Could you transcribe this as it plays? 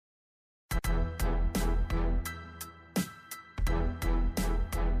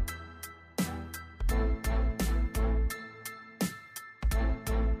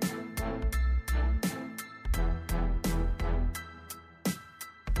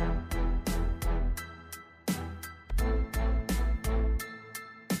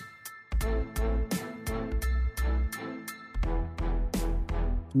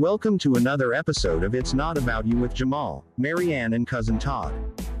Welcome to another episode of It's Not About You with Jamal, Marianne, and Cousin Todd.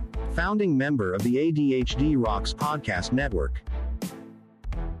 Founding member of the ADHD Rocks podcast network.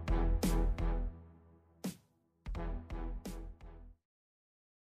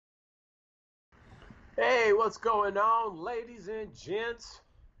 Hey, what's going on, ladies and gents?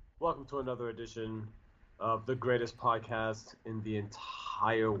 Welcome to another edition of the greatest podcast in the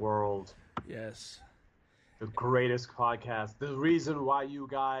entire world. Yes. The greatest podcast. The reason why you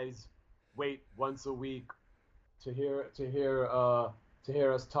guys wait once a week to hear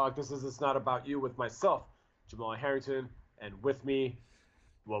us talk. This is It's Not About You with myself, Jamal Harrington, and with me,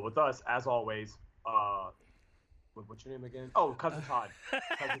 well, with us as always. What's your name again? Oh, Cousin Todd.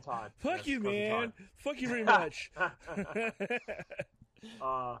 Cousin Todd. Fuck Yes, you, Cousin man. Todd. Fuck you very much.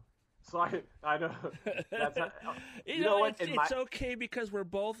 So I know that's you know what? It's okay because we're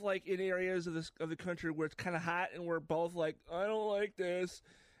both like in areas of the country where it's kind of hot, and we're both like, I don't like this.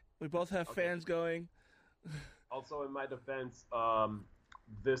 We both have fans going. Also, in my defense,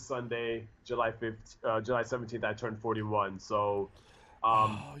 this Sunday, July 17th, I turned 41. So,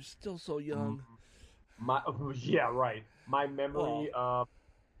 oh, you're still so young. Yeah, right. My memory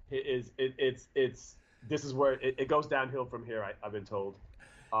is this is where it goes downhill from here. I've been told.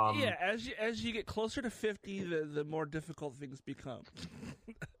 Yeah, as you get closer to 50, the more difficult things become.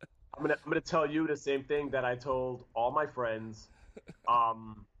 I'm gonna tell you the same thing that I told all my friends.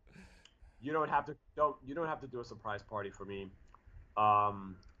 You don't have to do a surprise party for me.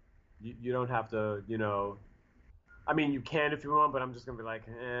 You don't have to, I mean, you can if you want, but I'm just gonna be like,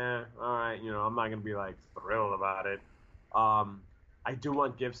 all right, I'm not gonna be like thrilled about it. I do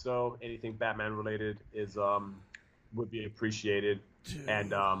want gifts though. Anything Batman related is would be appreciated. Dude.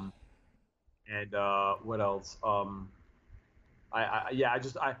 And what else? I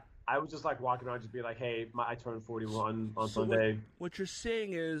was just like walking around, just be like, hey, I turned 41 on Sunday. What you're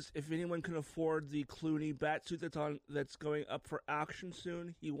saying is, if anyone can afford the Clooney batsuit that's going up for auction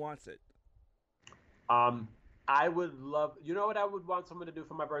soon, he wants it. I would love. You know what I would want someone to do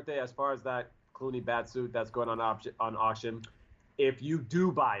for my birthday, as far as that Clooney batsuit that's going on auction. If you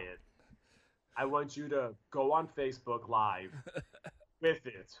do buy it, I want you to go on Facebook Live with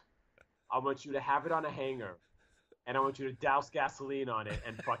it. I want you to have it on a hanger, and I want you to douse gasoline on it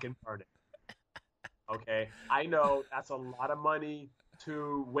and fucking burn it. Okay? I know that's a lot of money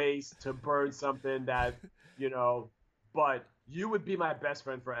to waste to burn something that, but you would be my best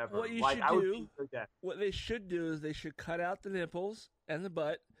friend forever. What they should do is they should cut out the nipples and the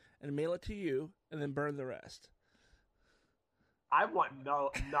butt and mail it to you, and then burn the rest. I want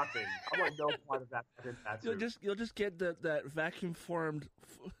nothing. I want no part of that. You'll just get that vacuum formed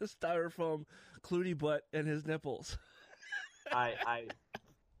styrofoam Clooney butt and his nipples. No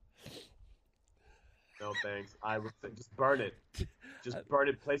thanks. I would say just burn it. Just burn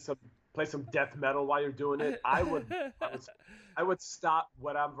it. Play some death metal while you're doing it. I would stop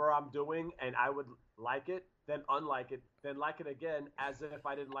whatever I'm doing, and I would like it, then unlike it, then like it again, as if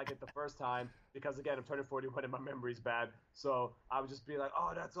I didn't like it the first time, because again, I'm turning 41 and my memory's bad. So I would just be like,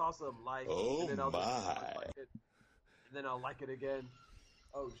 oh, that's awesome. Like, oh, and then I'll my. like it, and then I'll like it again.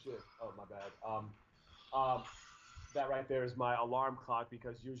 Oh shit. Oh, my bad. That right there is my alarm clock,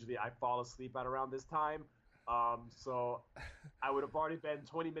 because usually I fall asleep at around this time. So I would have already been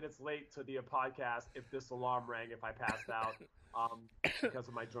 20 minutes late to the podcast if this alarm rang, if I passed out. Because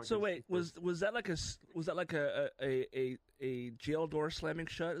of my drunken. So wait, was that like a jail door slamming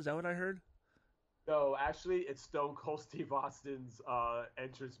shut? Is that what I heard? No, actually, it's Stone Cold Steve Austin's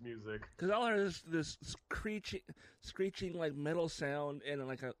entrance music. Because all I heard is this screeching like metal sound and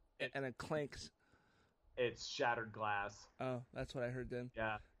and a clank. It's shattered glass. Oh, that's what I heard then.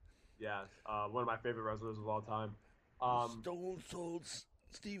 Yeah. One of my favorite wrestlers of all time. Stone Cold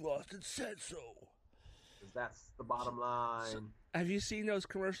Steve Austin said so. That's the bottom line. So, have you seen those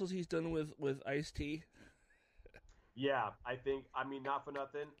commercials he's done with Ice-T? Yeah, I mean, not for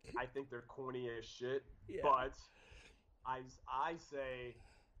nothing, I think they're corny as shit, yeah. But I say,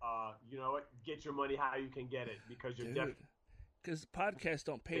 you know what, get your money how you can get it, because you're definitely... Because podcasts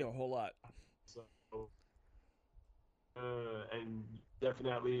don't pay a whole lot. So, and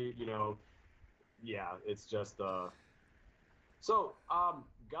definitely, yeah, it's just, So,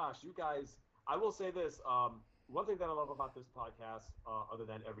 gosh, you guys... I will say this. One thing that I love about this podcast, other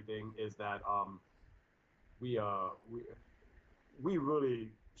than everything, is that we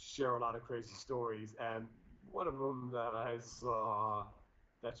really share a lot of crazy stories. And one of them that I saw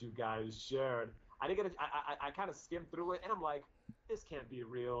that you guys shared, I didn't get. I kind of skimmed through it, and I'm like, this can't be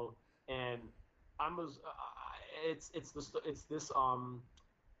real. And it's this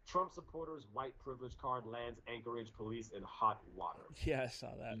Trump supporters' white privilege card lands Anchorage police in hot water. Yeah, I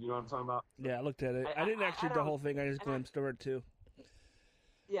saw that. You know what I'm talking about? Yeah, I looked at it. I didn't actually read the whole thing. I just glimpsed over it too.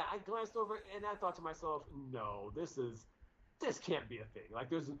 Yeah, I glanced over it and I thought to myself, no, this can't be a thing.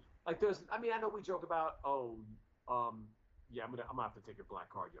 There's. I mean, I know we joke about, yeah, I'm gonna have to take your black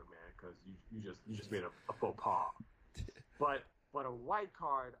card, young man, because you just made a faux pas. But a white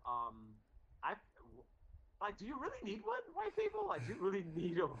card, do you really need one, white people? Do you really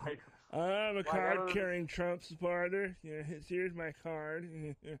need a white card? I'm a card-carrying Trump supporter. Yeah, here's my card.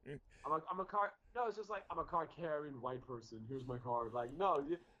 I'm a card. No, it's just I'm a card-carrying white person. Here's my card. No,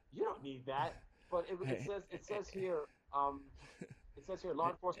 you don't need that. But it says here. It says here, law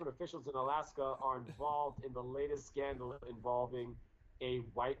enforcement officials in Alaska are involved in the latest scandal involving a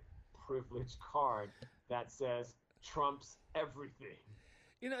white privilege card that says Trump's everything.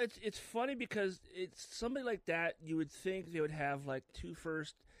 You know, it's funny because it's somebody like that. You would think they would have two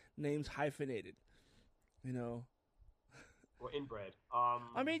first names hyphenated, you know, or inbred.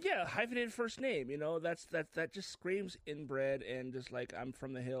 I mean, yeah, hyphenated first name. You know, that just screams inbred and just I'm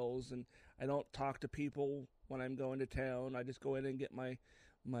from the hills and I don't talk to people when I'm going to town. I just go in and get my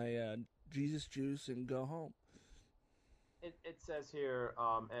Jesus juice and go home. It says here,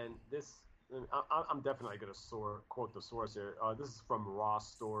 and this. I'm definitely going to quote the source here. This is from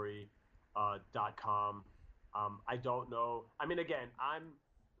rawstory.com. I don't know. I mean, again,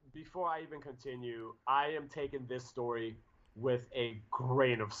 before I even continue, I am taking this story with a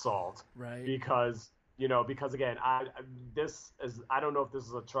grain of salt. Right. Because again, I don't know if this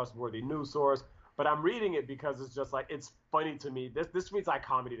is a trustworthy news source, but I'm reading it because it's just it's funny to me. This reads like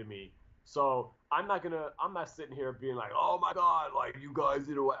comedy to me. So I'm not sitting here being like, oh my God, you guys,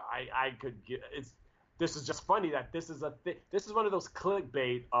 I could get this is just funny that this is this is one of those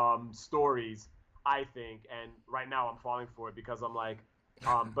clickbait stories, I think, and right now I'm falling for it because I'm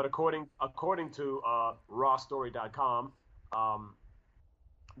but according to rawstory.com,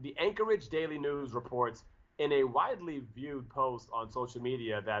 the Anchorage Daily News reports in a widely viewed post on social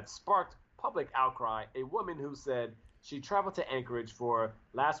media that sparked public outcry, a woman who said she traveled to Anchorage for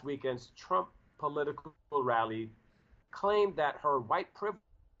last weekend's Trump political rally claimed that her white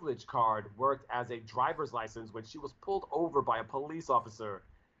privilege card worked as a driver's license when she was pulled over by a police officer.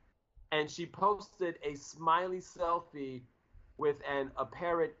 And she posted a smiley selfie with an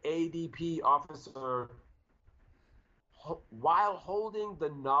apparent ADP officer while holding the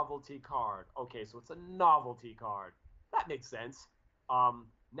novelty card. Okay, so it's a novelty card. That makes sense.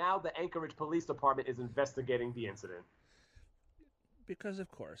 Now the Anchorage Police Department is investigating the incident. Because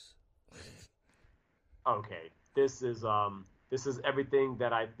of course. Okay, this is everything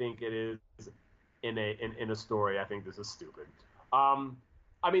that I think it is in a story. I think this is stupid. I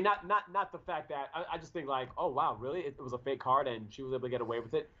mean, not the fact that I just think oh wow, really? It was a fake card and she was able to get away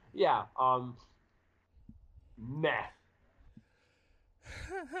with it. Yeah. Meh.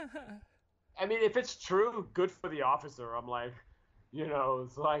 I mean, if it's true, good for the officer. I'm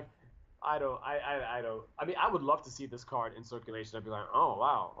it's I don't. I mean, I would love to see this card in circulation. I'd be like, oh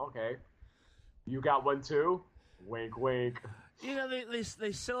wow, okay, you got one too. Wink, wink. You know,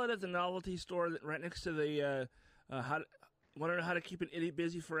 they sell it at the novelty store right next to the want to know how to keep an idiot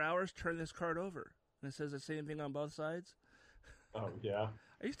busy for hours? Turn this card over, and it says the same thing on both sides. Oh yeah.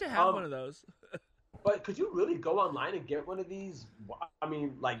 I used to have one of those. But could you really go online and get one of these? I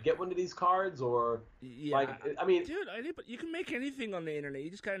mean, get one of these cards, or I mean, dude, but you can make anything on the internet. You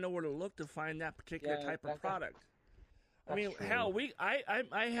just gotta know where to look to find that particular type of product. I mean, true. Hell, I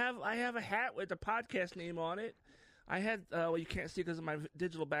have a hat with a podcast name on it. I had well, you can't see because of my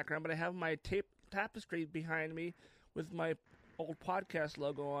digital background, but I have my tapestry behind me with my old podcast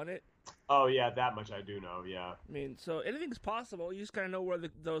logo on it. Oh yeah, that much I do know. Yeah. I mean, so anything's possible. You just gotta know where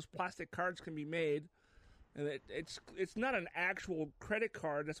those plastic cards can be made, and it's not an actual credit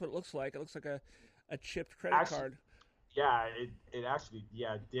card. That's what it looks like. It looks like a chipped credit card. Yeah, it actually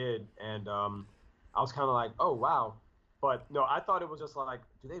did, and I was kind of like, oh wow, but no, I thought it was just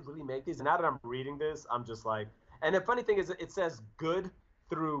do they really make these? And now that I'm reading this, I'm just and the funny thing is, it says good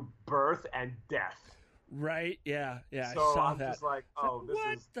through birth and death. Right? Yeah. So I saw I'm that. Just this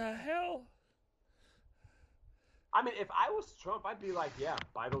what is... the hell? I mean, if I was Trump, I'd be like, yeah,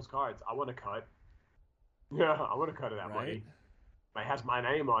 buy those cards. I want to cut. Yeah, I want to cut of that money. It has my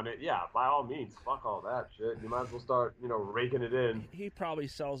name on it. Yeah, by all means, fuck all that shit. You might as well start, raking it in. He probably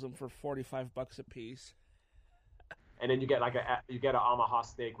sells them for $45 a piece. And then you get an Omaha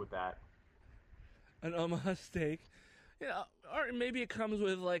steak with that. An Omaha steak. Yeah, or maybe it comes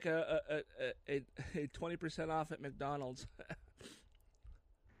with a 20% off at McDonald's.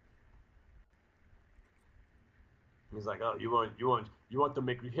 He's like, oh, you want the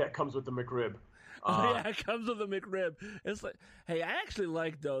McRib? Yeah, it comes with the McRib. Yeah, it comes with a McRib. It's like, hey, I actually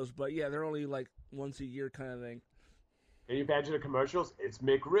like those, but yeah, they're only like once a year kind of thing. Can you imagine the commercials? It's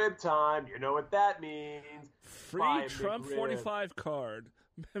McRib time. You know what that means. Free Trump 45 card.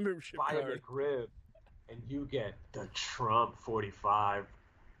 Membership card. Buy a McRib, and you get the Trump 45.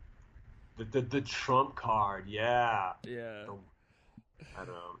 The Trump card, yeah. Yeah. I don't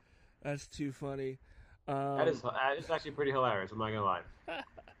know. That's too funny. It's actually pretty hilarious. I'm not gonna lie.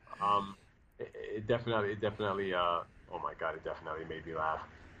 It definitely. Oh my god, it definitely made me laugh.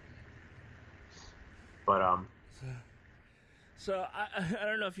 But So I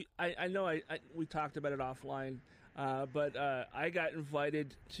don't know if you, I know we talked about it offline, but I got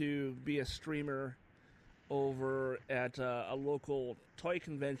invited to be a streamer over at a local toy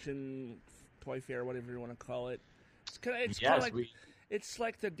convention, toy fair, whatever you want to call it. It's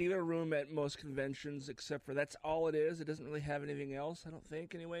like the dealer room at most conventions, except for that's all it is. It doesn't really have anything else, I don't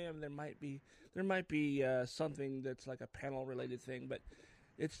think. Anyway, I mean, there might be something that's like a panel related thing, but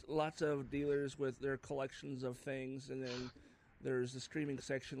it's lots of dealers with their collections of things, and then there's the streaming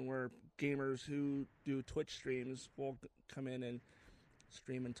section where gamers who do Twitch streams will come in and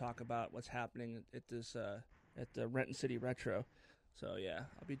stream and talk about what's happening at this at the Renton City Retro. So yeah,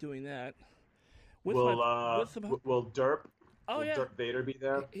 I'll be doing that. Will Derp? Oh, will yeah. Derp Vader be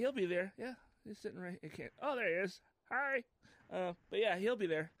there? He'll be there. Yeah, he's sitting right. He can't. Oh, there he is. Hi. But yeah, he'll be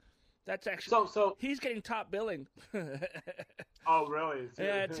there. That's actually so he's getting top billing. Oh, really?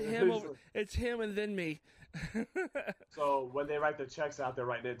 Yeah, it's him and then me. So when they write the checks out, they're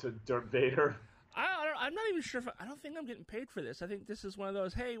writing it to Derp Vader. I'm not even sure I don't think I'm getting paid for this. I think this is one of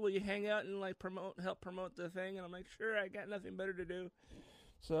those, hey, will you hang out and like help promote the thing? And I'm like, sure, I got nothing better to do.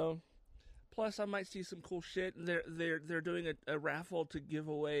 So, plus I might see some cool shit. They're doing a raffle to give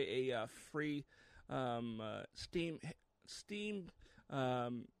away a free Steam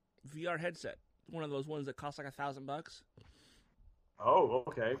VR headset. One of those ones that costs like $1,000. Oh,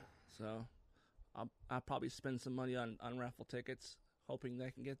 okay. So, I'll probably spend some money on raffle tickets, hoping that I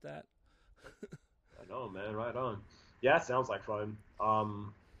can get that. Right on, man. Right on. Yeah, it sounds like fun.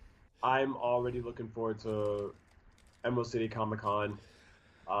 I'm already looking forward to Emerald City Comic Con.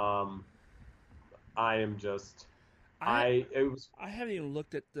 I haven't even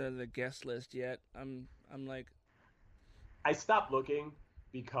looked at the guest list yet. I'm like, I stopped looking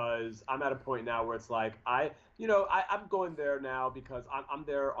because I'm at a point now where it's like I'm going there now because I'm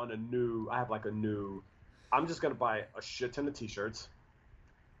there on I'm just gonna buy a shit ton of t-shirts.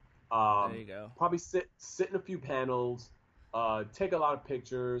 There you go. Probably sit in a few panels, take a lot of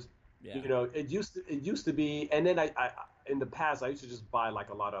pictures. Yeah. You know, it used to be, and then I in the past I used to just buy like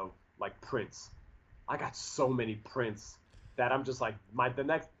a lot of like prints. I got so many prints that I'm just like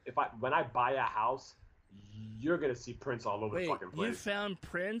when I buy a house, you're gonna see prints all over the fucking place. You found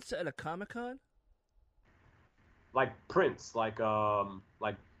prints at a Comic-Con? Like prints, like art.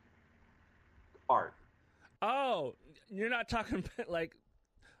 Oh, you're not talking like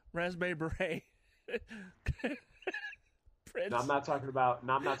Raspberry Beret. Prince. No, I'm not talking about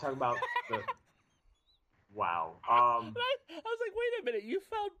the. Wow. I was like, wait a minute, you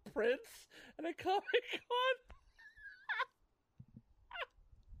found Prince at a Comic-Con?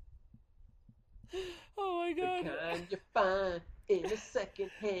 Oh my god. The kind you find in a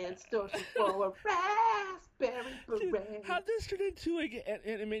second-hand store for a Raspberry Beret. How this turned into an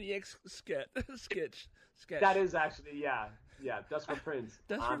Animaniacs sketch? That is actually, yeah, just for Prince.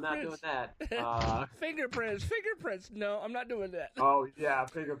 I'm not doing that. Fingerprints. No, I'm not doing that. Oh yeah,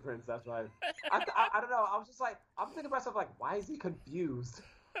 fingerprints. That's right. I don't know. I was just like, I'm thinking to myself like, why is he confused?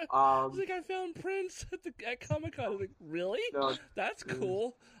 I was like, I found Prince at Comic-Con. I was like, really? No, that's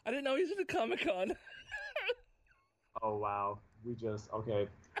cool. I didn't know he was at Comic-Con. Oh wow, okay.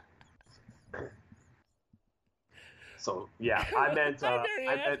 So yeah, I meant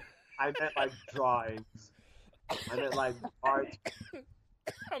like drawings. I meant like art.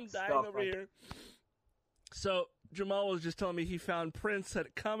 I'm dying over here. So Jamal was just telling me he found Prince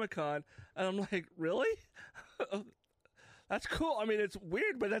at Comic-Con, and I'm like, really? That's cool. I mean, it's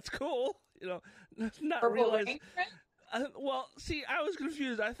weird, but that's cool. You know, not realize. Well, see, I was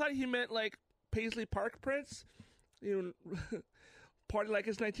confused. I thought he meant like Paisley Park Prince, you know, Party Like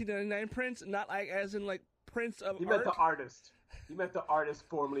It's 1999 Prince, not like as in like Prince of art. You meant the artist. You meant the artist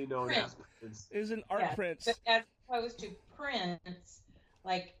formerly known as Prince. Is an art Prince. As opposed to Prince,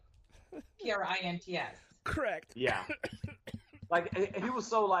 like Prints. Correct. Yeah. Like he was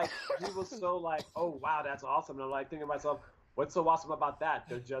so like, oh wow, that's awesome. And I'm like thinking to myself, what's so awesome about that?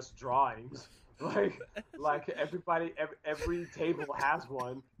 They're just drawings. Like everybody, every table has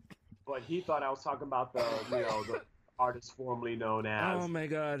one. But he thought I was talking about the artist formerly known as Oh my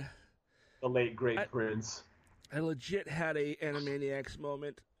god. the late great Prince. I legit had a Animaniacs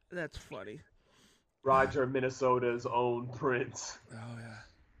moment. That's funny. Roger, Minnesota's own Prince. Oh yeah.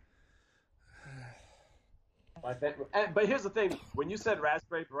 But here's the thing: when you said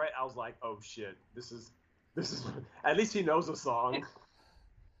Raspberry Beret, I was like, "Oh shit, this is." At least he knows a song.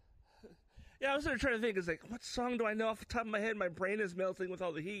 Yeah, I was trying to think. It's like, what song do I know off the top of my head? My brain is melting with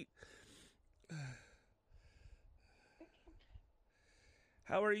all the heat.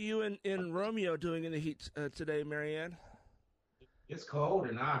 How are you and Romeo doing in the heat today, Marianne? It's cold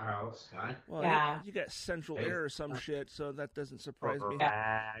in our house. Well, Yeah. you got central air or some shit, so that doesn't surprise me.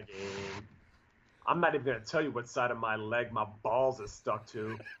 Bragging. I'm not even gonna tell you what side of my leg my balls is stuck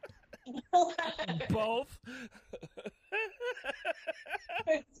to. Both.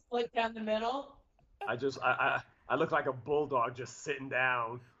 Split down the middle. I look like a bulldog just sitting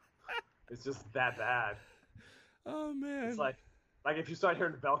down. It's just that bad. Oh man. It's like if you start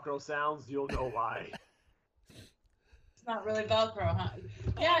hearing Velcro sounds, you'll know why. It's not really Velcro, huh?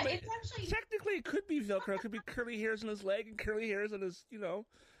 Yeah, Oh, it's actually. Technically, it could be Velcro. It could be curly hairs on his leg and curly hairs on his,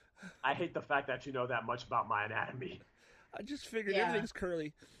 I hate the fact that you know that much about my anatomy. I just figured Yeah. everything's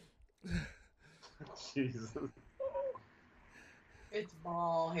curly. Jesus. It's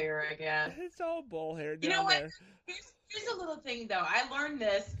ball hair again. It's all ball hair down You know what? there. Here's a little thing, though. I learned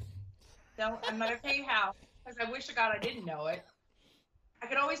this. So I'm not going to tell you how, because I wish to God I didn't know it. I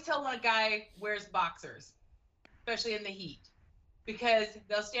can always tell when a guy wears boxers, especially in the heat, because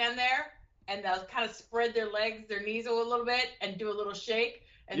they'll stand there and they'll kind of spread their legs, their knees a little bit, and do a little shake,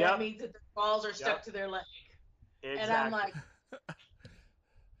 and Yep. that means that their balls are stuck Yep. to their leg. Exactly. And I'm like,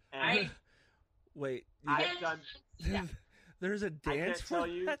 And Wait, I've done. Yeah. there's a I dance can't for tell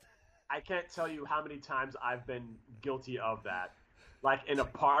you. that? I can't tell you how many times I've been guilty of that. Like in a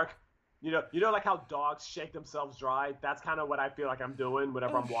park, you know, like how dogs shake themselves dry. That's kind of what I feel like I'm doing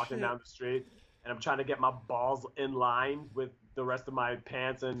whenever Oh, I'm walking shit. down the street, and I'm trying to get my balls in line with the rest of my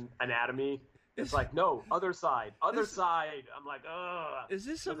pants and anatomy. It's like, no, other side. I'm like, ugh. Is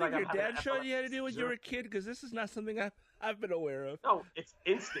this It's something like I'm your having dad an showed you how to do when you were a epilepsy. kid? Because this is not something I've been aware of. No, it's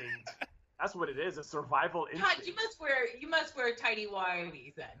instinct. That's what it is. A survival God, instinct. you must wear tighty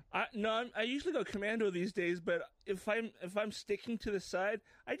whities then. I usually go commando these days, but if I'm sticking to the side,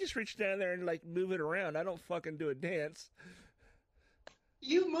 I just reach down there and like move it around. I don't fucking do a dance.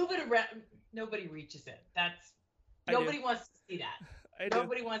 You move it around. Nobody reaches it. I do. Nobody wants to see that. I do.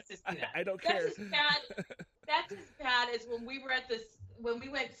 Nobody wants to see that. I don't care. That's as bad. That's as bad as when we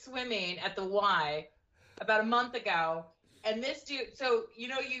went swimming at the Y about a month ago, and this dude. So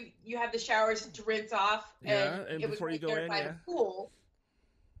you have the showers to rinse off, Yeah, and it was before you right go there in, by yeah. the pool.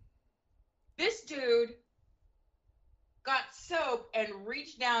 This dude got soap and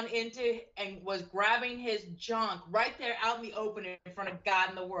reached down into and was grabbing his junk right there out in the open in front of God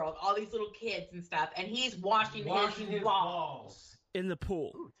and the world, all these little kids and stuff, and he's washing his balls. In the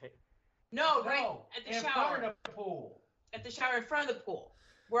pool. Ooh, No, right at the in shower. front of the pool. At the shower in front of the pool,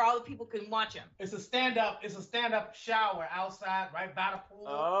 where all the people can watch him. It's a stand-up shower outside, right by the pool.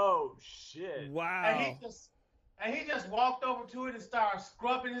 Oh shit! Wow. And he just walked over to it and started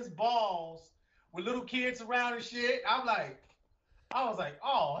scrubbing his balls with little kids around and shit. I was like,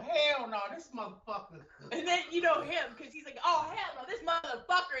 oh hell no, this motherfucker. And then him, because he's like, oh hell no, this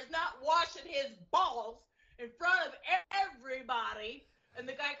motherfucker is not washing his balls in front of everybody. And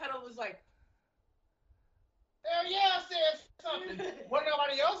the guy kind of was like, Hell yeah, I said something. Wasn't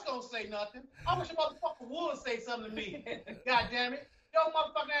nobody else gonna say nothing. I wish a motherfucker would say something to me. God damn it. Yo,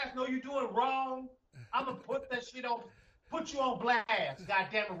 motherfucking ass know you doing wrong. I'm gonna put you on blast. God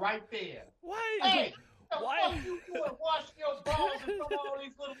damn it, right there. Why? Hey, what the Why? fuck you doing washing your balls in front of all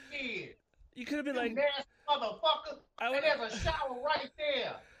these little kids? You could have been You like, nasty motherfucker. I And would- there's a shower right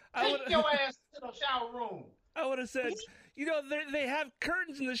there. I Take would- your ass to the shower room. I would have said, they have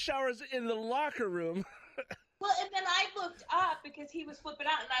curtains in the showers in the locker room. well, and then I looked up because he was flipping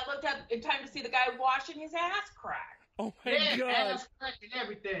out, and I looked up in time to see the guy washing his ass crack. Oh my Yeah, god. ass crack and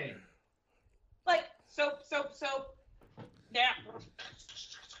everything. Like, soap. Yeah.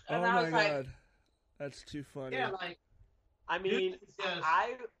 Oh And I my was like, god. That's too funny. Yeah, like, I mean, This is just-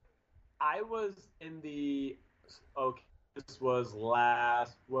 I was in the. Okay, this was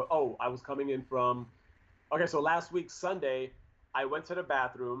I was coming in from. Okay, so last week Sunday, I went to the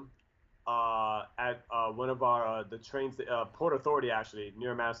bathroom, at one of our the trains, Port Authority actually,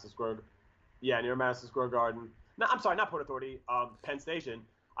 near Madison Square. Yeah, near Madison Square Garden. No, I'm sorry, not Port Authority. Penn Station.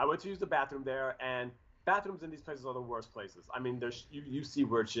 I went to use the bathroom there, and bathrooms in these places are the worst places. I mean, there's you see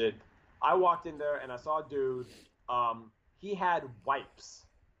weird shit. I walked in there and I saw a dude. He had wipes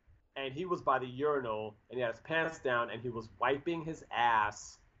and he was by the urinal, and he had his pants down, and he was wiping his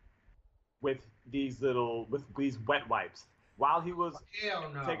ass with these wet wipes while he was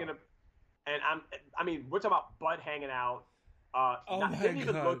taking a. And I mean, we're talking about butt hanging out. Didn't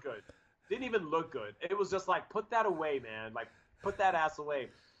even look good. Didn't even look good. It was just like, put that away, man. Like, put that ass away.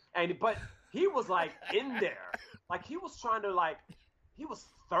 But he was like in there, like he was trying to he was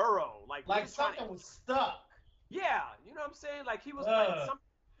thorough, like something was stuck. Yeah, you know what I'm saying? Like he was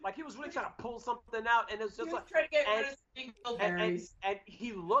like he was really trying to pull something out, and it's just like trying to get rid of dingleberries. And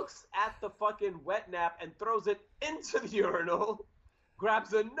he looks at the fucking wet nap and throws it into the urinal,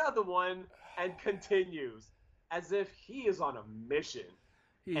 grabs another one, and continues as if he is on a mission.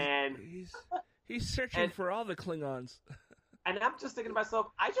 He's searching for all the Klingons. And I'm just thinking to myself,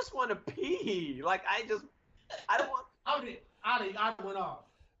 I just want to pee. Like I don't want. I went off.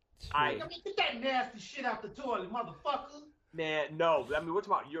 Get that nasty shit out the toilet, motherfucker. Man, no. I mean, we're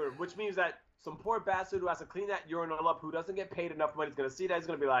talking about urine, which means that some poor bastard who has to clean that urinal up, who doesn't get paid enough money, is going to see that. He's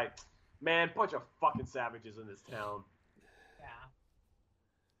going to be like, man, bunch of fucking savages in this town.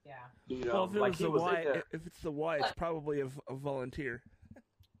 Yeah. You know, well, if it's the Y, it's probably a volunteer.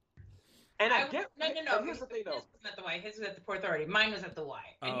 And I get no. Here's the thing, though. His wasn't at the Y. His was at the Port Authority. Mine was at the Y.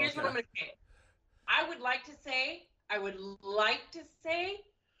 And here's what I'm going to say. I would like to say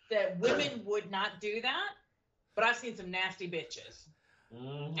that women would not do that, but I've seen some nasty bitches.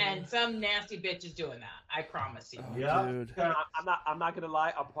 Mm-hmm. And some nasty bitches doing that. I promise you. Yeah, dude. I'm not gonna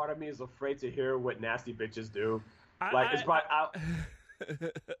lie. A part of me is afraid to hear what nasty bitches do. I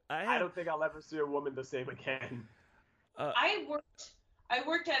don't think I'll ever see a woman the same again. I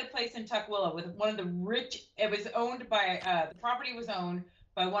worked at a place in Tukwila with one of the rich. It was owned by the property was owned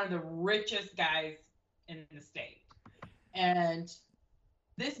by one of the richest guys in the state, and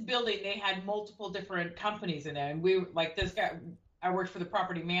this building, they had multiple different companies in it, and we like this guy. I worked for the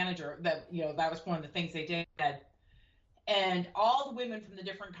property manager. That was one of the things they did, and all the women from the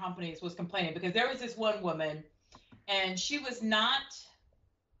different companies was complaining because there was this one woman, and she was not.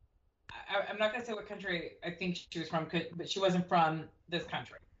 I'm not going to say what country I think she was from, but she wasn't from this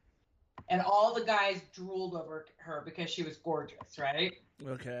country. And all the guys drooled over her because she was gorgeous, right?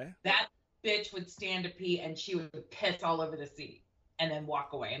 Okay. That bitch would stand to pee, and she would piss all over the seat and then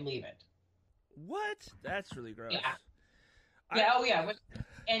walk away and leave it. What? That's really gross. Yeah. Yeah.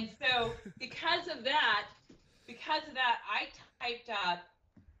 And so because of that, I typed up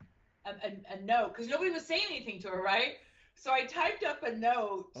a note because nobody was saying anything to her, right? So I typed up a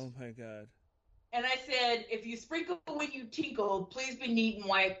note. Oh my God. And I said, if you sprinkle when you tinkle, please be neat and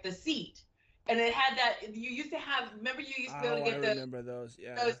wipe the seat. And it had that, you used to have, remember you used to be able to get I remember those,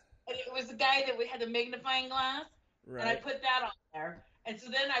 yeah. And it was the guy that we had the magnifying glass. Right. And I put that on there. And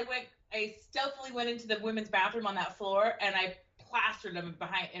so then I stealthily went into the women's bathroom on that floor, and I plastered them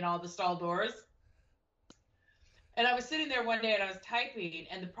in all the stall doors. And I was sitting there one day and I was typing,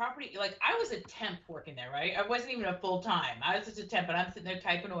 and the property, like I was a temp working there, right? I wasn't even a full time. I was just a temp, and I'm sitting there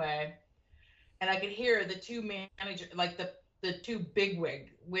typing away, and I could hear the two managers, like the two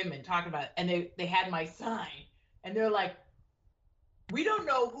bigwig women talking about it, and they had my sign, and they're like, "We don't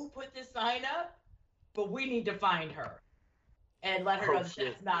know who put this sign up, but we need to find her and let her know that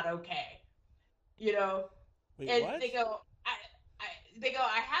that's not okay." You know? Wait, and what? they go,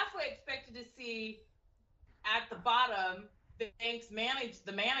 I halfway expected to see at the bottom, thanks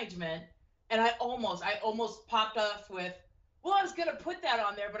the management, and I almost popped off with, well, I was gonna put that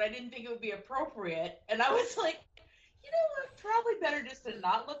on there, but I didn't think it would be appropriate, and I was like, you know what, probably better just to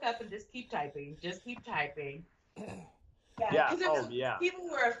not look up and just keep typing. Yeah. People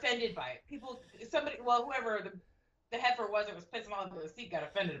were offended by it. Whoever the heifer was that was pissing all over the seat got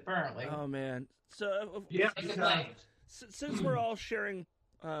offended apparently. Oh man. So since we're all sharing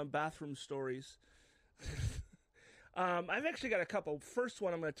bathroom stories. I've actually got a couple. First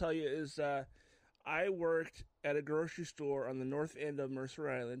one I'm going to tell you is I worked at a grocery store on the north end of Mercer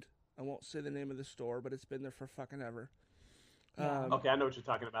Island. I won't say the name of the store, but it's been there for fucking ever. Okay, I know what you're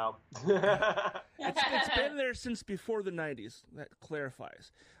talking about. It's been there since before the 90s. That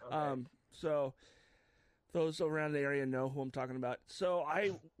clarifies. Okay. So those around the area know who I'm talking about. So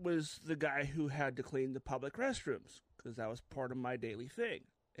I was the guy who had to clean the public restrooms because that was part of my daily thing.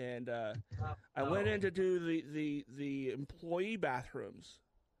 And I went in to do the employee bathrooms.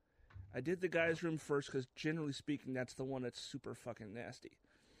 I did the guys' room first because, generally speaking, that's the one that's super fucking nasty.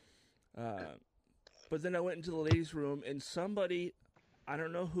 But then I went into the ladies' room, and somebody, I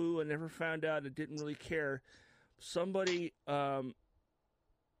don't know who, I never found out, I didn't really care, somebody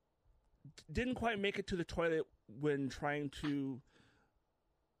didn't quite make it to the toilet when trying to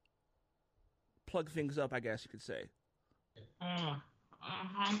plug things up, I guess you could say.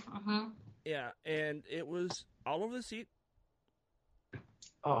 Yeah, and it was all over the seat.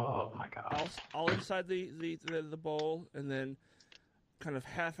 Oh my god! All inside the bowl, and then kind of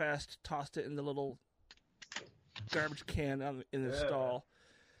half-assed tossed it in the little garbage can in the stall.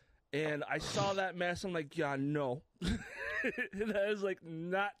 And I saw that mess. I'm like, yeah, no. And I was like,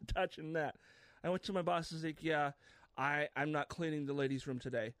 not touching that. I went to my boss and was like, yeah, I'm not cleaning the ladies' room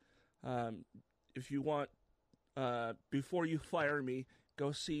today. If you want, before you fire me,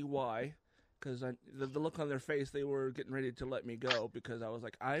 go see why. Because the look on their face, they were getting ready to let me go because I was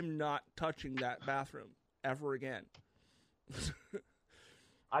like, I'm not touching that bathroom ever again.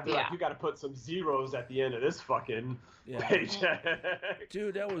 I'd be like, you got to put some zeros at the end of this fucking paycheck.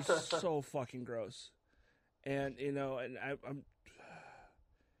 Dude, that was so fucking gross. And, and I'm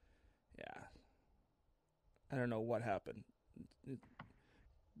I don't know what happened.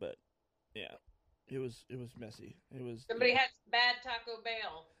 But, yeah, it was messy. It was. Somebody had bad Taco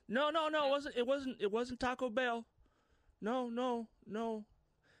Bell. No, it wasn't Taco Bell. No.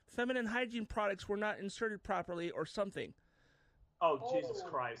 Feminine hygiene products were not inserted properly or something. Oh, Jesus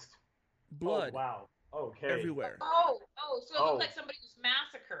Christ. Blood. Oh, wow. Okay. Everywhere. So it looked like somebody was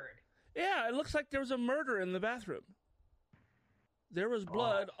massacred. Yeah, it looks like there was a murder in the bathroom. There was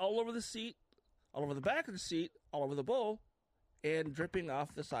blood all over the seat, all over the back of the seat, all over the bowl, and dripping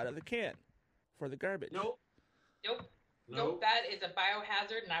off the side of the can for the garbage. Nope. That is a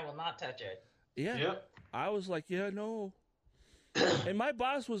biohazard, and I will not touch it. Yeah. Yep. I was like, yeah, no. And my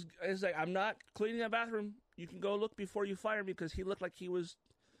boss was like, I'm not cleaning that bathroom. You can go look before you fire me, because he looked like he was,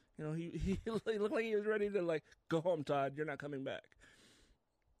 he looked like he was ready to like go home, Todd. You're not coming back.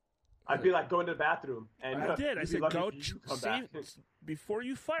 I'd be like, go into the bathroom. And I did. I said, go see before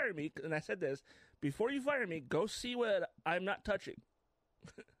you fire me. And I said this, before you fire me, go see what I'm not touching.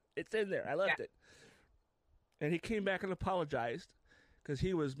 It's in there. I left it. And he came back and apologized because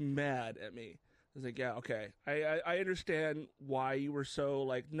he was mad at me. I was like, yeah, okay. I understand why you were so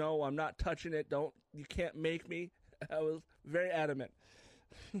like, no, I'm not touching it. You can't make me. I was very adamant.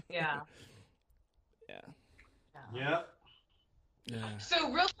 Yeah. Yeah.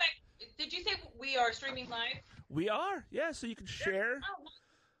 So real quick, did you say we are streaming live? We are. Yeah, so you can share. Oh,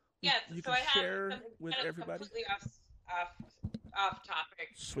 yes. You so can I have share with everybody. Completely off topic.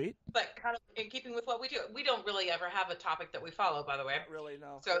 Sweet. But kind of in keeping with what we do. We don't really ever have a topic that we follow, by the way. Not really,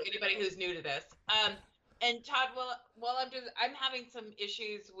 no. So anybody who's new to this. And Todd, while I'm having some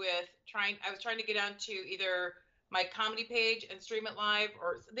issues with I was trying to get onto either my comedy page and stream it live,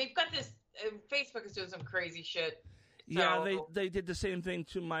 or they've got this, Facebook is doing some crazy shit. So, yeah, they did the same thing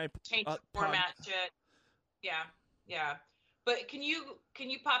to my change the format shit. Yeah. But can you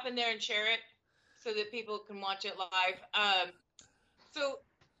pop in there and share it so that people can watch it live? I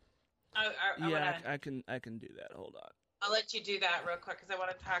can do that. Hold on. I'll let you do that real quick because I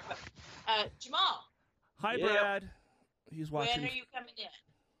want to talk about Jamal. Hi, Brad. He's watching. When are you coming in?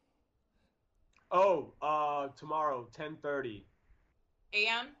 Tomorrow, 10:30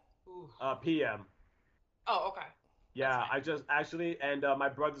 a.m. p.m. Oh, okay. Yeah, I just actually, and my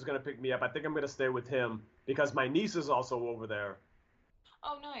brother's gonna pick me up. I think I'm gonna stay with him because my niece is also over there.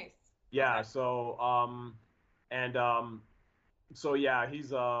 Oh, nice. Yeah. Okay. So yeah,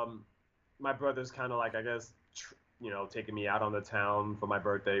 he's my brother's kind of like, I guess, taking me out on the town for my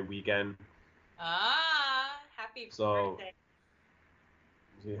birthday weekend. Happy birthday.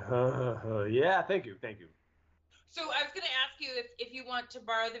 Yeah, thank you. So I was going to ask you if you want to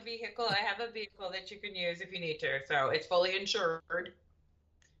borrow the vehicle. I have a vehicle that you can use if you need to. So it's fully insured.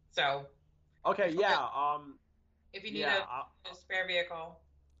 So. Okay, yeah. If you need a spare vehicle.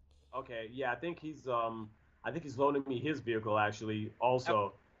 Okay, yeah, I think he's loaning me his vehicle actually also.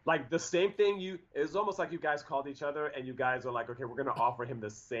 Okay. Like the same thing it's almost like you guys called each other and you guys are like, okay, we're going to offer him the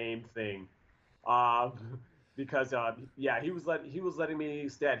same thing. Because he was letting me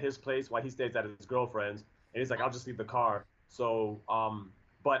stay at his place while he stays at his girlfriend's, and he's like, I'll just leave the car. So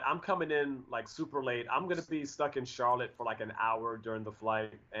but I'm coming in like super late. I'm gonna be stuck in Charlotte for like an hour during the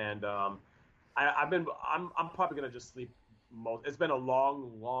flight, and I'm probably gonna just sleep It's been a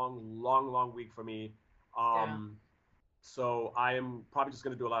long week for me. So I am probably just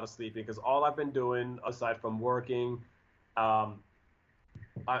gonna do a lot of sleeping because all I've been doing aside from working, I'm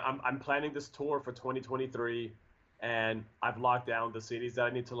planning this tour for 2023, and I've locked down the cities that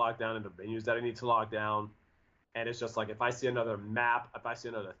I need to lock down and the venues that I need to lock down. And it's just like, if I see another map, if I see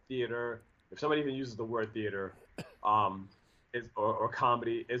another theater, if somebody even uses the word theater, or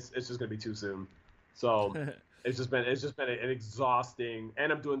comedy, it's just gonna be too soon. So it's just been an exhausting,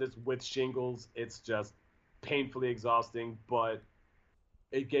 and I'm doing this with shingles. It's just painfully exhausting, but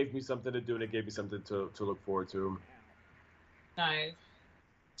it gave me something to do and it gave me something to look forward to. Nice.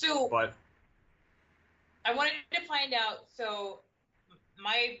 So, but I wanted to find out. So,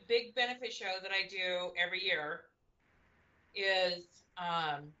 my big benefit show that I do every year is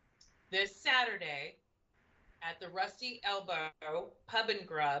this Saturday at the Rusty Elbow Pub and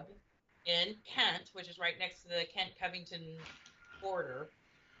Grub in Kent, which is right next to the Kent-Covington border.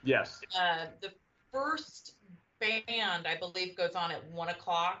 yes. The first band, I believe, goes on at 1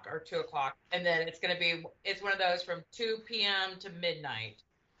 o'clock or 2 o'clock, and then it's one of those from 2 p.m. to midnight.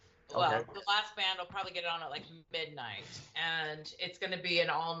 Well, Okay. the last band will probably get it on at like midnight, and it's going to be an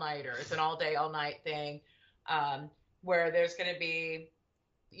all-nighter. It's an all-day, all-night thing, where there's going to be,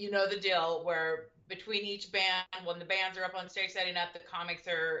 you know the deal, where between each band, when the bands are up on stage setting up, the comics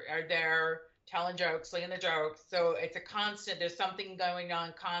are there telling jokes, slinging the jokes. So it's a constant, there's something going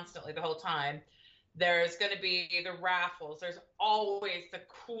on constantly the whole time. There's going to be the raffles. There's always the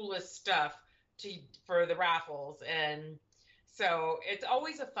coolest stuff for the raffles. And so it's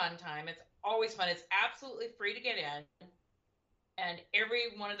always a fun time. It's always fun. It's absolutely free to get in. And every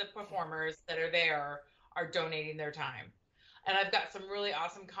one of the performers that are there are donating their time. And I've got some really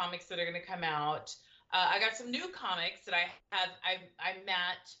awesome comics that are going to come out. I got some new comics that I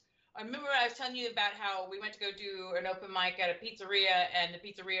met. I remember I was telling you about how we went to go do an open mic at a pizzeria, and the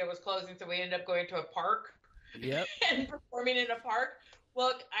pizzeria was closing, so we ended up going to a park. Yep. And performing in a park.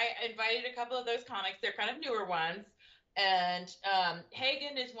 Well, I invited a couple of those comics. They're kind of newer ones. And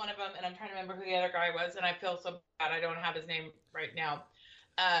Hagen is one of them, and I'm trying to remember who the other guy was, and I feel so bad I don't have his name right now.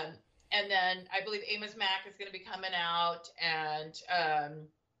 And then I believe Amos Mack is going to be coming out, and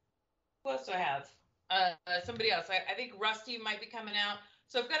who else do I have? Somebody else. I think Rusty might be coming out.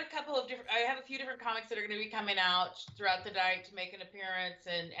 So I've got I have a few different comics that are going to be coming out throughout the night to make an appearance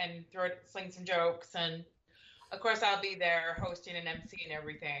and sling some jokes. And of course I'll be there hosting and emceeing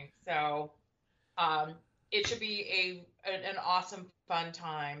everything. So it should be an awesome, fun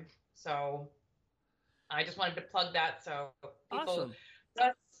time. So I just wanted to plug that. So people, Awesome.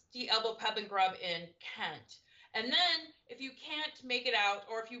 Rusty Elbow Pub and Grub in Kent. And then if you can't make it out,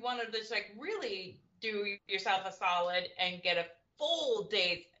 or if you want to just like really do yourself a solid and get a full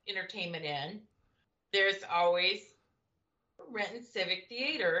day's entertainment in, there's always Renton Civic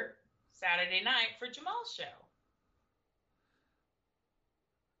Theater Saturday night for Jamal's show.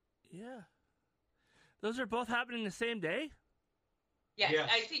 Yeah. Those are both happening the same day? Yes. Yes.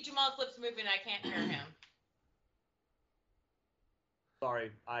 I see Jamal's lips moving. I can't hear him.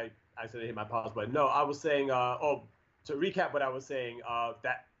 Sorry, I accidentally hit my pause button. No, I was saying, to recap what I was saying,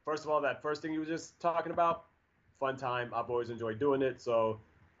 that first of all, that first thing you were just talking about, fun time. I've always enjoyed doing it, so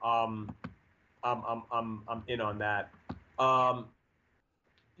I'm in on that.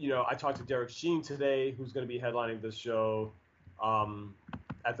 You know, I talked to Derek Sheen today, who's going to be headlining this show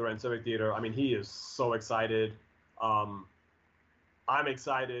at the Renton Civic Theater. I mean, he is so excited. I'm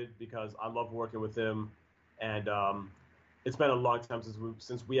excited because I love working with him, and it's been a long time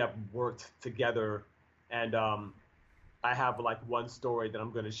since we have worked together, and I have like one story that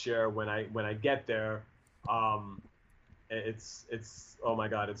I'm going to share when I get there. It's oh my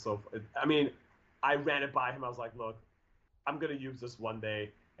God, it's so. I mean, I ran it by him. I was like, look, I'm going to use this one day,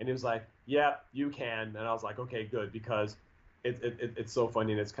 and he was like, yeah, you can, and I was like, okay, good, because it's so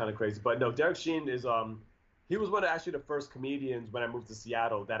funny and it's kind of crazy. But no, Derek Sheen is he was one of actually the first comedians when I moved to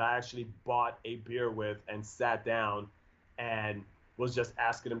Seattle that I actually bought a beer with and sat down and was just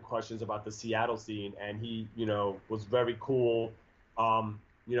asking him questions about the Seattle scene, and he, you know, was very cool. You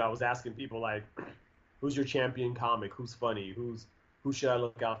know, I was asking people like, who's your champion comic? Who's funny? Who should I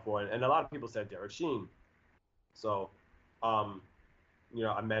look out for? And a lot of people said Derek Sheen. So, you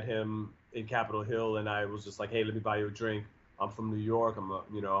know, I met him in Capitol Hill, and I was just like, hey, let me buy you a drink. I'm from New York. I'm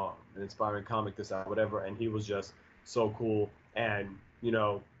you know, an inspiring comic, this, that, whatever. And he was just so cool. And, you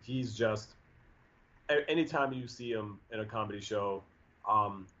know, he's just, anytime you see him in a comedy show,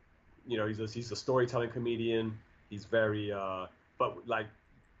 you know, he's a storytelling comedian. He's very, but like,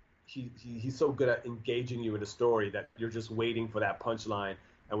 he's so good at engaging you in a story that you're just waiting for that punchline.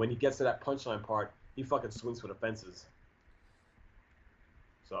 And when he gets to that punchline part, he fucking swings for the fences.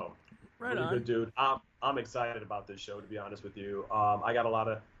 So, Right really on. good dude. I'm excited about this show, to be honest with you.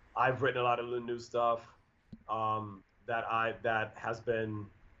 I've written a lot of new stuff that has been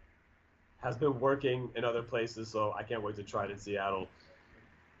working in other places. So I can't wait to try it in Seattle.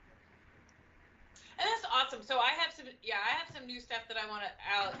 And that's awesome. So I have some new stuff that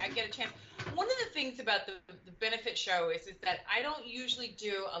I get a chance. One of the things about the benefit show is that I don't usually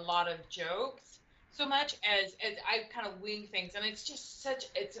do a lot of jokes so much as I kind of wing things. And it's just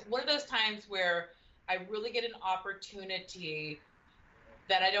it's one of those times where I really get an opportunity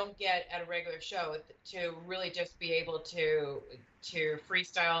that I don't get at a regular show to really just be able to to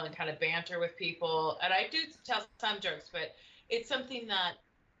freestyle and kind of banter with people. And I do tell some jokes, but it's something that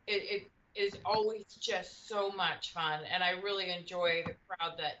it is always just so much fun. And I really enjoy the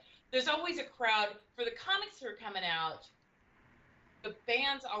crowd there's always a crowd for the comics who are coming out. The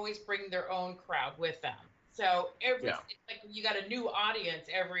bands always bring their own crowd with them. So it's like you got a new audience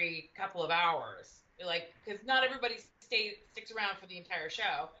every couple of hours, like, because not everybody sticks around for the entire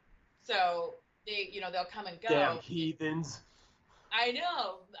show. So they'll come and go. Damn heathens. I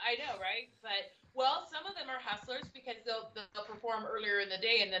know, right? But some of them are hustlers because they'll perform earlier in the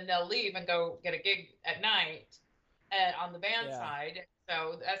day and then they'll leave and go get a gig at night on the band side.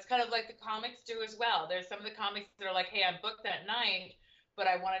 So that's kind of like the comics do as well. There's some of the comics that are like, hey, I'm booked that night, but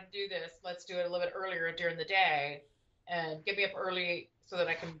I want to do this. Let's do it a little bit earlier during the day and get me up early so that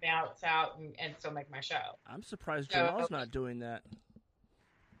I can bounce out and still make my show. I'm surprised Jamal's not doing that.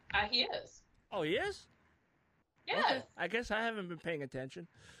 He is. Oh, he is? Yes. Okay. I guess I haven't been paying attention.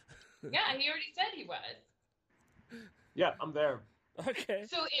 Yeah, he already said he was. Yeah, I'm there. Okay.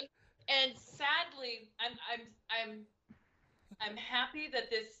 So, and sadly, I'm happy that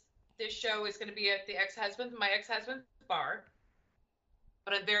this show is going to be at my ex-husband's bar.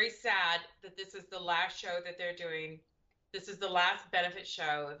 But I'm very sad that this is the last show that they're doing. This is the last benefit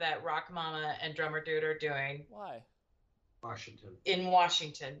show that Rock Mama and Drummer Dude are doing. Why? In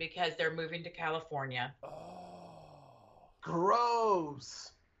Washington, because they're moving to California. Oh.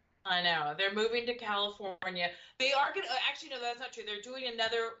 Gross. I know. They're moving to California. They are going to, actually, no, that's not true. They're doing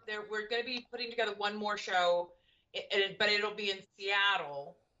we're going to be putting together one more show, but it'll be in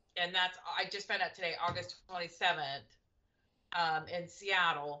Seattle. And I just found out today, August 27th. In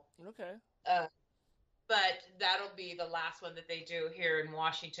Seattle. Okay. But that'll be the last one that they do here in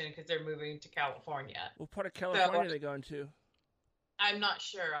Washington because they're moving to California. What part of California are they going to? I'm not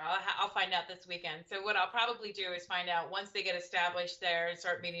sure. I'll find out this weekend. So what I'll probably do is find out once they get established there and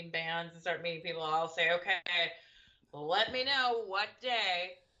start meeting bands and start meeting people, I'll say, okay, let me know what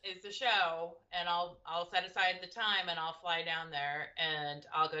day is the show, and I'll set aside the time and I'll fly down there and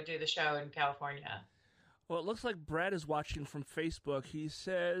I'll go do the show in California. Well, it looks like Brad is watching from Facebook. He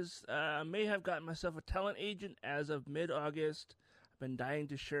says, I may have gotten myself a talent agent as of mid-August. I've been dying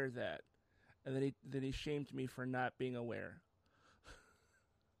to share that. And then he shamed me for not being aware.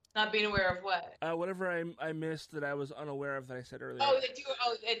 Not being aware of what? Whatever I missed that I was unaware of that I said earlier.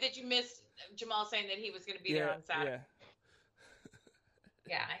 Did you miss Jamal saying that he was going to be there on Saturday?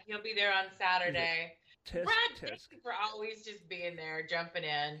 Yeah, he'll be there on Saturday. Brad, thank you for always just being there, jumping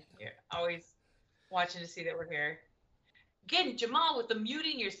in. You're always watching to see that we're here. Again, Jamal, with the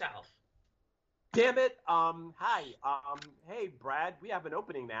muting yourself. Damn it. Hi. Hey, Brad, we have an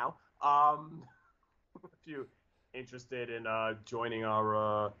opening now. If you interested in joining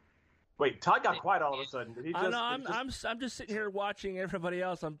our wait, Todd got quiet all of a sudden. Did he just I'm just sitting here watching everybody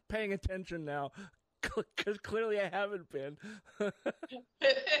else. I'm paying attention now cuz clearly I haven't been.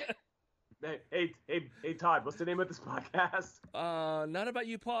 Hey Todd, what's the name of this podcast? Not About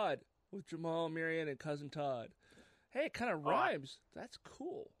You Pod with Jamal, Marianne, and Cousin Todd. Hey, it kind of rhymes. That's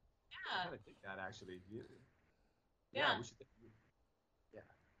cool. Yeah. I gotta think that actually. Yeah. We should. Yeah.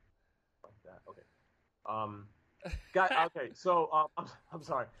 Like that. Okay. Okay. So I'm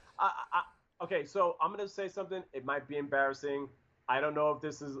sorry. Okay. So I'm gonna say something. It might be embarrassing. I don't know if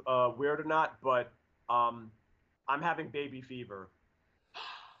this is weird or not, but I'm having baby fever.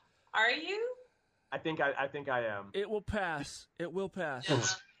 Are you? I think I am. It will pass. It will pass.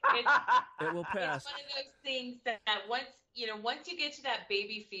 It will pass. It's one of those things that once you get to that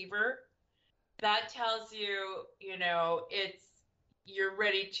baby fever, that tells you, you're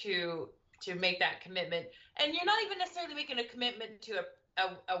ready to make that commitment. And you're not even necessarily making a commitment to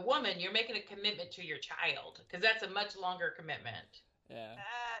a woman. You're making a commitment to your child, because that's a much longer commitment. Yeah.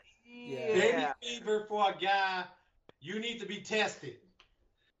 Baby fever for a guy, you need to be tested.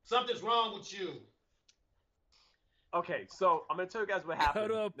 Something's wrong with you. Okay, so I'm gonna tell you guys what happened.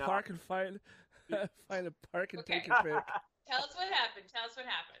 Go to a park and find a park and take a pic. Tell us what happened.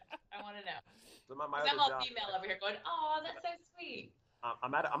 I want to know. So I'm all female over here going, "Oh, that's so sweet."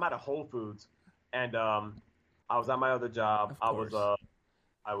 I'm at a Whole Foods, and I was at my other job. I was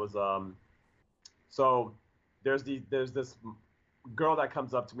so there's this girl that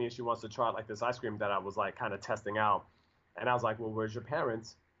comes up to me and she wants to try like this ice cream that I was like kind of testing out, and I was like, "Well, where's your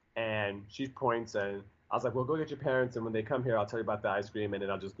parents?" And she points, and I was like, "Well, go get your parents, and when they come here, I'll tell you about the ice cream, and then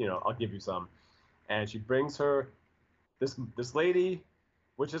I'll just, I'll give you some." And she brings her this lady,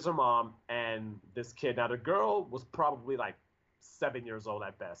 which is her mom, and this kid. Now the girl was probably like 7 years old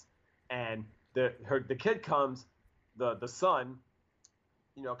at best, and the kid comes, the son,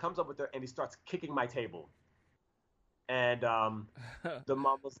 comes up with her, and he starts kicking my table. And the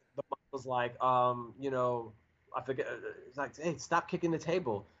mom was like, I forget. It's like, hey, stop kicking the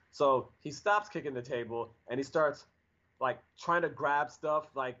table. So he stops kicking the table and he starts like trying to grab stuff.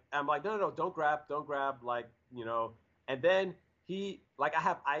 Like I'm like, no, don't grab, like, And then he like I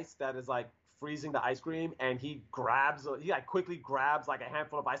have ice that is like freezing the ice cream, and he like quickly grabs like a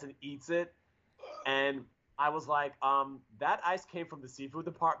handful of ice and eats it. And I was like, that ice came from the seafood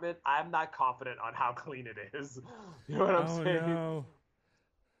department. I'm not confident on how clean it is. You know what I'm saying? No.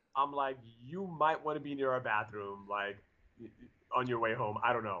 I'm like, you might want to be near a bathroom, like, on your way home.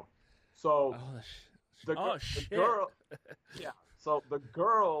 I don't know. So, the girl, yeah. So the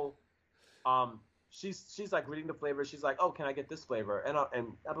girl, she's like reading the flavor. She's like, oh, can I get this flavor? And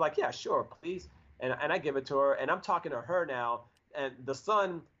I'm like, yeah, sure, please. And I give it to her, and I'm talking to her now, and the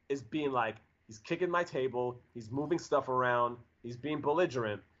son is being like, he's kicking my table, he's moving stuff around, he's being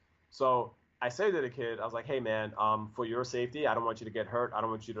belligerent. So I say to the kid, I was like, hey man, for your safety, I don't want you to get hurt. I don't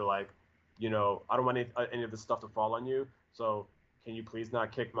want you to like, I don't want any of this stuff to fall on you. So can you please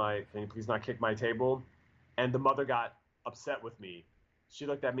not kick my table? And the mother got upset with me. She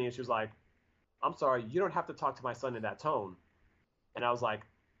looked at me and she was like, I'm sorry, you don't have to talk to my son in that tone. And I was like,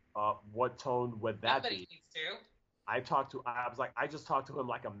 what tone would that be? I was like, I just talked to him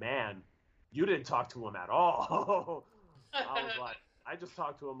like a man. You didn't talk to him at all. I was like, I just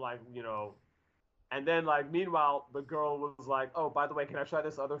talked to him like, And then, like, meanwhile, the girl was like, oh, by the way, can I try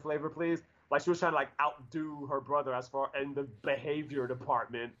this other flavor, please? Like, she was trying to, like, outdo her brother as far in the behavior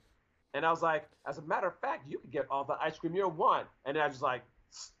department. And I was like, as a matter of fact, you could get all the ice cream you want. And then I just, like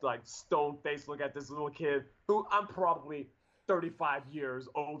stone face look at this little kid who I'm probably 35 years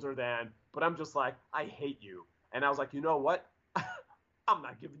older than. But I'm just like, I hate you. And I was like, you know what? I'm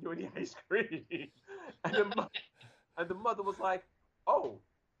not giving you any ice cream. And the mother was like, oh,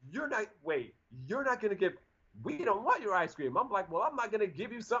 we don't want your ice cream. I'm like, well, I'm not going to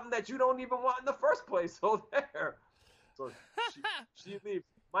give you something that you don't even want in the first place. So there. So she leaves.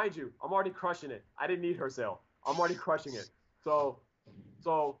 Mind you, I'm already crushing it. I didn't need her sale. I'm already crushing it. So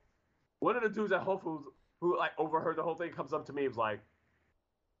one of the dudes at Whole Foods who like overheard the whole thing comes up to me. He's like,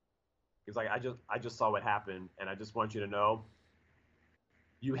 I just saw what happened, and I just want you to know,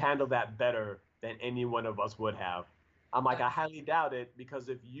 you handled that better than any one of us would have. I'm like, I highly doubt it, because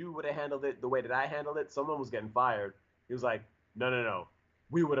if you would have handled it the way that I handled it, someone was getting fired. He was like, no,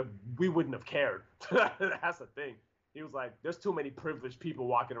 we wouldn't have cared. That's the thing. He was like, there's too many privileged people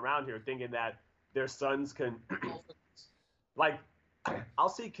walking around here thinking that their sons can, like, I'll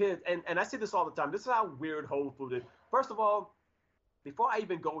see kids, and I see this all the time. This is how weird Whole Foods is. First of all, before I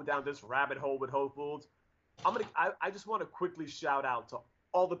even go down this rabbit hole with Whole Foods, I just want to quickly shout out to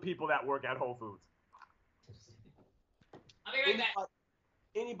all the people that work at Whole Foods. I'll be right back.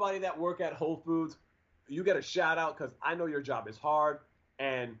 Anybody that work at Whole Foods, you get a shout out, because I know your job is hard,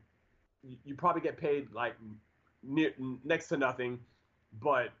 and you probably get paid like next to nothing,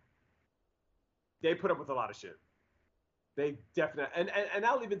 but they put up with a lot of shit. They definitely, and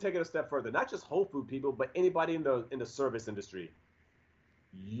I'll even take it a step further. Not just Whole Food people, but anybody in the service industry.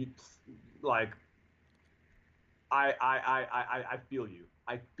 I feel you.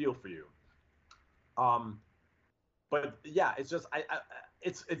 I feel for you. But yeah, it's just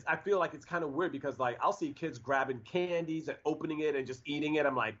I feel like it's kind of weird, because like I'll see kids grabbing candies and opening it and just eating it.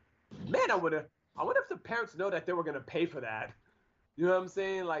 I'm like, man, I wonder if the parents know that they were gonna pay for that. You know what I'm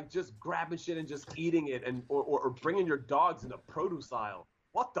saying? Like just grabbing shit and just eating it, and or bringing your dogs in the produce aisle.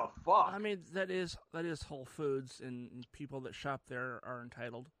 What the fuck? I mean, that is Whole Foods, and people that shop there are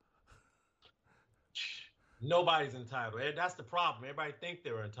entitled. Nobody's entitled. That's the problem. Everybody think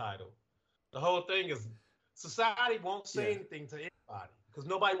they're entitled. The whole thing is society won't say anything to anybody, because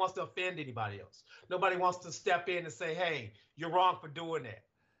nobody wants to offend anybody else. Nobody wants to step in and say, hey, you're wrong for doing that.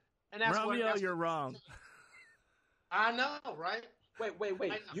 And that's Romeo, you're wrong. I know, right? Wait.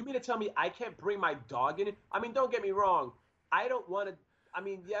 You mean to tell me I can't bring my dog in it? I mean, don't get me wrong. I don't want to. I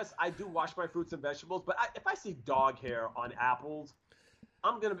mean, yes, I do wash my fruits and vegetables, but if I see dog hair on apples,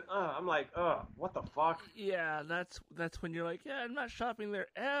 I'm like, what the fuck? Yeah, that's when you're like, yeah, I'm not shopping there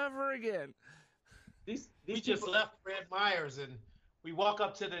ever again. These we people... just left Fred Meyer's, and we walk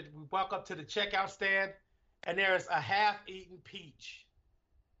up to the checkout stand, and there's a half-eaten peach.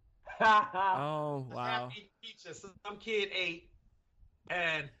 Oh wow! Half-eaten peach that some kid ate,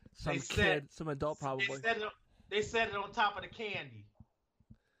 and some adult probably. They set it on top of the candy.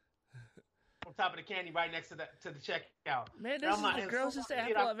 On top of the candy, right next to the checkout. Man, this is the grossest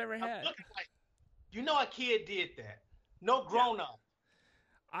apple I've ever had. You know, a kid did that. No grown up.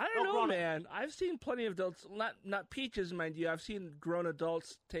 I don't know, man. I've seen plenty of adults, not peaches, mind you. I've seen grown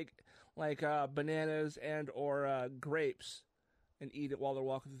adults take like bananas and or grapes and eat it while they're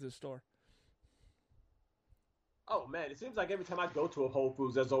walking through the store. Oh man, it seems like every time I go to a Whole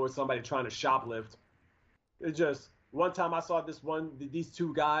Foods, there's always somebody trying to shoplift. It just one time I saw these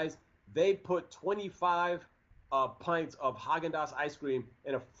two guys. They put 25 pints of Haagen-Dazs ice cream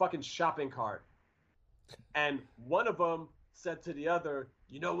in a fucking shopping cart, and one of them said to the other,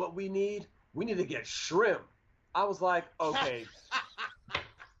 "You know what we need? We need to get shrimp." I was like, okay,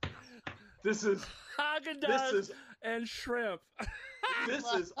 this is Haagen-Dazs and shrimp. This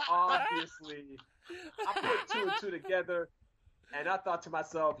is obviously. I put two and two together, and I thought to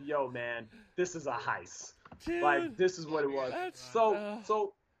myself, "Yo, man, this is a heist. Dude, like this is what it was."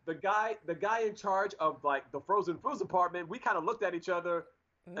 So the guy in charge of like the frozen foods department, we kind of looked at each other,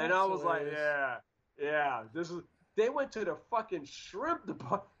 and I was hilarious. like, "Yeah, this is." They went to the fucking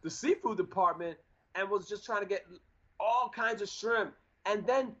the seafood department, and was just trying to get all kinds of shrimp, and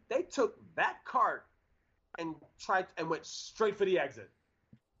then they took that cart and went straight for the exit.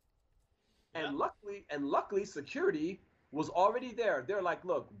 And luckily, security was already there. They're like,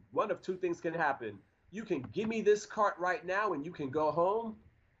 "Look, one of two things can happen. You can give me this cart right now and you can go home,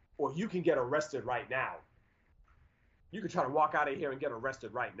 or you can get arrested right now. You can try to walk out of here and get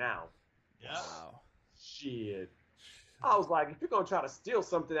arrested right now." Yeah. Wow. Shit. I was like, if you're going to try to steal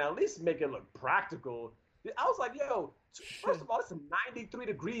something, at least make it look practical. I was like, yo, first of all, it's 93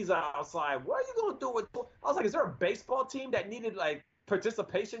 degrees outside. What are you going to do with... I was like, is there a baseball team that needed, like,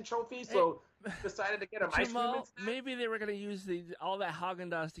 participation trophies, so decided to get them ice cream Jamal, instead? maybe they were going to use all that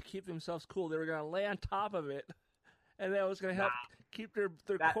Haagen-Dazs to keep themselves cool. They were going to lay on top of it, and that was going to help keep their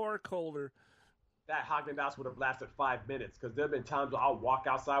core colder. That Haagen-Dazs would have lasted 5 minutes, because there have been times where I'll walk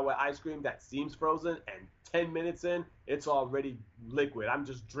outside with ice cream that seems frozen, and 10 minutes in, it's already liquid. I'm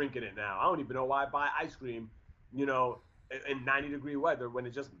just drinking it now. I don't even know why I buy ice cream, in 90-degree weather when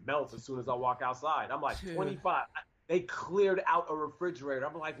it just melts as soon as I walk outside. I'm like, 25. They cleared out a refrigerator.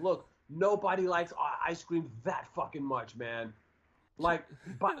 I'm like, look, nobody likes ice cream that fucking much, man. Like,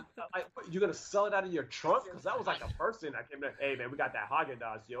 but you're going to sell it out of your trunk? Because that was like the first thing that came in. Hey, man, we got that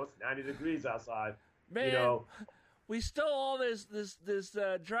Haagen-Dazs, yo. It's 90 degrees outside. Man, we stole all this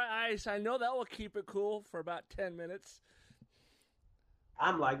dry ice. I know that will keep it cool for about 10 minutes.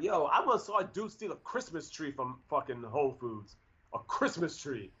 I'm like, yo, I once saw a dude steal a Christmas tree from fucking Whole Foods. A Christmas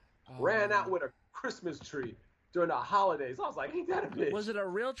tree. Ran out with a Christmas tree during the holidays. I was like, ain't that a bitch? Was it a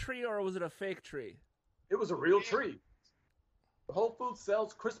real tree or was it a fake tree? It was a real tree. Whole Foods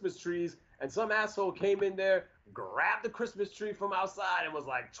sells Christmas trees, and some asshole came in there, grabbed the Christmas tree from outside, and was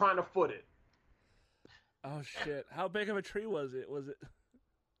like trying to foot it. Oh shit! How big of a tree was it? Was it?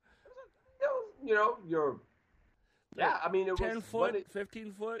 I mean, it 10 was foot,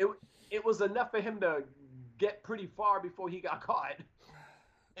 15 foot. It was enough for him to get pretty far before he got caught.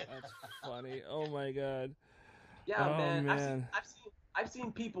 That's funny. Oh my god. Yeah, oh, man. I've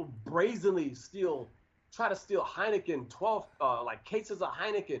seen people brazenly try to steal Heineken, 12 cases of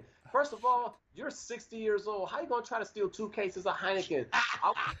Heineken. First of all, you're 60 years old. How you gonna try to steal 2 cases of Heineken?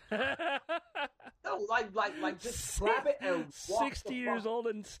 Just grab it and walk 60 years old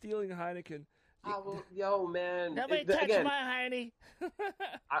and stealing Heineken. Yo, man. Nobody touch my Heine.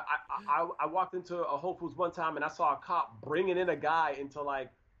 I walked into a Whole Foods one time and I saw a cop bringing in a guy into like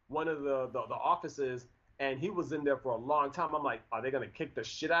one of the offices, and he was in there for a long time. I'm like, are they gonna kick the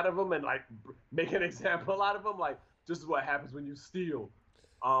shit out of him and like make an example out of him? Like, this is what happens when you steal.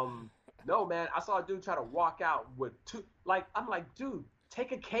 No, man. I saw a dude try to walk out with 2. Like, I'm like, dude,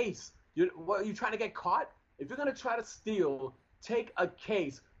 take a case. Are you trying to get caught? If you're gonna try to steal, take a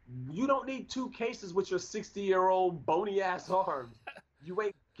case. You don't need 2 cases with your 60-year-old bony ass arms. You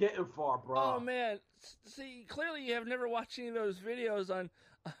ain't getting far, bro. Oh man, see, clearly you have never watched any of those videos on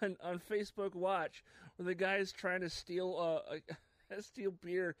Facebook Watch where the guy's trying to steal steal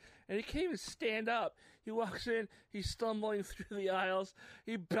beer, and he can't even stand up. He walks in, he's stumbling through the aisles,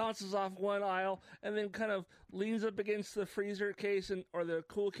 he bounces off one aisle, and then kind of leans up against the freezer case or the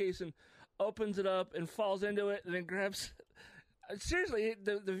cool case and opens it up and falls into it, and then grabs. Seriously,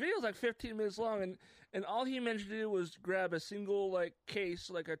 the video's like 15 minutes long, and all he managed to do was grab a single case,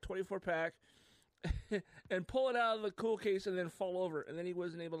 like a 24-pack, and pull it out of the cool case and then fall over, and then he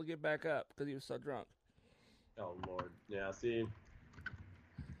wasn't able to get back up because he was so drunk. Oh Lord, yeah. See,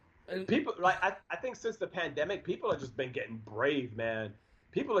 and people I think since the pandemic, people have just been getting brave, man.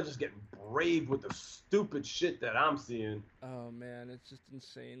 People are just getting brave with the stupid shit that I'm seeing. Oh man, it's just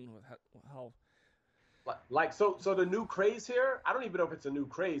insane with how. So the new craze here, I don't even know if it's a new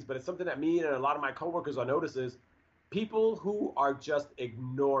craze, but it's something that me and a lot of my coworkers are notices. People who are just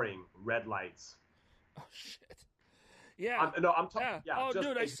ignoring red lights. Oh shit! Yeah. I'm talking. Yeah. Oh, just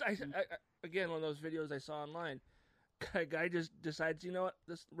dude, I again, one of those videos I saw online. A guy just decides, you know what,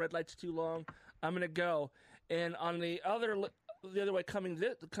 this red light's too long. I'm gonna go. And on the other way,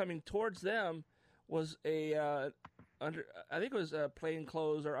 coming towards them was I think it was a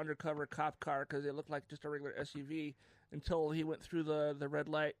plainclothes or undercover cop car because it looked like just a regular SUV until he went through the red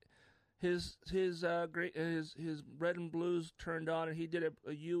light. His red and blues turned on and he did a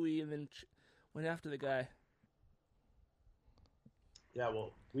U-E and then went after the guy. Yeah,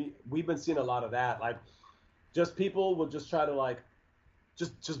 well, we've been seeing a lot of that. Like, just people will just try to like,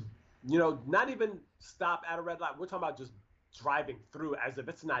 just not even stop at a red light. We're talking about just driving through as if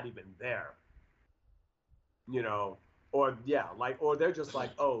it's not even there. Or they're just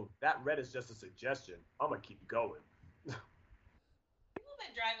like, oh, that red is just a suggestion. I'm gonna keep going. People have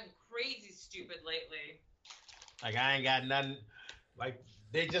been driving crazy stupid lately. Like, I ain't got nothing. Like,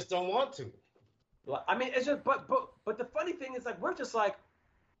 they just don't want to. I mean, it's just, but the funny thing is, like, we're just like,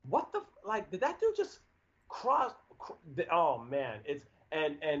 what the, like, did that dude just cross? Oh man, it's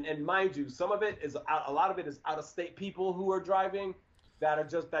and mind you, some of it is a lot of it is out of state people who are driving that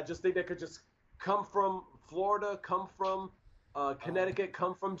just think they could just come from Florida, come from Connecticut,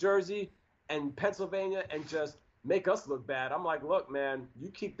 come from Jersey and Pennsylvania, and just make us look bad. I'm like, look, man, you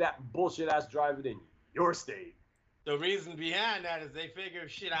keep that bullshit ass driving in your state. The reason behind that is they figure,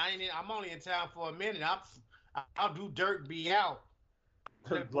 shit, I'm only in town for a minute. I'll do dirt and be out.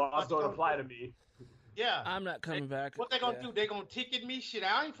 The laws don't apply to me. Yeah. I'm not coming back. What they gonna do? They gonna ticket me? Shit,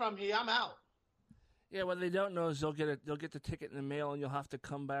 I ain't from here. I'm out. Yeah, what they don't know is they'll get the ticket in the mail and you'll have to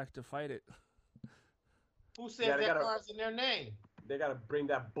come back to fight it. Who says that car's in their name? They gotta bring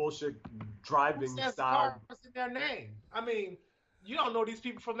that bullshit driving Who says style. The car's in their name? I mean, you don't know these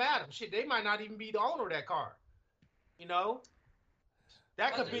people from Adam. Shit, they might not even be the owner of that car.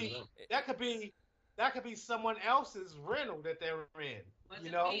 That could be someone else's rental that they're in.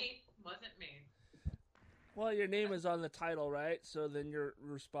 Wasn't me. Well, your name is on the title, right? So then you're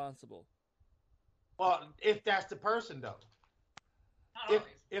responsible. Well, if that's the person, though.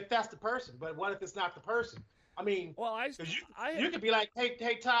 If that's the person, but what if it's not the person? I mean, well, you could be like,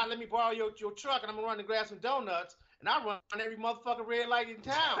 hey, Todd, let me borrow your truck, and I'm gonna run to grab some donuts, and I run every motherfucking red light in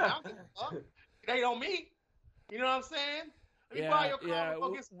town. I don't give a fuck. It ain't on me. You know what I'm saying? Let me borrow your car and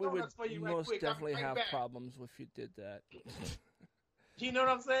go get some donuts for you right quick. We would definitely have back. problems if you did that. You know what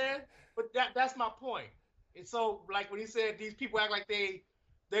I'm saying? But that's my point. And so, like when he said these people act like they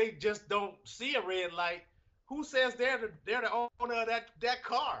just don't see a red light. Who says they're the owner of that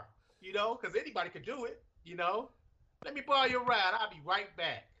car? Because anybody could do it. Let me borrow your ride. I'll be right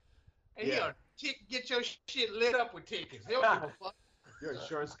back. And he'll get your shit lit up with tickets. He'll give a fuck. Your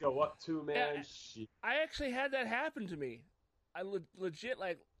insurance go up too, man. Shit. I actually had that happen to me. I legit,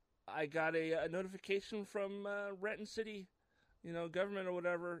 like, I got a notification from Renton City, government or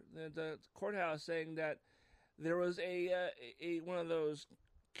whatever, the courthouse, saying that there was a one of those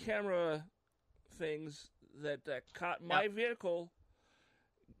camera things that caught my vehicle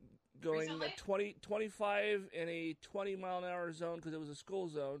going 25 in a 20-mile-an-hour zone because it was a school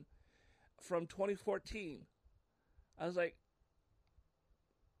zone from 2014. I was like,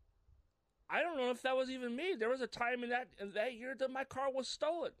 I don't know if that was even me. There was a time in that year that my car was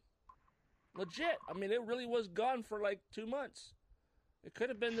stolen. Legit. I mean, it really was gone for like 2 months. It could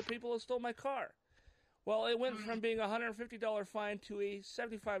have been the people who stole my car. Well, it went from being a $150 fine to a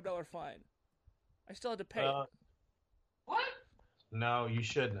 $75 fine. I still had to pay. What? No, you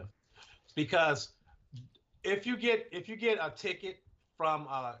shouldn't have. Because if you get a ticket from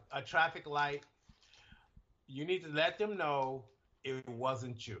a traffic light, you need to let them know it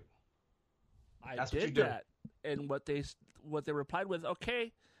wasn't you. I did that, and what they replied with,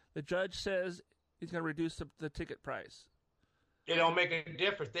 okay, the judge says he's going to reduce the ticket price. It don't make a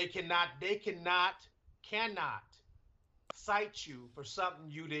difference. They cannot cite you for something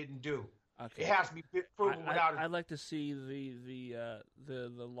you didn't do. Okay. It has to be proven without. I'd like to see the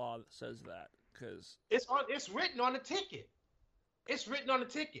law that says that, because it's written on the ticket. It's written on the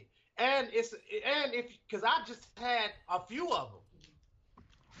ticket, and because I just had a few of them.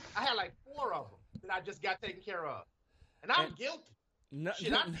 I had like 4 of them that I just got taken care of, and I'm guilty. I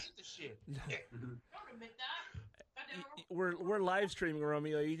did the shit. Don't admit that. We're live streaming,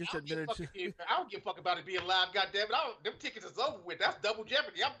 Romeo. You just admitted to. I don't give a fuck about it being live. Goddamn it! Them tickets is over with. That's double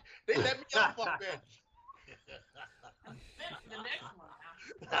jeopardy. They let me off. Fuck that. The next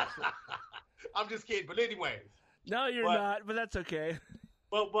one. I'm just kidding. But anyways. No, you're not. But that's okay.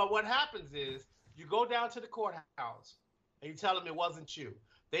 But what happens is you go down to the courthouse and you tell them it wasn't you.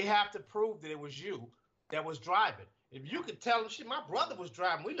 They have to prove that it was you that was driving. If you could tell them, shit, my brother was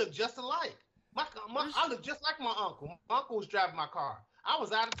driving. We look just alike. I look just like my uncle. My uncle was driving my car. I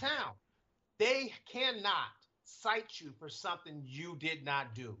was out of town. They cannot cite you for something you did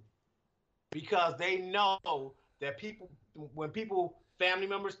not do because they know that family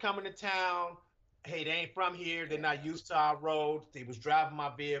members come into town, hey, they ain't from here. They're not used to our roads. They was driving my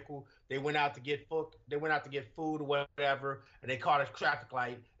vehicle. They went out to get food. They went out to get food or whatever, and they caught a traffic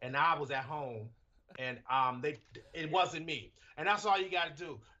light. And I was at home, and it wasn't me. And that's all you got to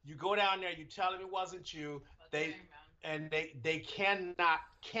do. You go down there. You tell them it wasn't you. They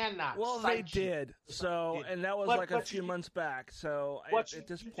cannot. Well, they did. So, and that was like a few months back. So at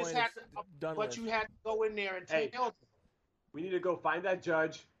this point, it's done. But you had to go in there and tell them. We need to go find that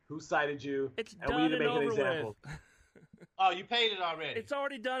judge who cited you, it's and we need to make an example. Oh, you paid it already. It's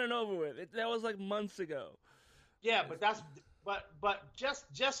already done and over with. That was like months ago. Yeah, but just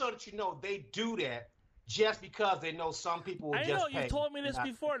so that you know, they do that just because they know some people will I know you told me this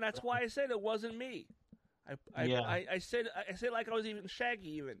before, and that's why I said it wasn't me. I said like I was even Shaggy.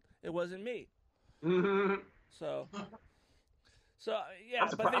 Even it wasn't me. Mm-hmm. So yeah.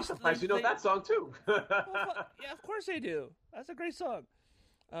 I'm surprised you know that song too. Well, yeah, of course they do. That's a great song.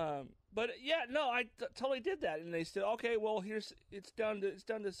 But yeah, no, I totally did that, and they said, okay, well, it's down to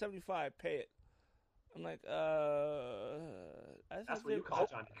 75. Pay it. I'm like, that's what you call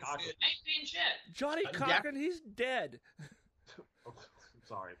Johnny Cochran. Ain't paying shit. Johnny Cochran, he's dead.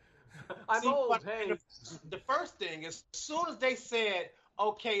 Sorry. I'm old. Hey, the first thing is, as soon as they said,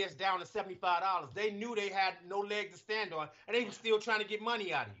 okay, it's down to $75, they knew they had no leg to stand on, and they were still trying to get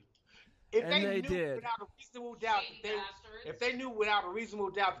money out of you. If they knew without a reasonable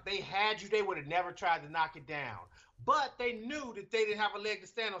doubt that they had you, they would have never tried to knock it down. But they knew that they didn't have a leg to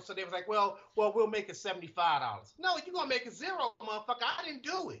stand on, so they was like, well, we'll make it $75. No, you're gonna make it zero, motherfucker. I didn't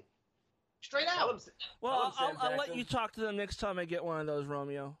do it. Straight out. Well, I'll let you talk to them next time I get one of those,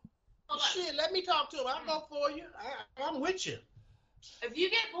 Romeo. Shit, let me talk to them. I'll go for you. I'm with you. If you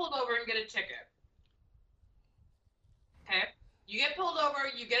get pulled over and get a ticket, okay? You get pulled over,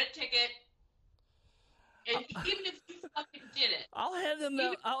 you get a ticket, and even if you fucking did it, I'll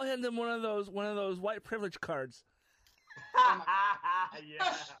hand them one of those white privilege cards.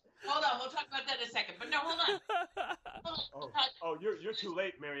 Yeah. Hold on, we'll talk about that in a second. But no, hold on. Oh, you're too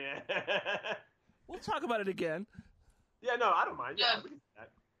late, Marianne. We'll talk about it again. Yeah, no, I don't mind. Yeah, we can do that.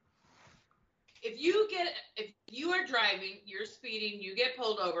 If you are driving, you're speeding, you get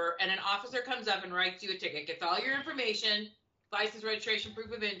pulled over, and an officer comes up and writes you a ticket, gets all your information, license, registration,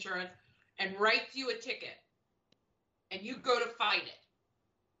 proof of insurance, and writes you a ticket, and you go to fight it.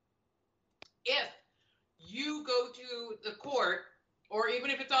 If you go to the court, or even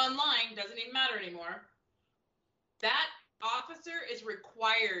if it's online, doesn't even matter anymore, that officer is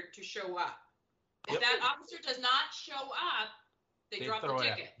required to show up. If that officer does not show up, they drop the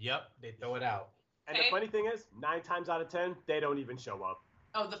ticket. Yep, they throw it out. And the funny thing is, 9 times out of 10, they don't even show up.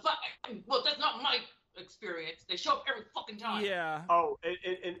 Oh, well, that's not my experience. They show up every fucking time. Yeah. Oh,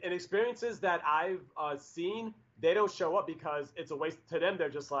 in experiences that I've seen, they don't show up because it's a waste. To them, they're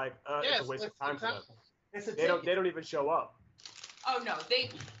just like, it's a waste of time for them. They don't even show up. Oh no,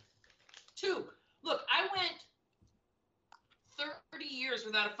 Look, I went 30 years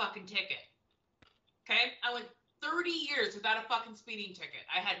without a fucking ticket. Okay, I went 30 years without a fucking speeding ticket.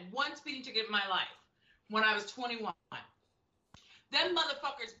 I had one speeding ticket in my life when I was 21. Them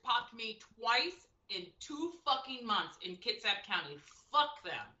motherfuckers popped me twice in 2 fucking months in Kitsap County. Fuck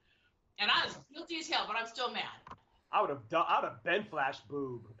them. And I was guilty as hell, but I'm still mad. I would have been flash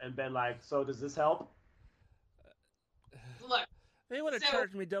boob and been like, so does this help? Look. They would have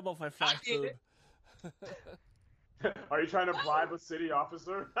charged me double if I flash boob. Are you trying to bribe a city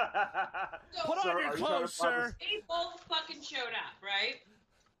officer? Put on your clothes, sir. They both fucking showed up, right?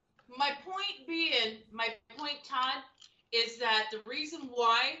 My point, Todd, is that the reason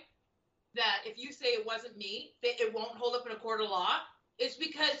why that if you say it wasn't me, that it won't hold up in a court of law is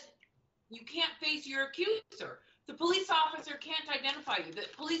because you can't face your accuser. The police officer can't identify you.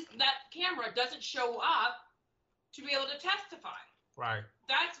 That camera doesn't show up to be able to testify. Right.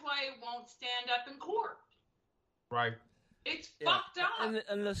 That's why it won't stand up in court. Right. It's fucked up.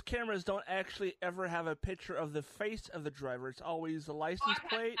 And those cameras don't actually ever have a picture of the face of the driver. It's always the license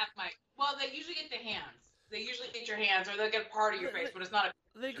plate. Well, they usually get the hands. They usually get your hands, or they'll get part of your face, but it's not a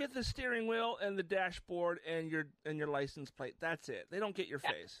They get the steering wheel and the dashboard and your license plate. That's it. They don't get your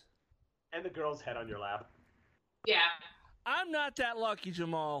face. And the girl's head on your lap. Yeah. I'm not that lucky,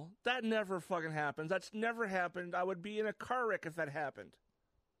 Jamal. That never fucking happens. That's never happened. I would be in a car wreck if that happened.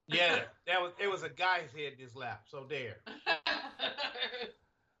 Yeah, it was a guy's head in his lap. So there.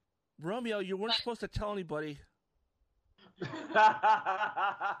 Romeo, you weren't supposed to tell anybody.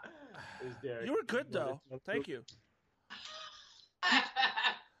 is there. You were good though. Thank you.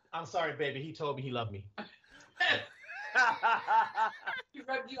 I'm sorry, baby. He told me he loved me. He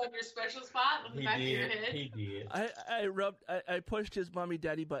rubbed you on your special spot on the back of your head? He did. I pushed his mommy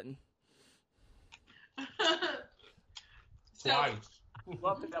daddy button. Twice.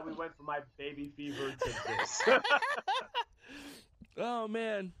 Love it that we went from my baby fever to this. Oh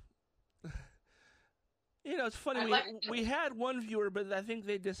man. You know, it's funny. We had one viewer, but I think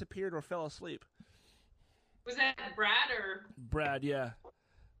they disappeared or fell asleep. Was that Brad or? Brad, yeah.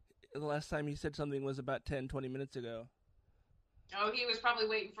 The last time he said something was about 10, 20 minutes ago. Oh, he was probably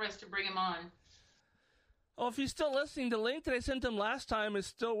waiting for us to bring him on. Oh, if he's still listening, the link that I sent him last time is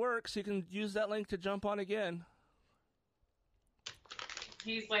still works. You can use that link to jump on again.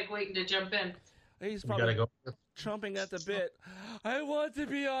 He's like waiting to jump in. He's probably chomping at the bit. I want to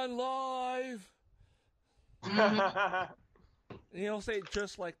be on live. And he'll say it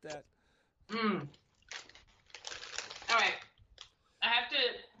just like that. All right. I have to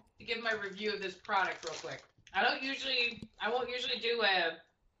give my review of this product real quick. I won't usually do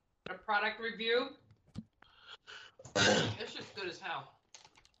a product review. It's just good as hell.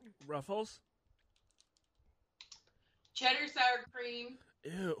 Ruffles? Cheddar sour cream.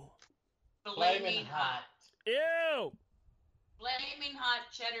 Ew. Flaming hot. Ew! Flaming hot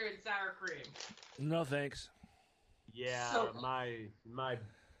cheddar and sour cream. No thanks. Yeah, So- my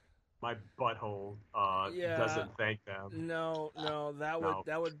butthole doesn't thank them. No,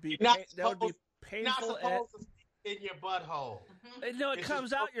 that would be Not that would be Not painful. supposed to stick in your butthole. No, it It's comes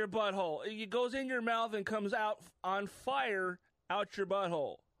just- out your butthole. It goes in your mouth and comes out on fire out your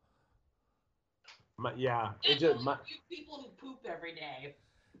butthole. Yeah, it It's just only you people who poop every day.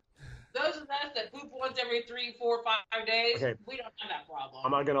 Those of us that poop once every 3, 4, 5 days, Okay. we don't have that problem. I'm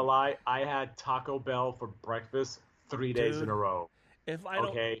not gonna lie. I had Taco Bell for breakfast 3 days Dude. in a row. If I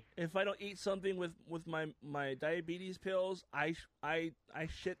Okay. don't eat something with my diabetes pills, I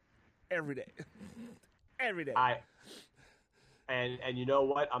shit every day. Every day. And you know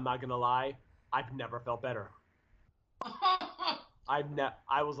what? I'm not gonna lie. I've never felt better.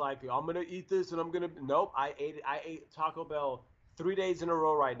 I was like, I'm gonna eat this, and I'm gonna. Nope. I ate Taco Bell 3 days in a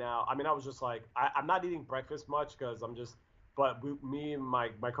row right now. I mean, I was just like, I'm not eating breakfast much because I'm just. But me and my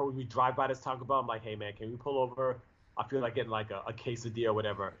coworker, we drive by this Taco Bell. I'm like, hey man, can we pull over? I feel like getting like a quesadilla or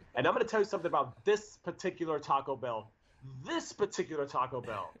whatever. And I'm gonna tell you something about this particular Taco Bell.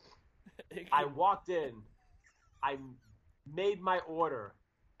 I walked in, I made my order,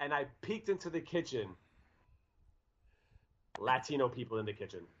 and I peeked into the kitchen. Latino people in the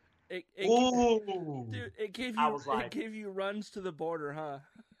kitchen. Ooh. Dude, it gave I you was like- it gave you runs to the border, huh?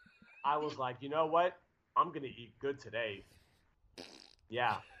 I was like, you know what? I'm gonna eat good today.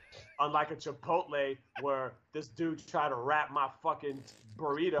 Yeah. Unlike a Chipotle where this dude tried to wrap my fucking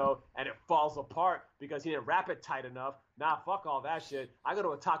burrito and it falls apart because he didn't wrap it tight enough. Nah, fuck all that shit. I go to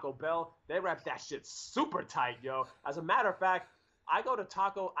a Taco Bell, they wrap that shit super tight, yo. As a matter of fact, I go to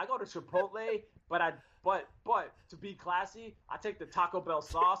Chipotle, but to be classy, I take the Taco Bell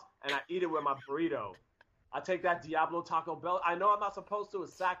sauce and I eat it with my burrito. I take that Diablo Taco Bell. I know I'm not supposed to,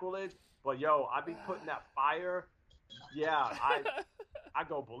 it's sacrilege, but yo, I be putting that fire. Yeah, I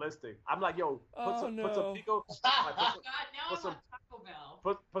go ballistic. I'm like, yo, put some pico. God, now I want Taco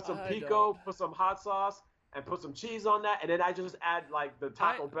Bell. Put some I pico, don't. put some hot sauce, and put some cheese on that, and then I just add like the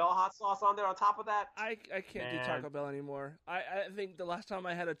Taco Bell hot sauce on there on top of that. I can't do Man. Taco Bell anymore. I think the last time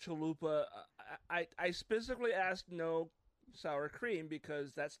I had a chalupa, I specifically asked no sour cream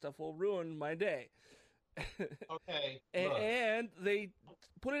because that stuff will ruin my day. Okay. And, look. and they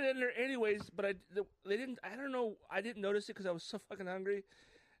put it in there anyways, but they didn't. I don't know. I didn't notice it because I was so fucking hungry.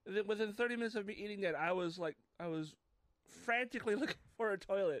 Within 30 minutes of me eating that, I was frantically looking for a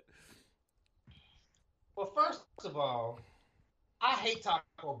toilet. Well, first of all, I hate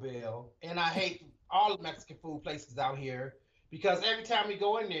Taco Bell, and I hate all the Mexican food places out here because every time we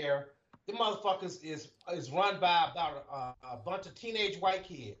go in there, the motherfuckers is run by about a bunch of teenage white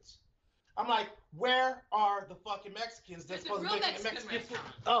kids. I'm like, where are the fucking Mexicans that's It's a supposed to real make the Mexican Mexican food?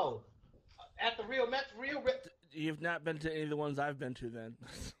 restaurant. Oh, at the real You've not been to any of the ones I've been to, then.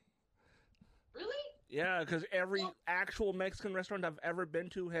 Really? Yeah, because every actual Mexican restaurant I've ever been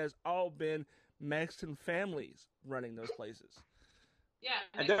to has all been Mexican families running those places. Yeah.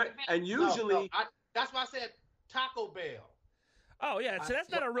 And usually, that's why I said Taco Bell. Oh yeah, so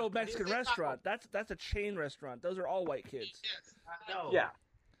that's not a real Mexican Is it restaurant. That's a chain restaurant. Those are all white kids. Yes, I know. yeah.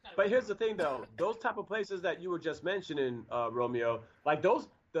 But here's the thing, though. Those type of places that you were just mentioning, Romeo, like those,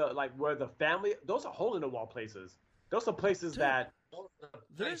 where the family, those are hole in the wall places. Those are places Dude, that. Those are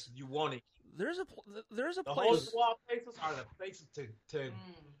the places you want to eat. There's a The hole in place. the wall places are the places to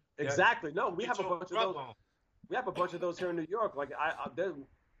Exactly. No, we have a bunch of those. We have a bunch of those here in New York. Like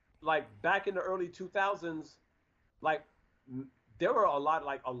like back in the early 2000s, like there were a lot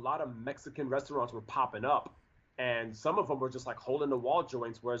of Mexican restaurants were popping up, and some of them were just like hole in the wall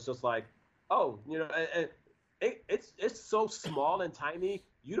joints where it's just like, oh, you know, and it's so small and tiny.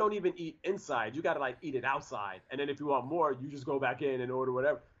 You don't even eat inside. You got to like eat it outside, and then if you want more, you just go back in and order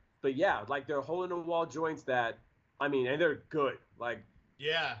whatever. But yeah, like they're hole in the wall joints that, I mean, and they're good. Like.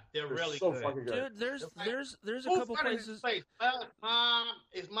 Yeah, they're really so good. Fucking good. Dude, there's a couple places. Mom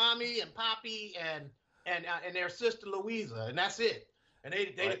is mommy and Poppy and their sister Louisa, and that's it. And they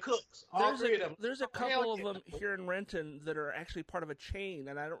the cooks. All three of them. There's a couple of them here in Renton that are actually part of a chain,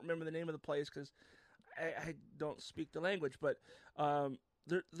 and I don't remember the name of the place because I don't speak the language. But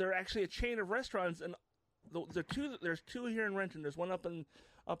they're actually a chain of restaurants, and there's two here in Renton. There's one up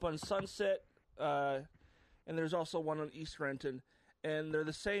on Sunset, and there's also one on East Renton. And they're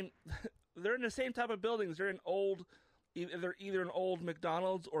the same. They're in the same type of buildings. They're they're either an old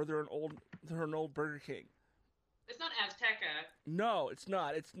McDonald's or they're an old Burger King. It's not Azteca. No, it's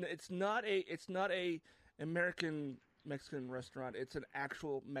not. It's not a American Mexican restaurant. It's an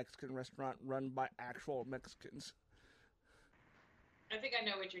actual Mexican restaurant run by actual Mexicans. I think I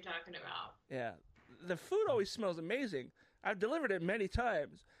know what you're talking about. Yeah, the food always smells amazing. I've delivered it many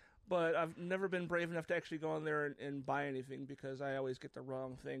times. But I've never been brave enough to actually go in there and buy anything because I always get the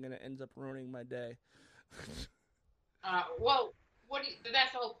wrong thing and it ends up ruining my day. Well,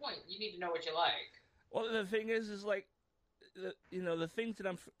 that's the whole point. You need to know what you like. Well, the thing is like, the things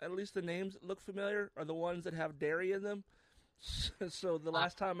that at least the names that look familiar are the ones that have dairy in them. So the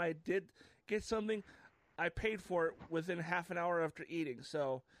last time I did get something, I paid for it within half an hour after eating.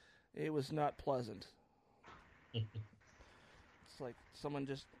 So it was not pleasant. It's like someone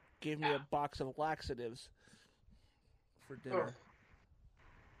just gave me a box of laxatives for dinner.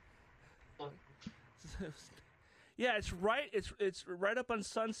 Yeah, it's right up on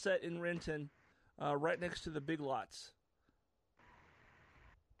Sunset in Renton, right next to the Big Lots.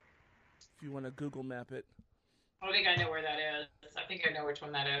 If you want to Google map it. I think I know where that is. I think I know which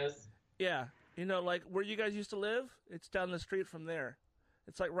one that is. Yeah, like where you guys used to live, it's down the street from there.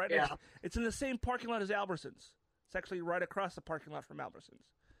 It's like right next. It's in the same parking lot as Albertsons. It's actually right across the parking lot from Albertsons.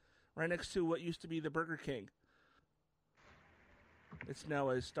 Right next to what used to be the Burger King. It's now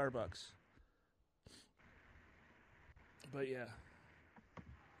a Starbucks. But yeah.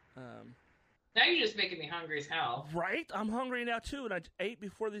 Now you're just making me hungry as hell. Right? I'm hungry now too, and I ate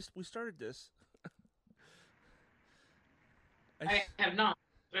before we started this. I have not.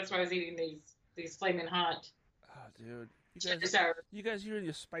 That's why I was eating these flaming hot. Oh, dude. You guys eating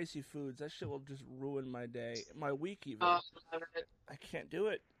your spicy foods. That shit will just ruin my day. My week even. Oh, I love it. I can't do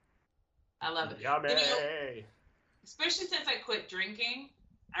it. I love it. Yummy. Especially since I quit drinking,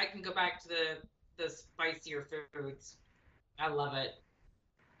 I can go back to the spicier foods. I love it.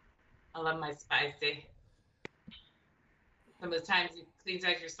 I love my spicy. Some of the times it cleans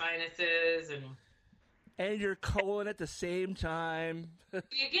out your sinuses and your colon at the same time.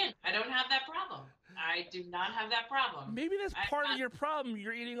 Again, I don't have that problem. I do not have that problem. Maybe that's part of your problem.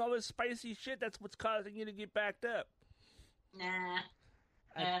 You're eating all this spicy shit. That's what's causing you to get backed up. Nah.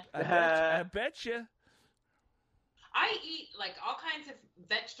 I bet you. I eat like all kinds of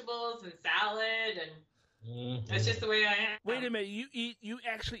vegetables and salad, and that's just the way I am. Wait a minute, you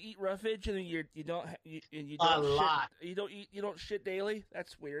actually eat roughage, and you don't lot. You don't shit daily.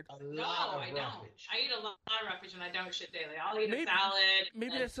 That's weird. I don't. I eat a lot of roughage, and I don't shit daily. I'll eat a salad.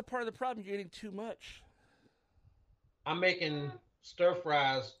 Maybe that's the part of the problem. You're eating too much. I'm making stir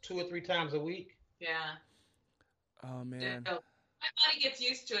fries 2 or 3 times a week. Yeah. Oh man. So, my body gets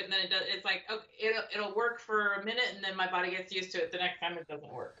used to it, and then it's like, okay, it'll work for a minute, and then my body gets used to it. The next time it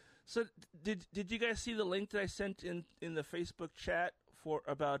doesn't work. So did you guys see the link that I sent in the Facebook chat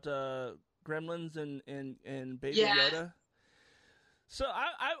about Gremlins and Baby Yoda? So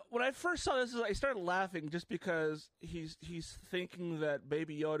I when I first saw this, I started laughing just because he's thinking that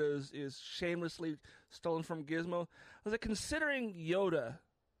Baby Yoda is shamelessly stolen from Gizmo. I was like, considering Yoda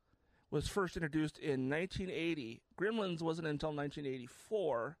was first introduced in 1980. Gremlins wasn't until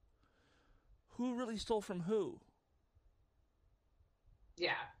 1984. Who really stole from who?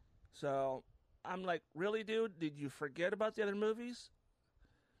 Yeah. So I'm like, really, dude? Did you forget about the other movies?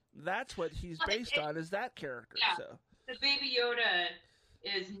 That's what he's based on, is that character. Yeah. So the Baby Yoda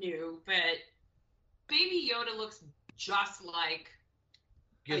is new, but Baby Yoda looks just like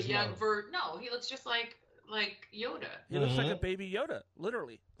Gizmo. a young No, he looks just like Yoda. He looks like a Baby Yoda,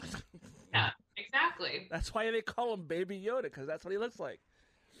 literally. Yeah, exactly. That's why they call him Baby Yoda, because that's what he looks like.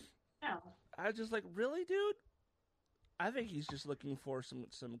 Yeah. I was just like, really, dude? I think he's just looking for some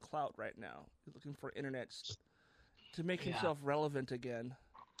clout right now. He's looking for internet to make himself relevant again.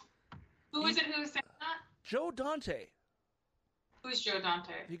 Who is it who said that? Joe Dante. Who's Joe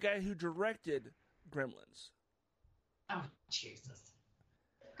Dante? The guy who directed Gremlins. Oh, Jesus.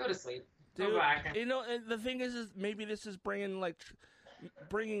 Go to sleep. Dude, Go back. You know, and the thing is maybe this is bringing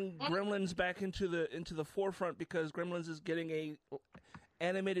Gremlins back into the forefront, because Gremlins is getting a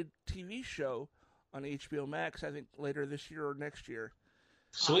animated TV show on HBO Max, I think later this year or next year.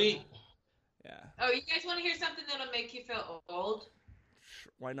 Sweet. Yeah. Oh, you guys want to hear something that'll make you feel old?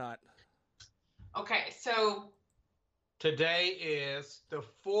 Sure, why not? Okay, so Today is the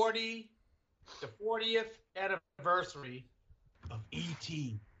 40th anniversary of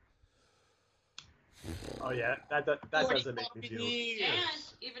E.T. Oh yeah, that doesn't make me feel. and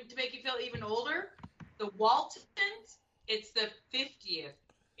even to make you feel even older, the Waltons, it's the 50th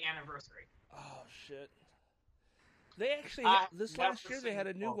anniversary. Oh shit! They actually this never last year they seen had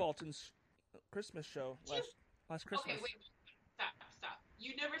a new Waltons. Waltons Christmas show last Christmas. Okay, wait, stop.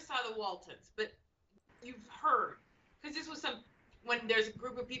 You never saw the Waltons, but you've heard, because this was when there's a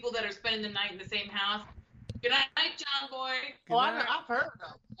group of people that are spending the night in the same house. Good night, John Boy. Good Oh, night. I've heard of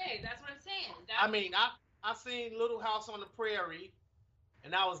them. Hey, that's what I'm saying. I mean, I seen Little House on the Prairie,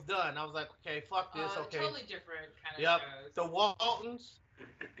 and I was done. I was like, okay, fuck this. Okay. Totally different kind of Yep. shows. The Waltons.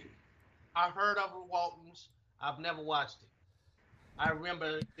 I've heard of the Waltons. I've never watched it. I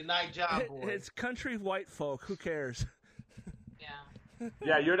remember Good Night, John Boy. It's country white folk. Who cares? Yeah.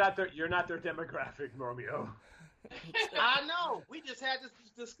 Yeah, you're not their demographic, Romeo. I know. We just had this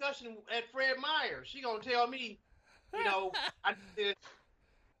discussion at Fred Meyer. She gonna tell me, you know, I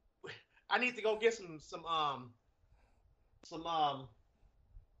need to go get some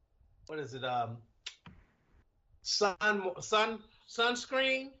what is it?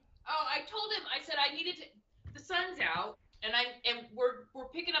 Sunscreen. Oh, I told him. I said I needed to. The sun's out, and we're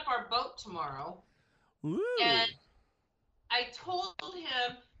picking up our boat tomorrow. Ooh. And I told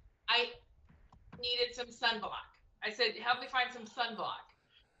him I needed some sunblock. I said, help me find some sunblock.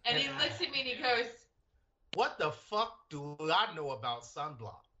 And he looks at me and he goes, What the fuck do I know about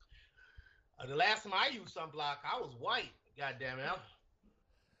sunblock? The last time I used sunblock, I was white. God damn it.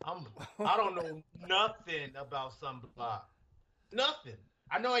 I don't know nothing about sunblock. Nothing.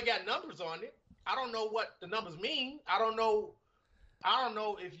 I know it got numbers on it. I don't know what the numbers mean. I don't know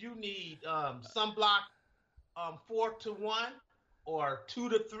if you need sunblock 4 to 1 or 2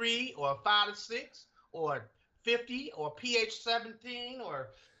 to 3 or 5 to 6 or 50 or pH 17 or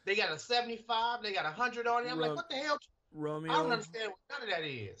they got a 75, they got 100 on it. I'm like, what the hell? Romeo, I don't understand what none of that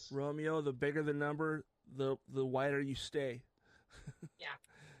is. Romeo, the bigger the number, the whiter you stay. yeah.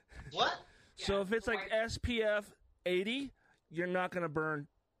 What? So Yeah, if it's like white. SPF 80, you're not going to burn,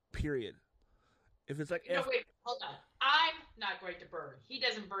 period. If it's like No, wait, hold on. I'm not going to burn. He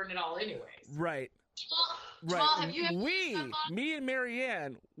doesn't burn at all anyways. Right. Jamal, have you ever used sunblock? Me and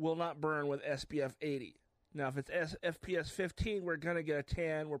Marianne will not burn with SPF 80. Now, if it's FPS 15, we're going to get a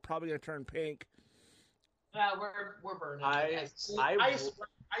tan. We're probably going to turn pink. We're burning. I I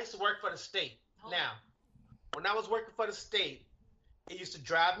used to work for the state. Hold Now, when I was working for the state, it used to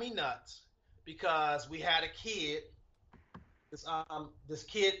drive me nuts because we had a kid, this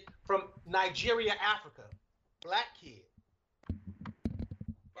kid from Nigeria, Africa, black kid.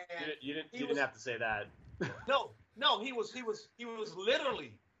 And you didn't have to say that. no, he was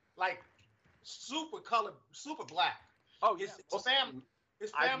literally like super colored, super black. Oh, His yeah. family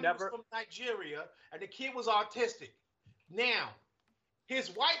was from Nigeria, and the kid was autistic. Now, his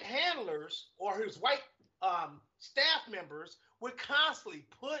white handlers or his white staff members would constantly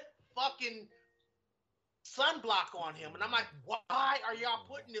put fucking sunblock on him, and I'm like, why are y'all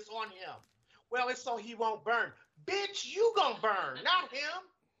putting this on him? Well, it's so he won't burn. Bitch, you gonna burn, not him.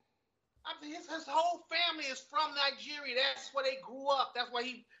 I mean, his whole family is from Nigeria. That's where they grew up. That's why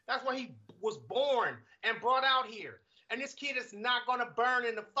he was born and brought out here. And this kid is not gonna burn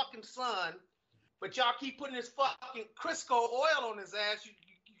in the fucking sun. But y'all keep putting this fucking Crisco oil on his ass. You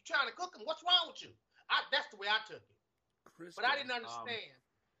trying to cook him? What's wrong with you? That's the way I took it. Crisco. But I didn't understand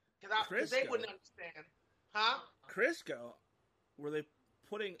because they wouldn't understand, huh? Crisco? Were they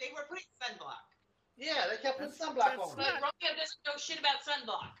putting? They were putting sunblock. Yeah, they kept putting sunblock on. But Romeo doesn't know shit about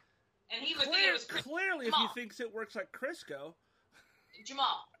sunblock. And he was thinking it was Clearly, if he thinks it works like Crisco.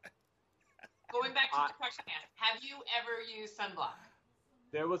 Jamal, going back to the question I asked, have you ever used sunblock?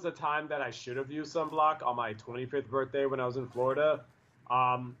 There was a time that I should have used sunblock on my 25th birthday when I was in Florida.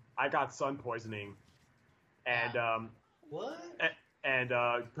 I got sun poisoning, and What? and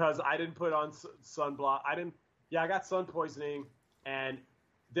because I didn't put on sunblock, I got sun poisoning, and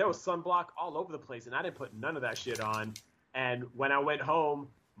there was sunblock all over the place, and I didn't put none of that shit on. And when I went home,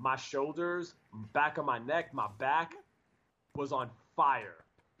 my shoulders, back of my neck, my back was on fire.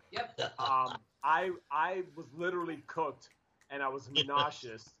 Yep. I was literally cooked, and I was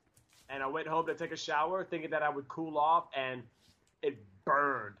nauseous. And I went home to take a shower, thinking that I would cool off, and it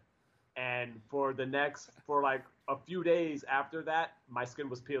burned. And for like a few days after that, my skin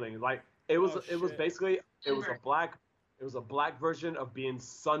was peeling. Like it was basically a black version of being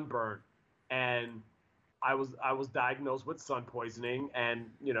sunburned, and I was diagnosed with sun poisoning, and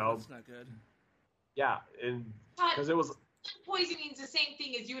that's not good. Yeah, and because it was sun poisoning is the same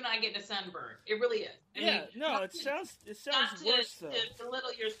thing as you and I getting a sunburn. It really is. I mean, it sounds worse though. To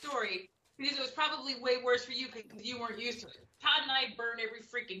belittle your story, because it was probably way worse for you because you weren't used to it. Todd and I burn every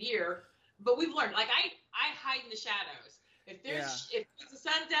freaking year, but we've learned. Like I hide in the shadows. If the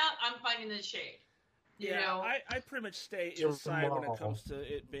sun's out, I'm finding the shade. You know? I pretty much stay inside when it comes to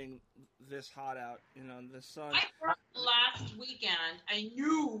it being this hot out. The sun. I burned last weekend. I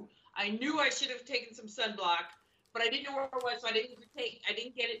knew I should have taken some sunblock, but I didn't know where it was, so I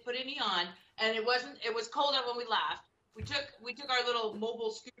didn't put any on. And it was cold out when we left. We took our little mobile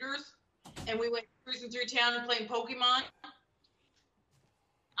scooters and we went cruising through town and playing Pokemon.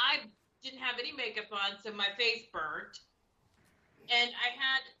 I didn't have any makeup on, so my face burnt. And I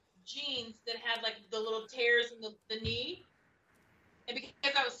had jeans that had like the little tears in the knee. And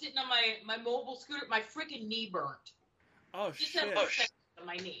because I was sitting on my mobile scooter, my freaking knee burnt. Oh, just shit. On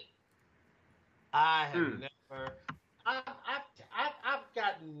my knee. I have never. I've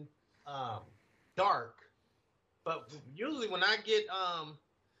gotten dark, but usually when I get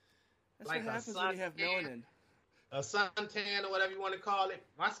That's like what happens when you have melanin. A suntan or whatever you want to call it,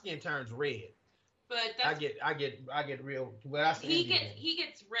 my skin turns red. But I get real. Well, that's he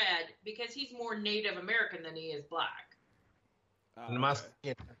gets red because he's more Native American than he is black. And my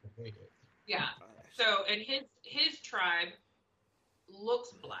skin turns red. Yeah. So and his tribe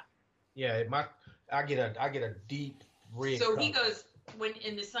looks black. Yeah, I get a deep red. So color. he goes when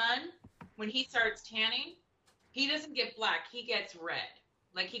in the sun when he starts tanning, he doesn't get black. He gets red.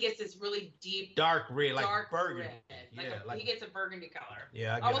 Like he gets this really deep dark red, like burgundy. Red. He gets a burgundy color.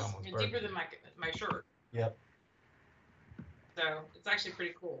 Yeah, I get almost burgundy. deeper than my shirt. Yep. So it's actually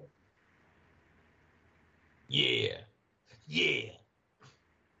pretty cool. Yeah.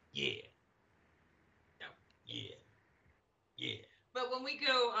 But when we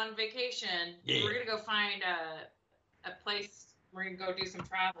go on vacation, we're gonna go find a place. We're gonna go do some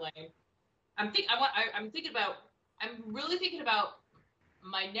traveling. I'm really thinking about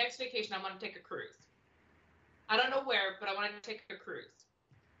my next vacation. I want to take a cruise. I don't know where, but I want to take a cruise.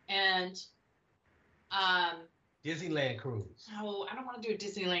 And Disneyland cruise. No, I don't want to do a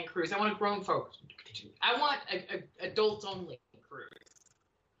Disneyland cruise. I want a grown folks. I want a adults only cruise.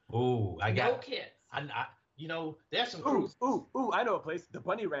 Ooh, no kids. There's some cruises. Ooh, I know a place, the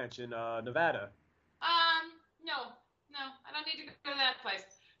Bunny Ranch in Nevada. No, I don't need to go to that place.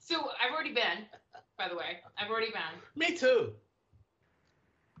 So I've already been, by the way. I've already been. Me too.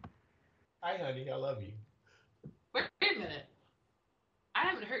 Hi, honey. I love you. Wait a minute. I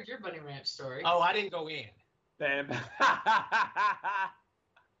haven't heard your Bunny Ranch story. Oh, I didn't go in. Damn.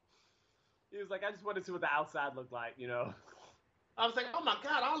 He was like, I just wanted to see what the outside looked like, I was like, oh my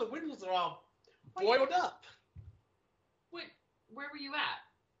God, all the windows are all boiled up. Wait, where were you at?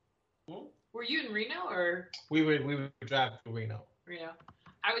 Were you in Reno or? We were driving to Reno.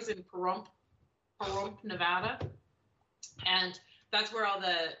 I was in Pahrump, Nevada, and that's where all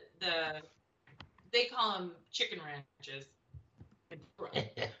the they call them chicken ranches.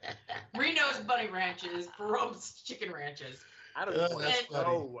 Reno's bunny ranches, Pahrump's chicken ranches. I don't even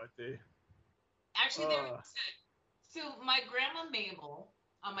know what they. Actually, so my grandma Mabel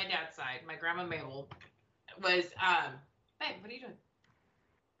on my dad's side, my grandma Mabel was babe, what are you doing?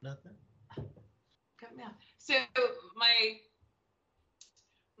 Nothing. Cut me off. So my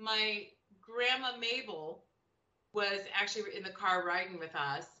grandma Mabel was actually in the car riding with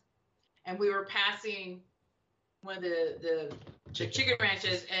us, and we were passing one of the chicken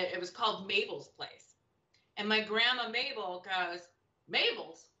ranches, and it was called Mabel's Place. And my grandma Mabel goes,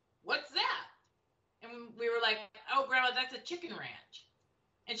 Mabel's? What's that? And we were like, oh, Grandma, that's a chicken ranch.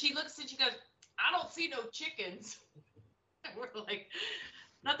 And she looks and she goes, I don't see no chickens. And we're like,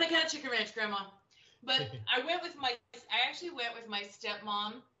 not that kind of chicken ranch, Grandma. But I actually went with my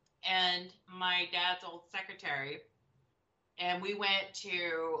stepmom and my dad's old secretary, and we went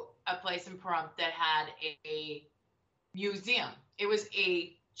to a place in Pahrump that had a museum. It was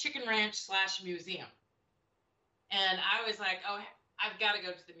a chicken ranch / museum. And I was like, oh, I've got to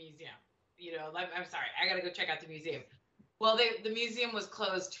go to the museum. I'm sorry, I got to go check out the museum. Well, the museum was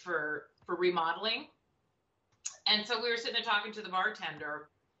closed for remodeling. And so we were sitting there talking to the bartender,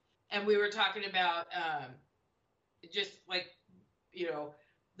 and we were talking about just like,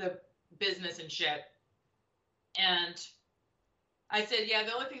 the business and shit. And I said, yeah,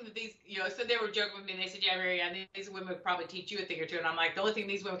 the only thing that these, so they were joking with me, and they said, yeah, Marianne, these women would probably teach you a thing or two. And I'm like, the only thing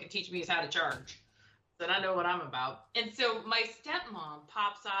these women can teach me is how to charge. So I know what I'm about. And so my stepmom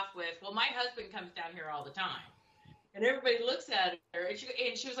pops off with, well, my husband comes down here all the time. And everybody looks at her, and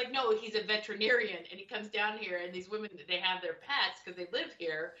she was like, no, he's a veterinarian, and he comes down here, and these women, they have their pets because they live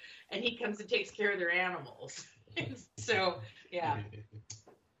here, and he comes and takes care of their animals. So, yeah.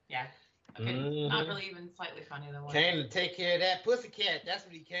 Yeah. Okay, not really even slightly funny though. Came to take care of that pussycat. That's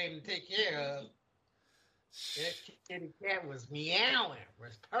what he came to take care of. That kitty cat was meowing,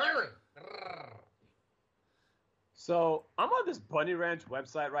 was purring. So I'm on this Bunny Ranch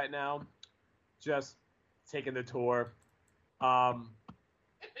website right now, just taking the tour.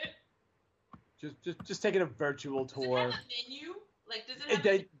 Just taking a virtual tour. Does it have a menu? Like, does it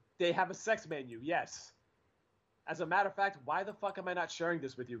have they have a sex menu, yes. As a matter of fact, why the fuck am I not sharing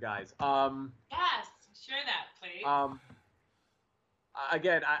this with you guys? Yes, share that, please.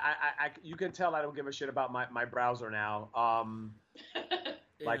 Again, I you can tell I don't give a shit about my browser now.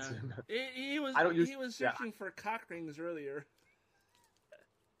 Like, he was searching for cock rings earlier.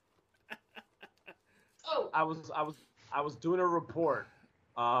 Oh. I was doing a report.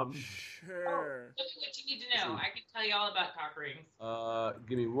 Sure. Tell me what you need to know. I can tell you all about cock rings.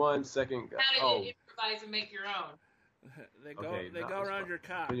 Give me 1 second. How to improvise and make your own. They go around your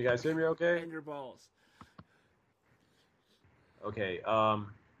cock. Can you guys hear me okay? And your balls. Okay,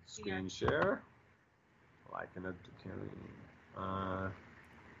 screen share. Like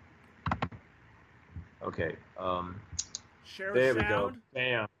okay, share there sound. We go.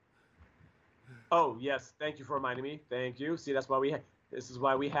 Bam. Oh yes, thank you for reminding me. Thank you. See, that's why this is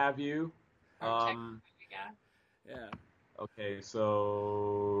why we have you. Yeah. Okay,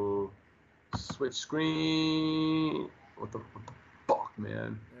 so switch screen. What the fuck,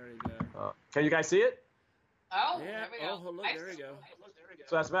 man? There you go. Can you guys see it? Oh, yeah. there we go. Oh, look, there we go.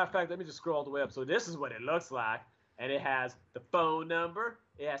 So as a matter of fact, let me just scroll all the way up. So this is what it looks like. And it has the phone number.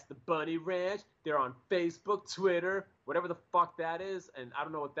 It has the Bunny Ranch. They're on Facebook, Twitter, whatever the fuck that is. And I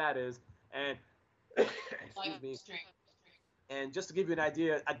don't know what that is. And excuse me. And just to give you an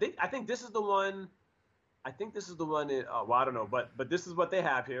idea, I think this is the one. I think this is the one. Well, I don't know, but this is what they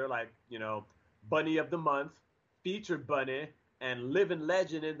have here. Like, Bunny of the Month, featured bunny, and living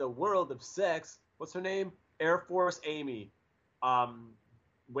legend in the world of sex. What's her name? Air Force Amy.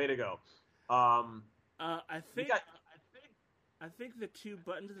 Way to go. I think the two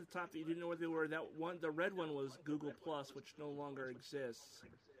buttons at the top that you didn't know what they were. That one, the red one, was Google Plus, which no longer exists.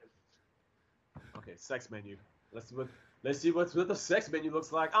 Okay, sex menu. Let's see what the sex menu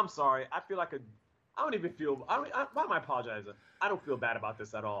looks like. I'm sorry. I feel like I don't even feel. Why am I apologizing? I don't feel bad about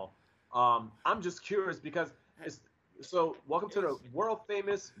this at all. I'm just curious because so welcome to the world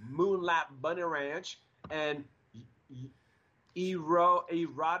famous Moonlap Bunny Ranch and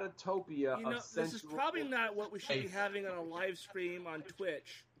Erotopia of Central. This is probably not what we should be having on a live stream on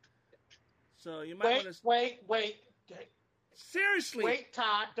Twitch. So you might want to wait. Seriously. Wait,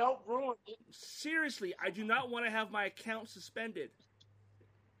 Todd, don't ruin it. Seriously, I do not want to have my account suspended.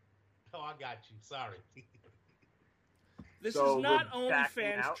 Oh, I got you. Sorry. This is not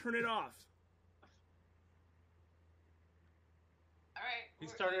OnlyFans. Turn it off. All right.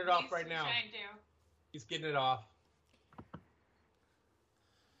 He's turning it off right now. He's getting it off.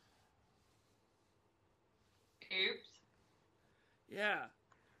 Oops. Yeah.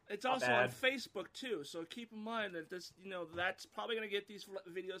 It's also on Facebook too, so keep in mind that this, that's probably going to get these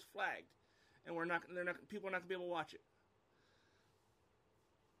videos flagged, and people are not going to be able to watch it.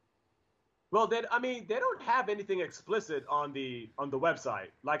 Well, they don't have anything explicit on the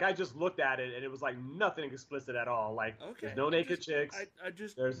website. Like, I just looked at it, and it was like nothing explicit at all. Like, there's no naked chicks. I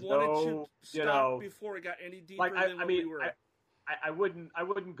just there's wanted to stop before it got any deeper than we were. I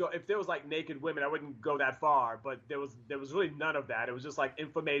wouldn't go if there was like naked women. I wouldn't go that far, but there was really none of that. It was just like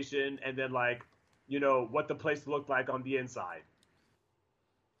information, and then like, what the place looked like on the inside.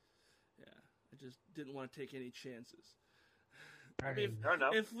 Yeah, I just didn't want to take any chances. Fair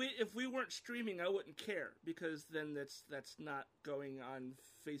enough. If we weren't streaming, I wouldn't care, because then that's not going on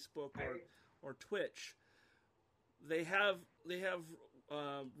Facebook or Twitch. They have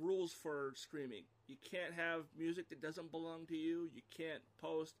rules for streaming. You can't have music that doesn't belong to you. You can't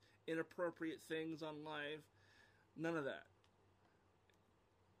post inappropriate things on live. None of that.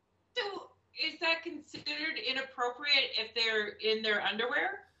 So is that considered inappropriate if they're in their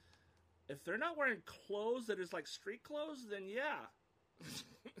underwear? If they're not wearing clothes that is like street clothes, then yeah.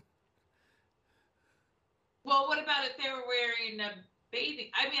 Well, what out if they were wearing a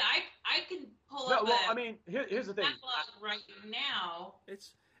bathing. I mean, I can pull No, up well, I mean, here's the thing. catalog right now.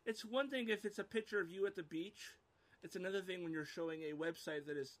 It's one thing if it's a picture of you at the beach. It's another thing when you're showing a website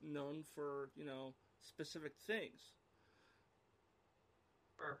that is known for, specific things.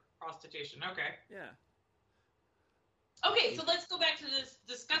 For prostitution, okay. Yeah. Okay, so let's go back to this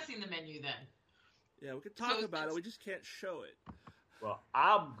discussing the menu then. Yeah, we could talk about it. We just can't show it. Well,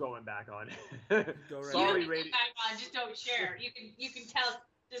 I'm going back on it. Go right Sorry, you can radio. go back on, just don't share. You can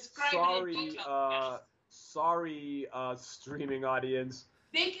describe Sorry, it in detail. sorry, streaming audience.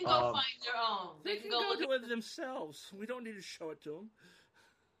 They can go find their own. They can go look do at it themselves. We don't need to show it to them.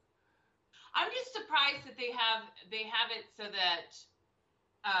 I'm just surprised that they have it so that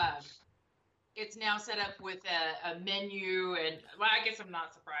it's now set up with a menu, and well, I guess I'm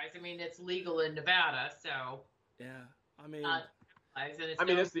not surprised. I mean, it's legal in Nevada, so yeah. I mean,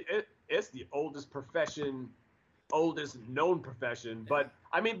 it's the oldest profession, oldest known profession. But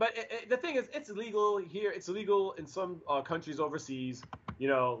the thing is, it's illegal here. It's illegal in some countries overseas.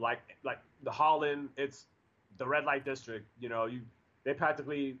 Like the Holland, it's the red light district. They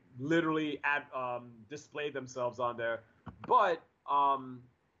practically, literally display themselves on there. But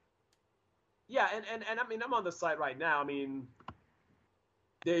yeah, and I mean, I'm on the site right now. I mean,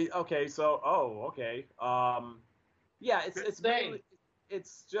 yeah,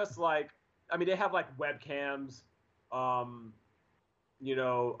 it's just like, I mean, they have like webcams, oh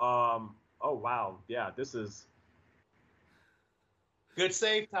wow, yeah, this is good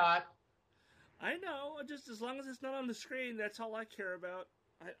save, Todd. I know, just as long as it's not on the screen, that's all I care about.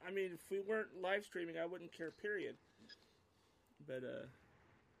 I mean, if we weren't live streaming, I wouldn't care, period. But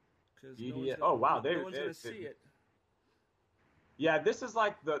because no one's gonna see it. Yeah, this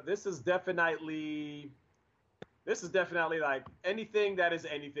is definitely like anything that is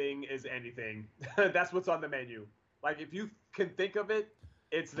anything is anything. That's what's on the menu. Like, if you can think of it,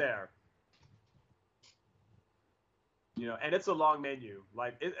 it's there. And it's a long menu.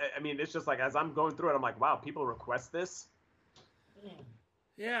 Like, it's just like, as I'm going through it, I'm like, wow, people request this.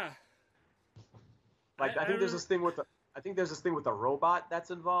 Yeah. Like, I think there's this thing with the robot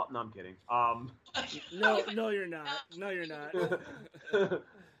that's involved. No, I'm kidding. No, you're not. No, you're not.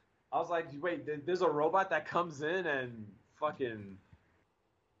 I was like, wait, there's a robot that comes in and fucking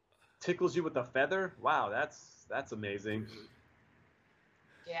tickles you with a feather? Wow, that's amazing.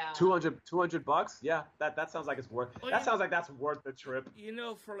 Yeah. $200? Yeah, that sounds like it's worth. Sounds like that's worth the trip.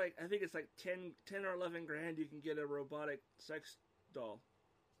 For like, I think it's like 10 or 11 grand, you can get a robotic sex doll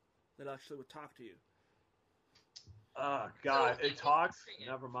that actually would talk to you. Oh God, it talks.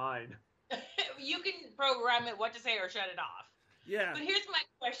 Never mind. You can program it what to say or shut it off. Yeah. But here's my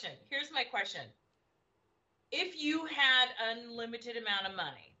question. If you had unlimited amount of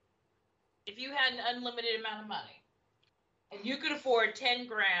money, and you could afford 10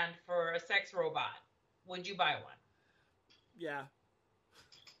 grand for a sex robot, would you buy one? Yeah.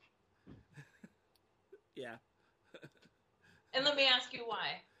 Yeah. And let me ask you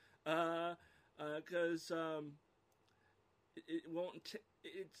why. Because it won't.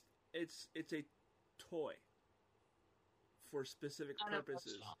 It's a toy for specific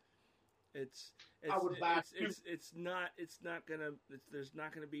purposes. It's not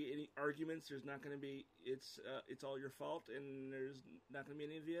gonna be any arguments. There's not gonna be it's all your fault, and there's not gonna be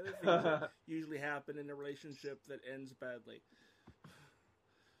any of the other things that usually happen in a relationship that ends badly.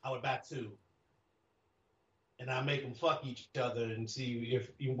 I would buy two, and I make them fuck each other and see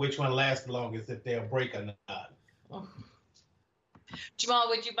which one lasts the longest, if they'll break or not. Oh. Jamal,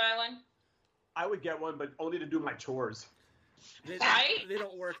 would you buy one? I would get one, but only to do my chores. They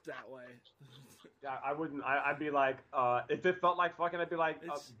don't work that way. Yeah, I wouldn't. I'd be like, if it felt like fucking, I'd be like,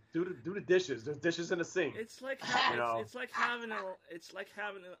 do the dishes. There's dishes in the sink. It's like having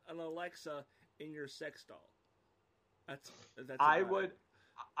an Alexa in your sex doll. That's. I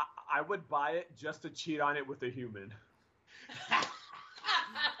would buy it just to cheat on it with a human.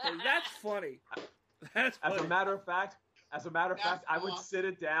 That's funny. That's funny. As a matter of fact, I would sit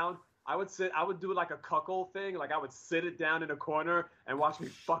it down. I would do like a cuckold thing. Like, I would sit it down in a corner and watch me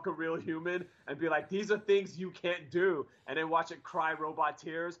fuck a real human and be like, these are things you can't do. And then watch it cry robot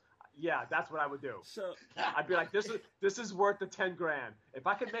tears. Yeah, that's what I would do. So I'd be like, this is worth the 10 grand. If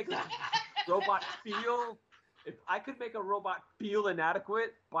I could make a robot feel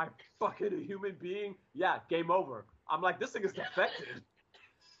inadequate by fucking a human being, yeah, game over. I'm like, this thing is defective.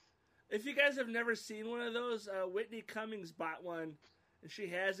 If you guys have never seen one of those, Whitney Cummings bought one. And she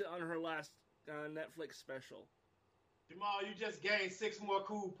has it on her last Netflix special. Jamal, you just gained 6 more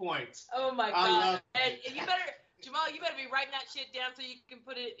cool points. Oh my God! And you better, Jamal, you better be writing that shit down so you can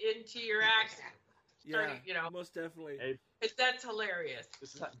put it into your act Yeah, you know, most definitely. Hey, that's hilarious.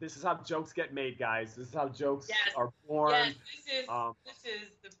 this is how jokes get made, guys. This is how jokes Yes. are born. Yes, this is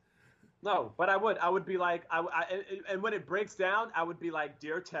the. No, but I would be like, and when it breaks down, I would be like,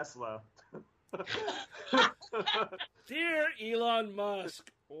 dear Tesla. Dear Elon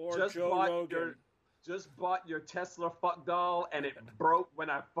Musk or Joe Rogan. Just bought your Tesla fuck doll, and it broke when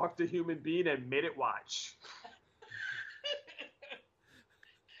I fucked a human being and made it watch.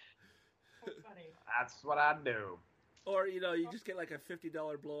 That's funny. That's what I do. Or, you know, you just get like a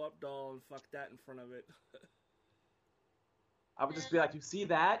 $50 blow-up doll and fuck that in front of it. I would just be like, you see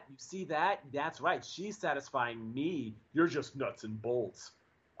that? You see that? That's right. She's satisfying me. You're just nuts and bolts.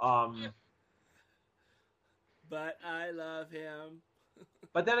 But I love him.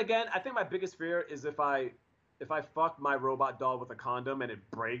 But then again, I think my biggest fear is if I fuck my robot doll with a condom and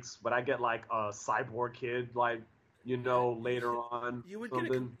it breaks, would I get like a cyborg kid, like, you know, later on? You would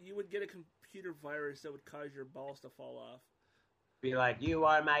get a computer virus that would cause your balls to fall off. Be like, you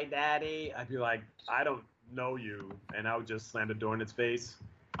are my daddy. I'd be like, I don't know you, and I would just slam the door in its face.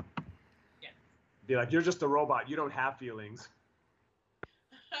 Yeah. Be like, you're just a robot. You don't have feelings.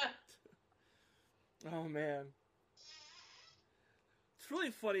 Oh man. What's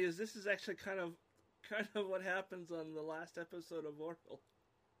really funny is this is actually kind of what happens on the last episode of Orville.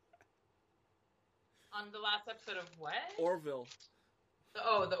 On the last episode of what? Orville.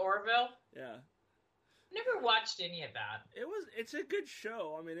 The Orville? Yeah. Never watched any of that. It's a good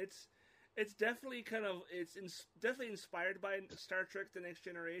show. I mean, it's definitely definitely inspired by Star Trek: The Next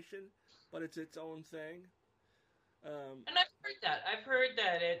Generation, but it's its own thing. And I've heard that. I've heard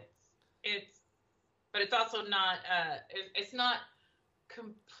that but it's also not. It's not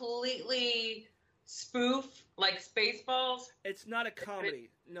completely spoof like Spaceballs. It's not a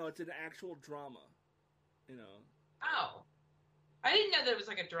comedy. No, it's an actual drama. You know. Oh, I didn't know that it was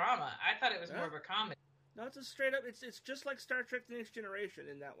like a drama. I thought it was more of a comedy. No, it's a straight up. It's just like Star Trek: The Next Generation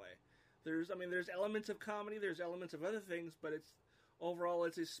in that way. There's elements of comedy. There's elements of other things, but overall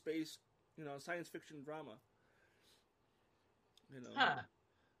it's a space, science fiction drama. Huh.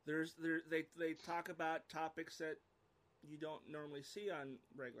 They talk about topics that you don't normally see on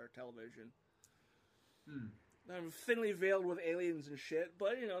regular television. Thinly veiled with aliens and shit,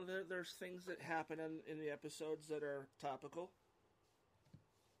 but there's things that happen in the episodes that are topical.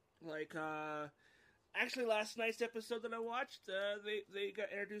 Like, actually, last night's episode that I watched, they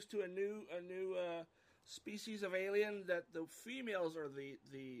got introduced to a new species of alien that the females are the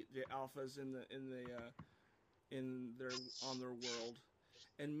alphas on their world,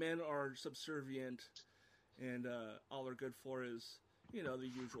 and men are subservient, and all they're good for is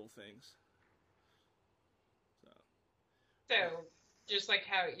the usual things. So just like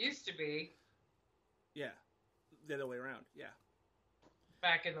how it used to be. Yeah, the other way around. Yeah.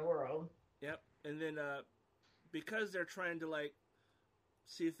 Back in the world. Yep. And then, because they're trying to,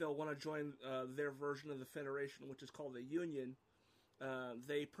 see if they'll want to join their version of the Federation, which is called the Union,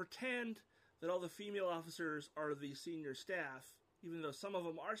 they pretend that all the female officers are the senior staff, even though some of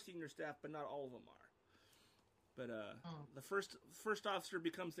them are senior staff, but not all of them are. But the first officer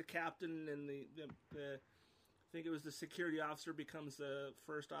becomes the captain, and the I think it was the security officer becomes the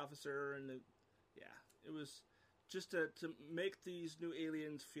first officer, and it was just to make these new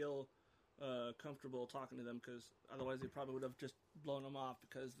aliens feel comfortable talking to them, because otherwise they probably would have just blown them off,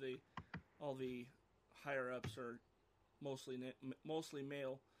 because all the higher ups are mostly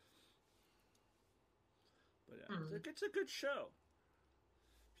male. But it's a good show.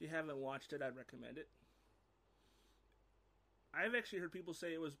 If you haven't watched it, I'd recommend it. I've actually heard people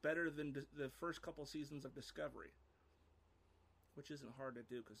say it was better than the first couple seasons of Discovery, which isn't hard to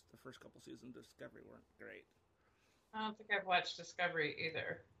do because the first couple seasons of Discovery weren't great. I don't think I've watched Discovery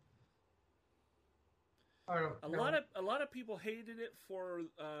either. A lot of people hated it for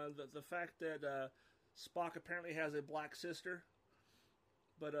the fact that Spock apparently has a black sister,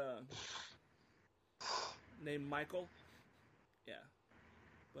 but named Michael. Yeah,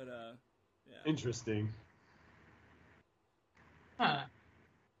 but yeah. Interesting. Huh. I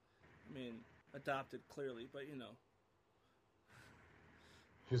mean, adopted clearly, but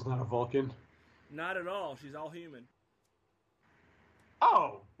She's not a Vulcan? Not at all. She's all human.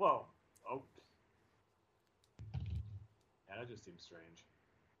 Oh, whoa. Oh. Yeah, that just seems strange.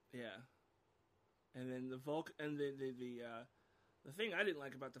 Yeah. And then the thing I didn't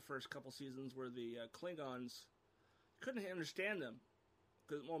like about the first couple seasons were the Klingons. Couldn't understand them.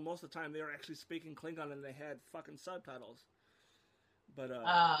 Because most of the time they were actually speaking Klingon and they had fucking subtitles. But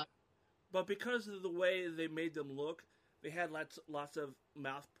because of the way they made them look, they had lots of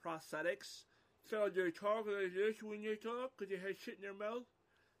mouth prosthetics. So they talk like this when they talk because they had shit in their mouth,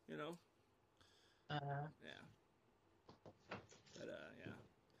 Yeah. But yeah.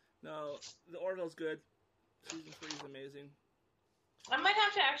 No, the Orville's good. Season 3 is amazing. I might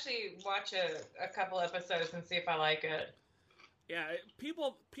have to actually watch a couple episodes and see if I like it. Yeah,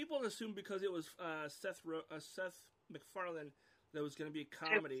 people assume because it was Seth MacFarlane that it was going to be a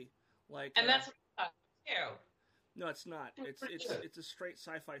comedy, like. And that's what I thought too. No, it's not. It's a straight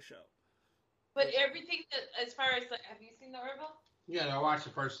sci-fi show. But everything that, as far as have you seen the Orville? Yeah, I watched the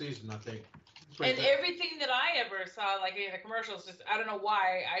first season, I think. And everything that I ever saw, like in the commercials, just I don't know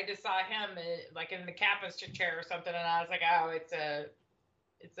why, I just saw him like in the Kappa's chair or something, and I was like, oh, it's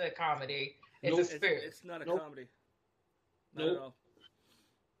a comedy. It's a spoof. It's not a comedy. Not at all.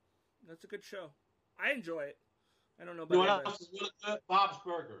 That's a good show. I enjoy it. I don't know about what else is really good? Bob's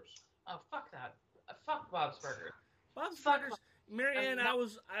Burgers. Oh, fuck that. Fuck Bob's Burgers. Bob's Burgers. Marianne, I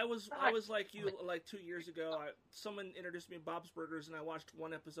was like you, like 2 years ago. Someone introduced me to Bob's Burgers, and I watched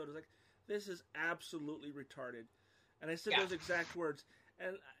one episode. I was like, this is absolutely retarded. And I said those exact words.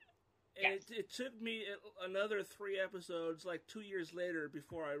 And it took me another 3 episodes, like 2 years later,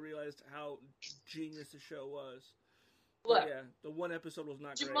 before I realized how genius the show was. Look, yeah, the one episode was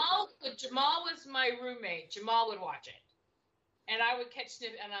not Jamal was my roommate. Jamal would watch it. And I would catch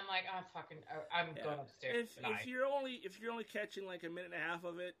snippet, and I'm like, I'm going upstairs. If you're only catching like a minute and a half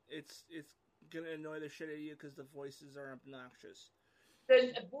of it, it's gonna annoy the shit out of you because the voices are obnoxious.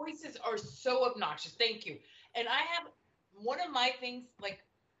 The voices are so obnoxious. Thank you. And I have one of my things like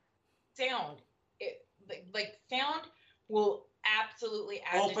sound. Sound will absolutely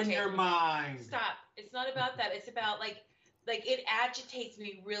agitate. Open your mind. Stop. It's not about that. It's about like it agitates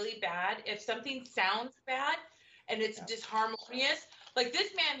me really bad if something sounds bad. And it's disharmonious. Like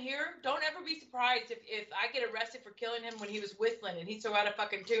this man here, don't ever be surprised if I get arrested for killing him when he was whistling and he's so out of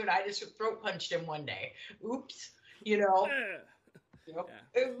fucking tune. I just throat punched him one day. Oops. You know? Yeah.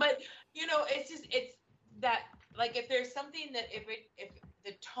 But, it's that, like, if there's something that if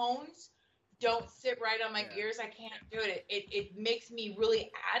the tones don't sit right on my ears, I can't do it. It makes me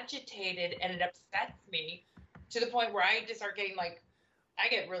really agitated and it upsets me to the point where I just start getting like, I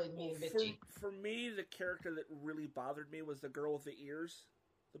get really mean and bitchy. For me, the character that really bothered me was the girl with the ears,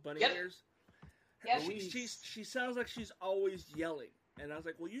 the bunny ears. Yeah, she sounds like she's always yelling, and I was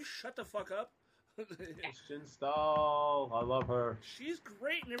like, "Will you shut the fuck up?" Kristen Stahl, I love her. She's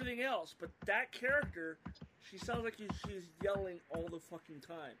great and everything else, but that character, she sounds like she's yelling all the fucking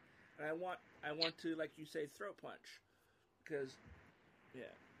time, and I want to, like you say, throat punch, because, yeah.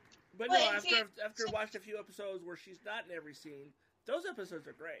 But no, after I watched a few episodes where she's not in every scene. Those episodes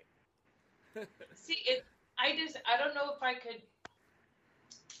are great. See, I don't know if I could.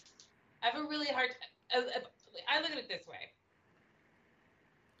 I have a really hard. I look at it this way.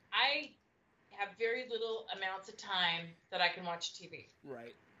 I have very little amounts of time that I can watch TV.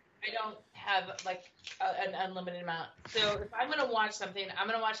 Right. I don't have like an unlimited amount. So if I'm going to watch something, I'm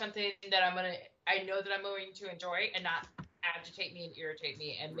going to watch something that I know that I'm going to enjoy and not agitate me and irritate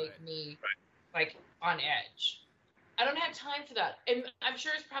me and make me like on edge. I don't have time for that. And I'm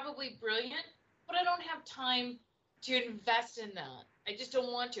sure it's probably brilliant, but I don't have time to invest in that. I just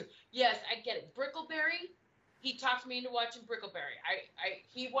don't want to. Yes, I get it. Brickleberry, he talked me into watching Brickleberry.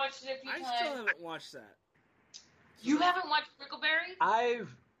 He watched it a few times. I still haven't watched that. You haven't watched Brickleberry?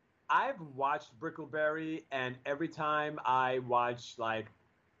 I've watched Brickleberry, and every time I watch like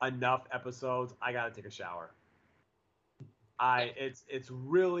enough episodes, I gotta take a shower. It's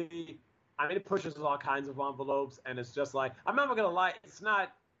really. I mean, it pushes all kinds of envelopes, and it's just like, I'm not going to lie, it's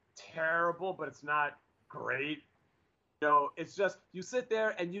not terrible, but it's not great. You know, it's just, you sit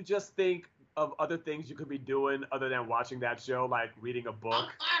there and you just think of other things you could be doing other than watching that show, like reading a book.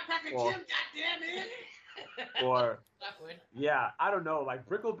 Or, yeah, I don't know, like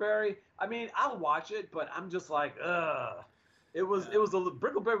Brickleberry, I mean, I'll watch it, but I'm just like, ugh.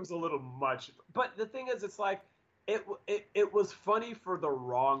 Brickleberry was a little much. But the thing is, it's like, it was funny for the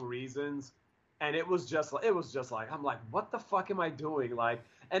wrong reasons, and it was just like I'm like, what the fuck am I doing? Like,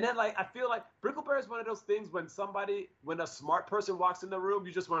 and then like I feel like Brickleberry is one of those things when a smart person walks in the room,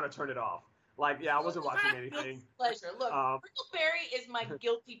 you just want to turn it off. Like, yeah, I wasn't watching anything. Pleasure. Look, Brickleberry is my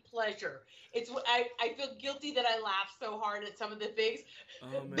guilty pleasure. It's I feel guilty that I laugh so hard at some of the things. Oh,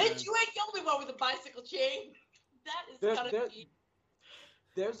 bitch, you ain't the only one with a bicycle chain. That is gotta be.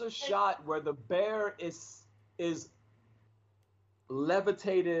 There's a shot where the bear is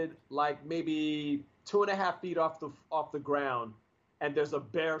levitated like maybe 2.5 feet off the ground, and there's a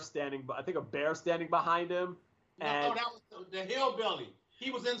bear standing behind him. And that was the hillbilly.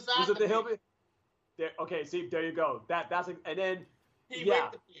 He was inside. Was it the hillbilly? Okay, see, there you go. That's and then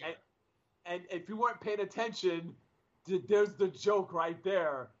and if you weren't paying attention, there's the joke right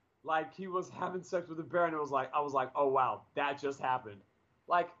there like he was having sex with a bear, and I was like, oh wow, that just happened.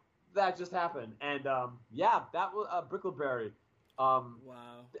 Like that just happened, and yeah, that was Brickleberry.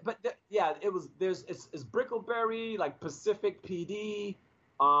 Wow. But yeah, it's Brickleberry, like Pacific PD.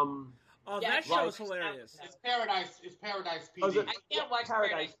 Oh, Yeah, that show is hilarious. It's Paradise PD. Oh, is it I can't watch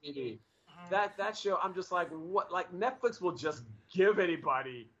Paradise PD. That show, I'm just like, what? Like Netflix will just give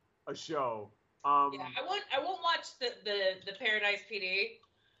anybody a show. Yeah, I won't watch the Paradise PD.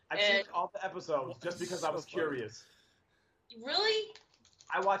 I've seen all the episodes just because I was curious. Really?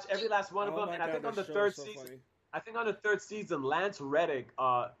 I watched every last one of them, and I think on the third season, Lance Reddick.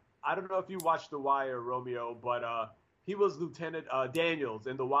 I don't know if you watched The Wire, Romeo, but he was Lieutenant Daniels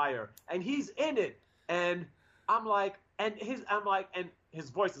in The Wire, and he's in it. And and his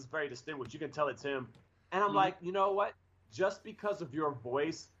voice is very distinguished. You can tell it's him. And I'm like, you know what? Just because of your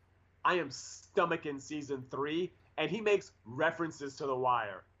voice, I am stomaching season 3, and he makes references to The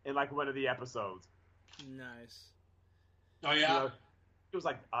Wire in like one of the episodes. Nice. Oh yeah. You know, he was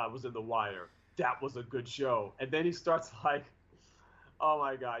like, I was in The Wire. That was a good show. And then he starts like, oh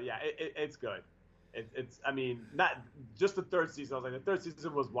my god, yeah, it's good. It's I mean, not just the third season. I was like, the third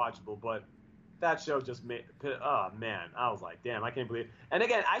season was watchable, but that show just made, oh man, I was like, damn, I can't believe it. And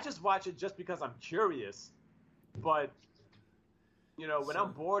again, I just watch it just because I'm curious. But you know, when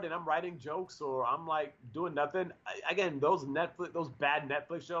I'm bored and I'm writing jokes or I'm like doing nothing, again, those bad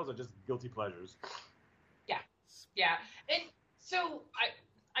Netflix shows are just guilty pleasures. Yeah, and so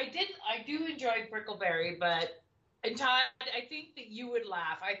I do enjoy Brickleberry, but and Todd, I think that you would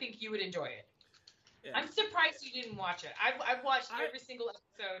laugh. I think you would enjoy it. Yeah. I'm surprised you didn't watch it. I've watched every single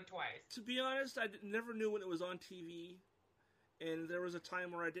episode twice. To be honest, I never knew when it was on TV, and there was a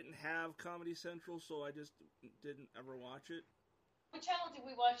time where I didn't have Comedy Central, so I just didn't ever watch it. What channel did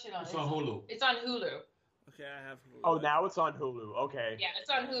we watch it on? It's on Hulu. It's on Hulu. Okay, I have Hulu. Oh, now it's on Hulu. Okay. Yeah, it's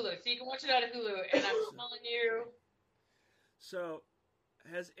on Hulu, so you can watch it on Hulu. And I'm telling you. So,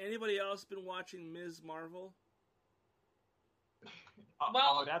 has anybody else been watching Ms. Marvel?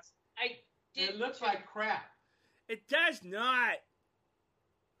 Well, that's. I did. It looks like crap. It does not.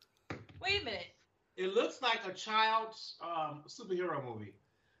 Wait a minute. It looks like a child's superhero movie.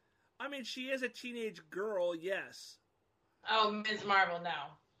 I mean, she is a teenage girl, yes. Oh, Ms. Marvel,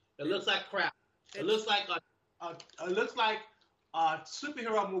 no. It looks like crap. It looks like a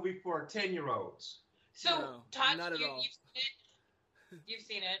superhero movie for 10-year-olds. So, no, Todd, not at all. You've seen it? You've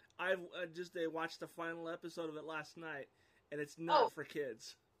seen it? I've they watched the final episode of it last night, and it's not for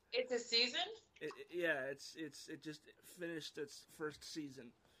kids. It's a season? It just finished its first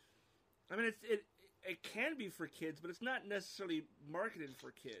season. I mean, it can be for kids, but it's not necessarily marketed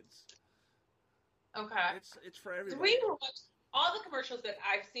for kids. Okay. It's for everybody. All the commercials that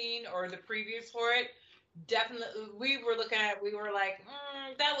I've seen or the previews for it, definitely we were like,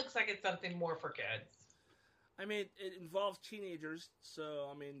 that looks like it's something more for kids. I mean, it involves teenagers, so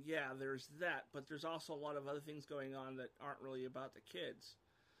I mean, yeah, there's that, but there's also a lot of other things going on that aren't really about the kids.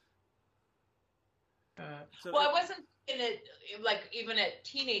 Well, I wasn't in it like even at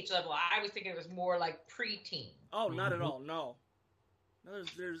teenage level. I was thinking it was more like preteen. Oh, not at all. No,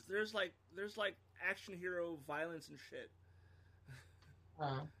 there's like action hero violence and shit.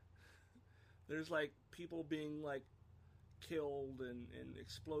 There's like people being like killed and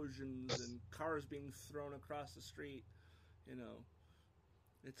explosions and cars being thrown across the street. You know,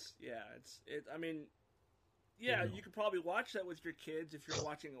 I mean, yeah, you could probably watch that with your kids if you're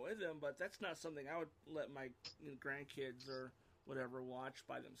watching it with them, but that's not something I would let my grandkids or whatever watch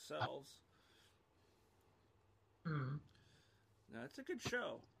by themselves. No, it's a good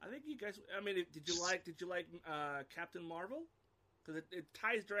show. I think you guys. I mean, did you like Captain Marvel? Because it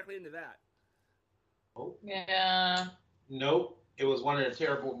ties directly into that. Oh. Yeah. Nope. It was one of the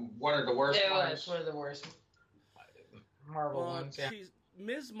worst ones. It was one of the worst Marvel ones. Yeah.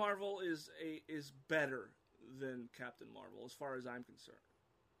 Ms. Marvel is better than Captain Marvel as far as I'm concerned.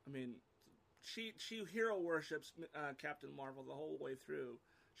 I mean, she hero worships Captain Marvel the whole way through.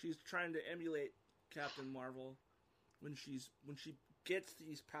 She's trying to emulate Captain Marvel when she gets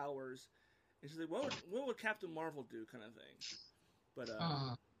these powers, and she's like, what would Captain Marvel do, kind of thing.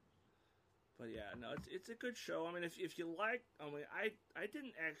 But yeah, no, it's a good show. I mean, if you like, I mean, I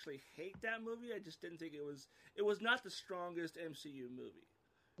didn't actually hate that movie. I just didn't think it was not the strongest MCU movie.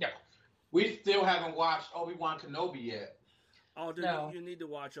 Yeah, we still haven't watched Obi-Wan Kenobi yet. Oh, dude, no. You need to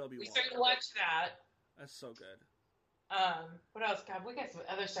watch Obi-Wan. We started to watch that. That's so good. What else? God, we got some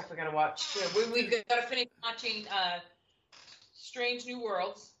other stuff we gotta watch. Yeah, we gotta finish watching Strange New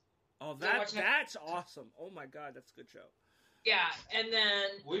Worlds. Oh, that's awesome. Oh my God, that's a good show. Yeah, and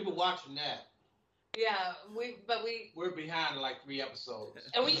then we've been watching that. Yeah, we're behind like 3 episodes.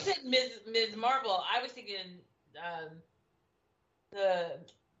 And when you said Ms. Marvel, I was thinking the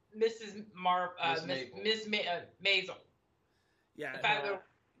Mrs. Miss Maisel. Yeah.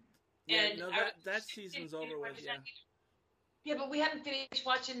 That season's over with. Yeah. Yeah, but we haven't finished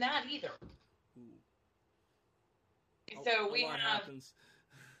watching that either. So we have. Happens.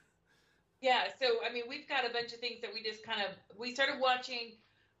 Yeah, so I mean, we've got a bunch of things that we started watching.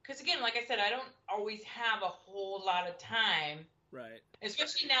 Because again, like I said, I don't always have a whole lot of time. Right.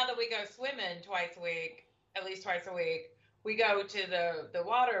 Especially now that we go swimming at least twice a week. We go to the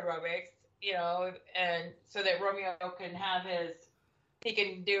water aerobics, and so that Romeo can he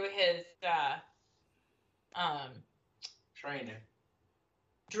can do his training,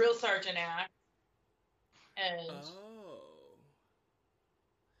 drill sergeant act. And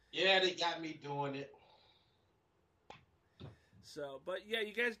yeah, they got me doing it. So, but yeah,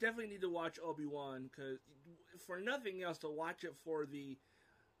 you guys definitely need to watch Obi-Wan, because for nothing else, to watch it for the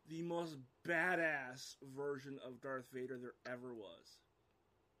most badass version of Darth Vader there ever was.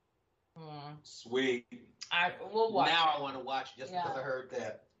 Sweet. We'll watch. Now I want to watch just because I heard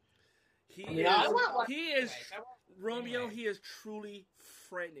that. He is truly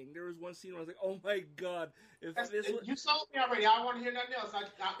frightening. There was one scene where I was like, "Oh my god!" You sold me already. I don't want to hear nothing else.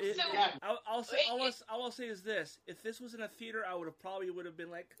 I will say is this: if this was in a theater, I would have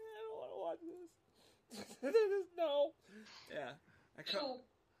been like, "I don't want to watch this." No. Yeah. So,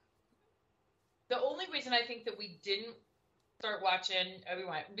 the only reason I think that we didn't start watching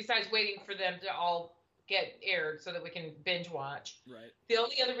Obi-Wan, besides waiting for them to all get aired so that we can binge watch, right? The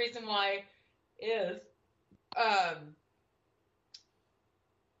only other reason why is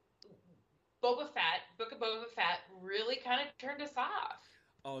Book of Boba Fett really kind of turned us off.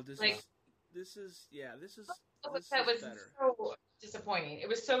 Oh, this is Boba Fett was better. So disappointing. It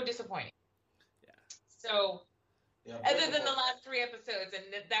was so disappointing. Yeah. So, other than the last 3 episodes,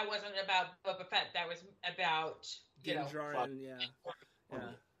 and that wasn't about Boba Fett. That was about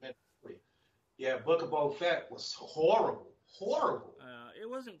Yeah, Book of Boba Fett was horrible. It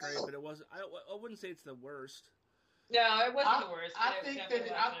wasn't great, but it wasn't. I wouldn't say it's the worst. No, it wasn't the worst. I think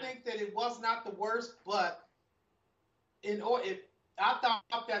that it was not the worst, but I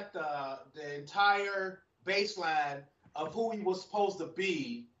thought that the entire baseline of who he was supposed to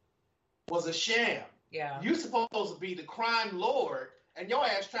be was a sham. Yeah. You're supposed to be the crime lord, and your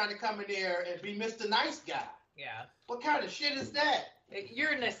ass trying to come in there and be Mr. Nice Guy. Yeah. What kind of shit is that?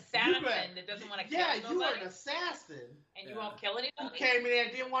 You're an assassin that doesn't want to kill nobody. Yeah, you are an assassin. And you won't kill anybody? Who came in there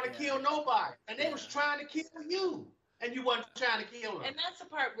and didn't want to kill nobody. And they was trying to kill you. And you weren't trying to kill them. And that's the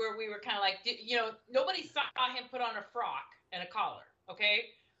part where we were kind of like, nobody saw him put on a frock and a collar,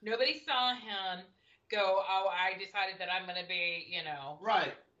 okay? Nobody saw him go, I decided that I'm going to be,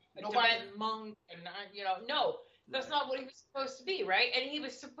 right. a Tibetan monk. And, no, that's not what he was supposed to be, right? And he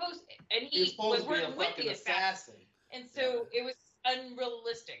was was working with the assassin. And so it was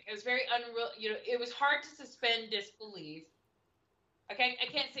unrealistic. It was very unreal. It was hard to suspend disbelief. Okay, I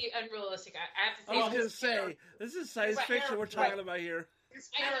can't say unrealistic. I have to say. I was going to say, this is science fiction we're talking about here. His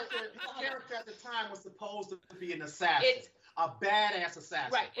character at the time was supposed to be an assassin, a badass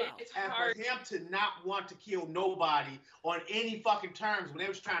assassin. Right, it's hard. For him to not want to kill nobody on any fucking terms when they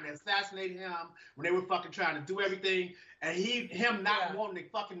was trying to assassinate him, when they were fucking trying to do everything, and him not wanting to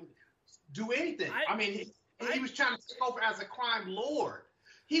fucking do anything. He was trying to take over as a crime lord.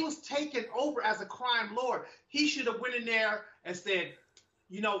 He was taken over as a crime lord. He should have went in there and said,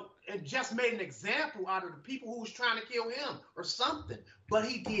 and just made an example out of the people who was trying to kill him or something. But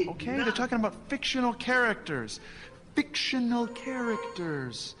he did not. They're talking about fictional characters. Fictional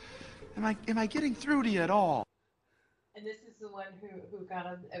characters. Am I getting through to you at all? And this is the one who got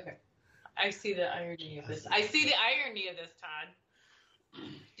on. Okay. I see the irony of this. I see the irony of this, Todd.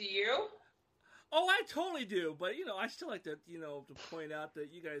 Do you? Oh, I totally do. But, I still like to, to point out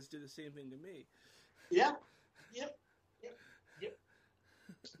that you guys do the same thing to me. Yeah. Yep.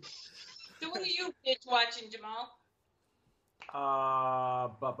 So what are you binge watching, Jamal?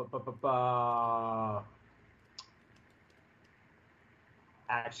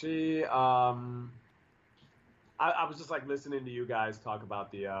 Actually, I was just like listening to you guys talk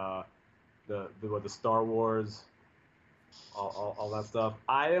about the Star Wars, all that stuff.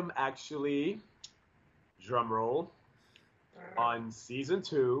 I am actually, drumroll, on season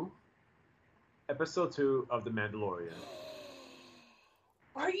 2, episode 2 of The Mandalorian.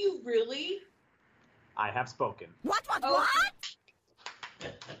 Are you really? I have spoken. What?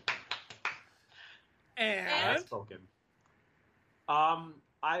 And I have spoken.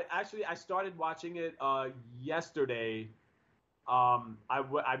 I started watching it yesterday.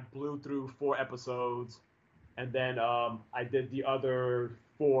 I blew through 4 episodes, and then I did the other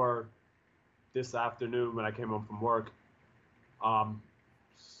 4 this afternoon when I came home from work.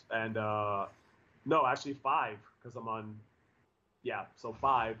 And no, actually 5 because I'm on. Yeah, so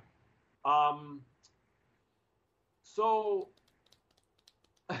 5. So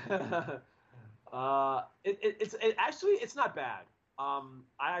it's not bad. I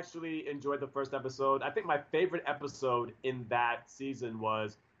actually enjoyed the first episode. I think my favorite episode in that season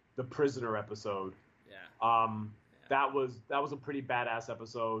was the prisoner episode. Yeah. That was a pretty badass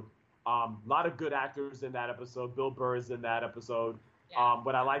episode. A lot of good actors in that episode. Bill Burr is in that episode. Yeah.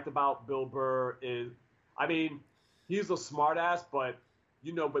 What I liked about Bill Burr is, I mean, he's a smartass, but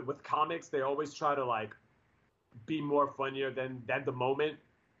but with comics, they always try to like be more funnier than the moment.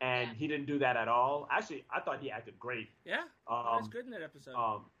 And he didn't do that at all. Actually, I thought he acted great. Yeah, he was good in that episode.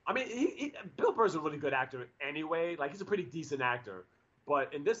 I mean, Bill Burr's a really good actor anyway. Like, he's a pretty decent actor.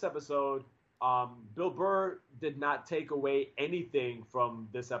 But in this episode, Bill Burr did not take away anything from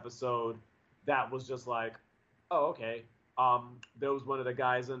this episode that was just like, oh, okay. There was one of the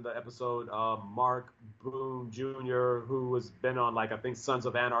guys in the episode, Mark Boone Jr., who has been on, like, I think Sons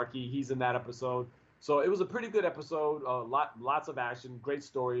of Anarchy. He's in that episode. So it was a pretty good episode. Lots of action, great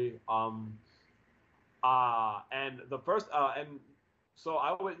story. And the first, and so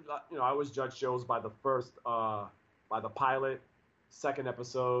I always judge shows by the first, by the pilot, second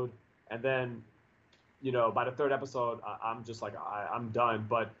episode, and then, by the third episode, I'm just like, I'm done.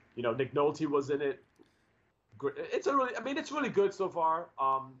 But Nick Nolte was in it. It's really good so far.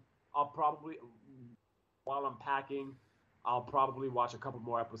 I'll probably, while I'm packing, I'll probably watch a couple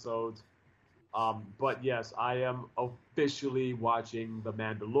more episodes. But yes, I am officially watching The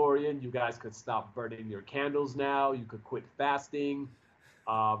Mandalorian. You guys could stop burning your candles now. You could quit fasting.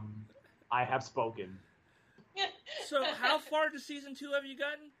 I have spoken. So how far to season 2 have you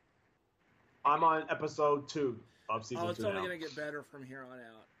gotten? I'm on episode 2 of season 2 it's only now. going to get better from here on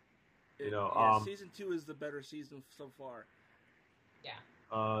out. Season 2 is the better season so far. Yeah.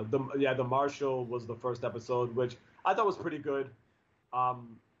 The Marshal was the first episode, which I thought was pretty good.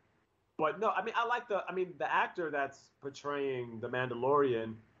 But no, I mean, the actor that's portraying the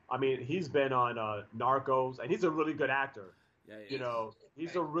Mandalorian, I mean, he's been on Narcos, and he's a really good actor. Yeah.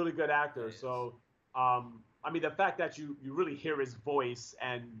 He's a really good actor. Yeah, so, I mean, the fact that you really hear his voice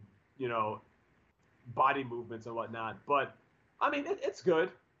and, body movements and whatnot. But, I mean, it's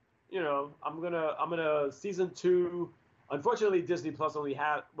good. I'm gonna season 2. Unfortunately, Disney Plus only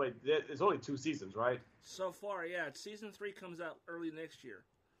had, it's only 2 seasons, right? So far, yeah. Season 3 comes out early next year.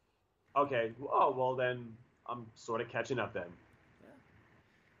 Okay. Oh, well, then I'm sort of catching up then.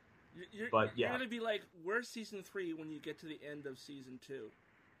 Yeah. You're going to be like, where's season 3 when you get to the end of season 2?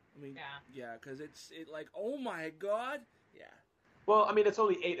 I mean, yeah, because it's like, oh my god. Yeah. Well, I mean, it's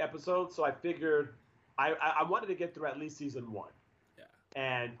only 8 episodes, so I figured I wanted to get through at least season 1. Yeah.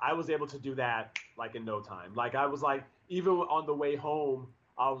 And I was able to do that, like, in no time. Like, I was like, even on the way home,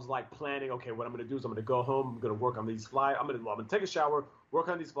 I was like planning, okay, what I'm going to do is I'm going to go home, I'm going to work on these flyers, I'm going to take a shower, work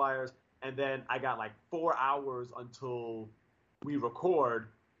on these flyers, and then I got like 4 hours until we record.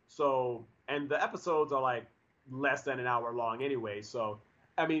 So, and the episodes are like less than an hour long anyway. So,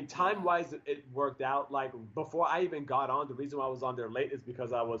 I mean, time-wise, it worked out. Like, before I even got on, the reason why I was on there late is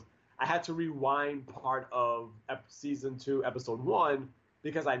because I had to rewind part of season 2, episode 1,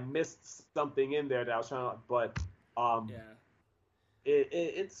 because I missed something in there that I was trying to, but,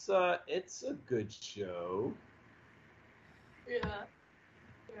 it's a good show. Yeah.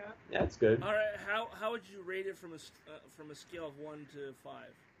 Yeah, it's good. All right, how would you rate it from a scale of 1 to 5?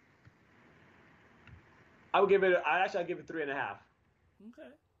 I'd give it 3.5.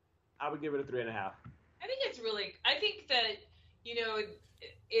 Okay. I would give it a 3.5. I think that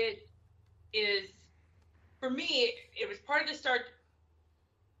it is, for me, it was part of the Star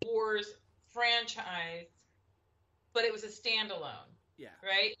Wars franchise, but it was a standalone. Yeah.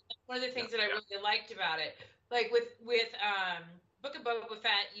 Right. That's one of the things that I really liked about it. Like with Book of Boba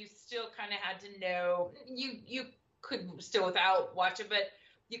Fett, you still kind of had to know, you could still without watch it, but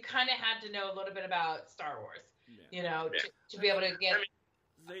you kind of had to know a little bit about Star Wars, to be able to get.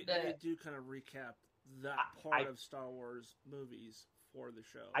 They do kind of recap that part of Star Wars movies for the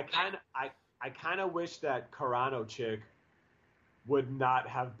show. I kind of wish that Carano chick would not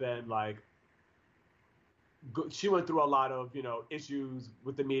have been like. She went through a lot of issues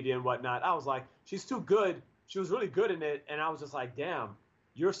with the media and whatnot. I was like, she's too good. She was really good in it, and I was just like, damn,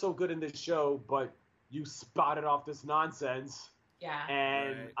 you're so good in this show, but you spotted off this nonsense. Yeah.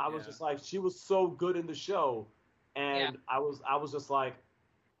 And I was just like, she was so good in the show, and I was just like,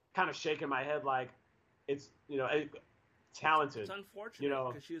 kind of shaking my head like, it's talented. It's unfortunate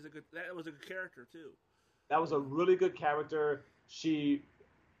because she was that was a good character too. That was a really good character. She,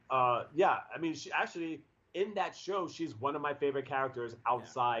 I mean, she actually in that show, she's one of my favorite characters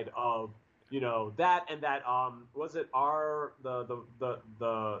outside of that and that. Was it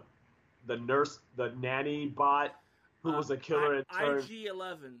the nurse, the nanny bot who was a killer in turn?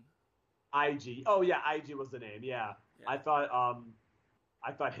 IG-11. IG. Oh yeah, IG was the name. Yeah. I thought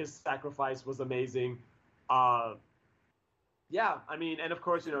his sacrifice was amazing. Yeah, I mean, and of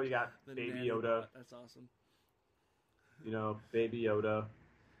course, you got Baby Yoda. That's awesome. Baby Yoda.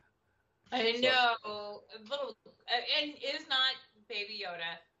 I know, and it is not Baby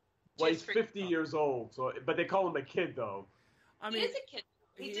Yoda. Well, he's 50 years old, but they call him a kid, though. I mean, he is a kid.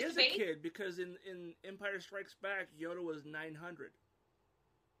 He is a kid because in Empire Strikes Back, Yoda was 900.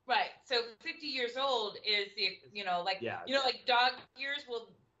 Right. So 50 years old is like dog years. Well,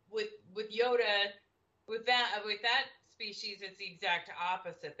 with Yoda, with that species, it's the exact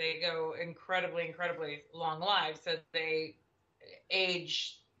opposite. They go incredibly long lives, so they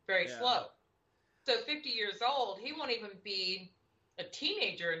age very slow. So 50 years old, he won't even be a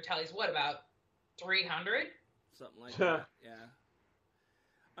teenager until he's about 300? Something like that. Yeah.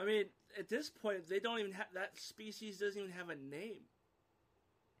 I mean, at this point, they don't even have that species doesn't even have a name.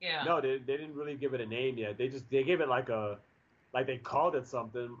 Yeah. No, they didn't really give it a name yet. They gave it like they called it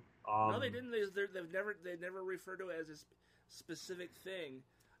something. No, they didn't. They never referred to it as a specific thing.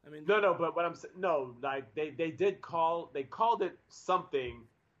 I mean, no. But what I'm saying, they called it something,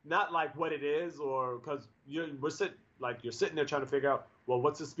 not like what it is, or because you're sitting there trying to figure out, well,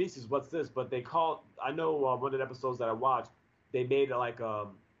 what's the species, what's this? But they called. I know one of the episodes that I watched, they made it like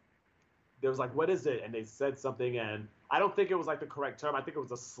there was like, what is it? And they said something, and I don't think it was like the correct term. I think it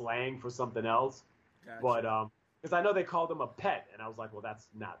was a slang for something else. Gotcha. But because I know they called him a pet, and I was like, well, that's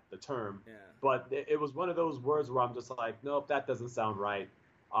not the term. Yeah. But it was one of those words where I'm just like, nope, that doesn't sound right.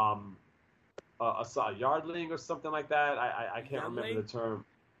 A yardling or something like that. I can't remember the term.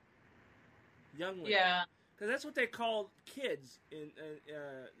 Youngling. Yeah. Because that's what they called kids in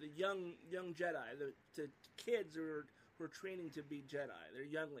the young Jedi. The kids who are training to be Jedi. They're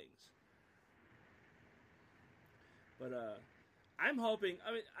younglings. But I'm hoping.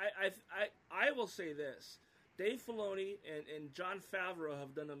 I mean, I will say this: Dave Filoni and Jon Favreau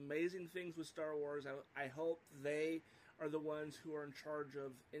have done amazing things with Star Wars. I hope they are the ones who are in charge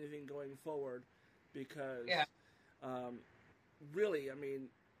of anything going forward, because really, I mean,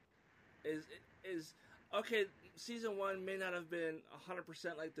 is okay. Season 1 may not have been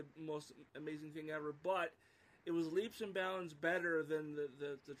 100% like the most amazing thing ever, but it was leaps and bounds better than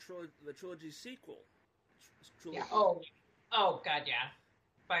the trilogy sequel. Yeah. Oh God, yeah.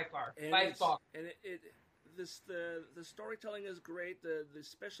 By far. And the storytelling is great. The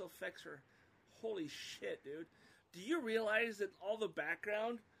special effects are holy shit, dude. Do you realize that all the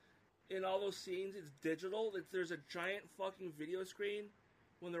background in all those scenes is digital? That there's a giant fucking video screen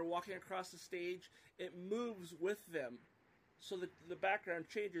when they're walking across the stage. It moves with them, so that the background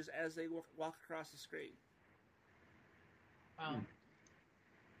changes as they walk across the screen.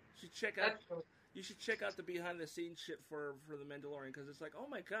 You should check out the behind the scenes shit for the Mandalorian, because it's like, oh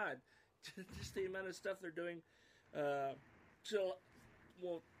my god, just the amount of stuff they're doing.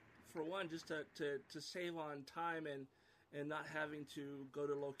 For one, just to save on time and not having to go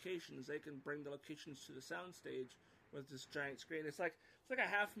to locations, they can bring the locations to the soundstage with this giant screen. It's like a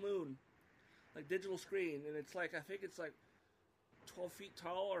half moon, like digital screen, and it's like, I think it's like 12 feet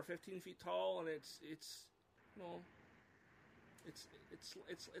tall or 15 feet tall, and it's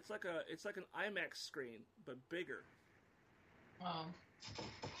like an IMAX screen but bigger. Wow.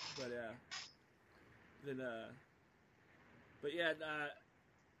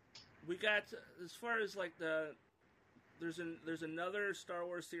 We got, as far as like there's another Star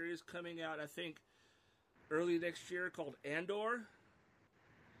Wars series coming out, I think early next year, called Andor.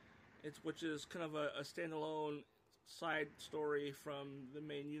 Which is kind of a standalone side story from the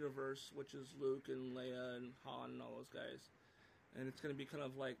main universe, which is Luke and Leia and Han and all those guys. And it's going to be kind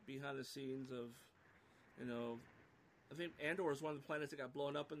of like behind the scenes of, I think Andor is one of the planets that got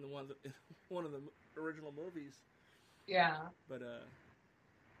blown up in one of the original movies. Yeah. But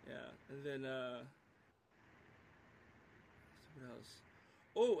and then what else?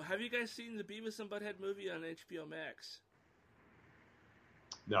 Oh, have you guys seen the Beavis and Butthead movie on HBO Max?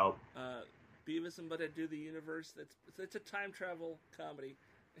 No. Beavis and Butthead Do the Universe. It's a time travel comedy.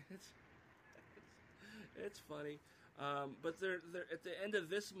 It's funny. But they're at the end of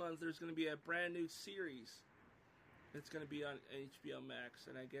this month, there's going to be a brand new series. It's going to be on HBO Max,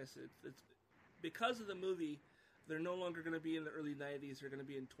 and I guess it's because of the movie. They're no longer going to be in the early 90s. They're going to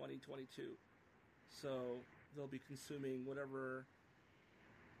be in 2022. So they'll be consuming whatever.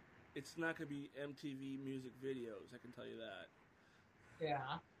 It's not going to be MTV music videos, I can tell you that.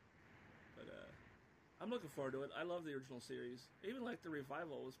 Yeah. But I'm looking forward to it. I love the original series. Even like the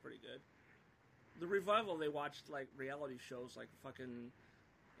revival was pretty good. The revival, they watched like reality shows like fucking,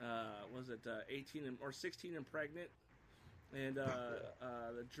 was it 18 or 16 and Pregnant, and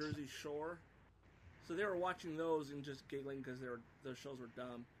the Jersey Shore. So they were watching those and just giggling because those shows were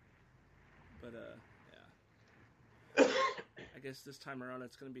dumb. But yeah, I guess this time around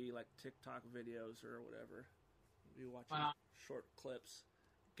it's going to be like TikTok videos or whatever. We'll be watching short clips,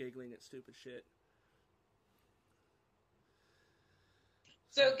 giggling at stupid shit.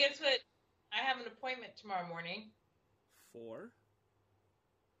 So guess what? I have an appointment tomorrow morning. For?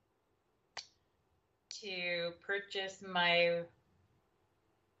 To purchase my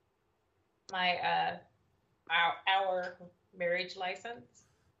our marriage license.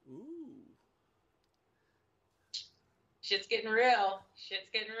 Ooh. Shit's getting real. Shit's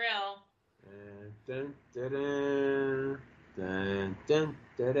getting real. Dun, dun, dun, dun, dun,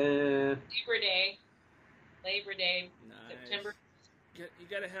 dun, dun. Labor Day. Nice. September. You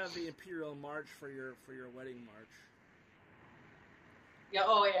got to have the Imperial March for your wedding march. Yeah.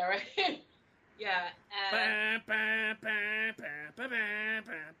 Oh yeah. Right. Yeah. September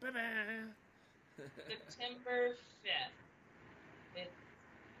 5th. It's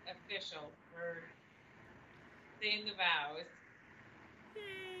official. We're saying the vows.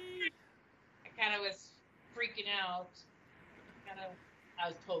 I kind of was freaking out. I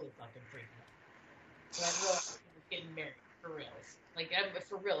was totally fucking freaking out. But I realized I was getting married for reals.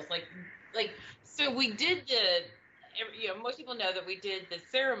 For reals. So we did most people know that we did the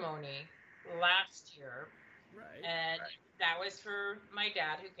ceremony last year. Right. And that was for my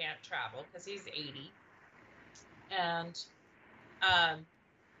dad who can't travel because he's 80. And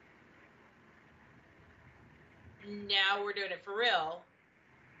now we're doing it for real.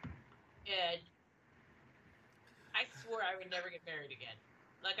 And I swore I would never get married again.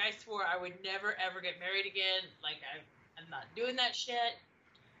 I swore I would never, ever get married again. I'm not doing that shit.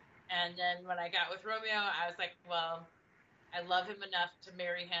 And then when I got with Romeo, I was like, well, I love him enough to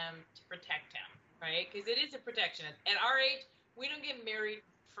marry him to protect him, right? Because it is a protection. At our age, we don't get married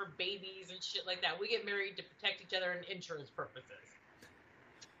for babies and shit like that. We get married to protect each other and insurance purposes,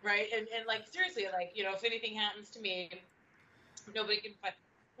 right? And seriously, if anything happens to me, nobody can fight.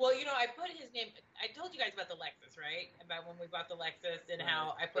 Well, I put his name. I told you guys about the Lexus, right? About when we bought the Lexus and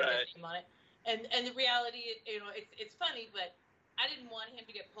how I put his name on it. And the reality, it's funny, but I didn't want him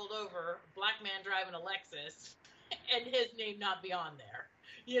to get pulled over, black man driving a Lexus, and his name not be on there.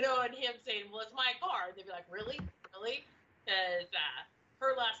 And him saying, well, it's my car. And they'd be like, really? Because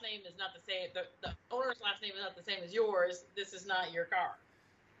her last name is not the same. The owner's last name is not the same as yours. This is not your car.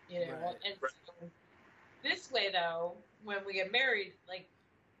 Right. And so this way, though, when we get married,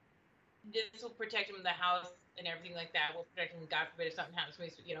 this will protect him in the house and everything like that. We'll protect him, God forbid, if something happens to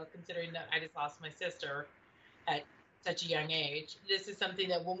me. Considering that I just lost my sister at such a young age, this is something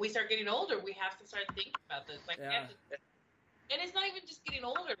that when we start getting older, we have to start thinking about this. And it's not even just getting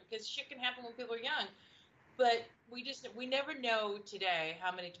older, because shit can happen when people are young. But we never know today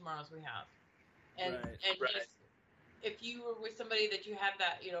how many tomorrows we have. And just, if you were with somebody that you have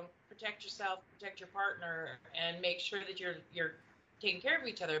that, protect yourself, protect your partner, and make sure that you're taking care of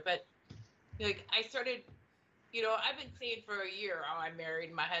each other. But I started, I've been saying for a year, oh, I'm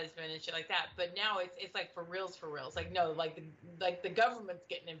married, my husband, and shit like that. But now it's like for reals. No, the government's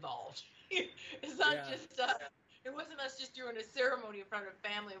getting involved. It's not just us. It wasn't us just doing a ceremony in front of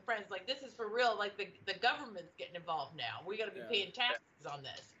family and friends. This is for real. The government's getting involved now. We got to be paying taxes on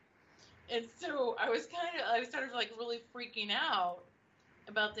this. And so I started really freaking out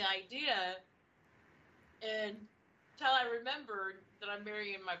about the idea, and until I remembered that I'm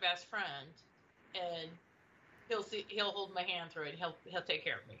marrying my best friend, and he'll hold my hand through it. He'll take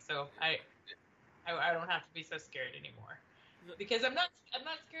care of me. So I don't have to be so scared anymore, because I'm not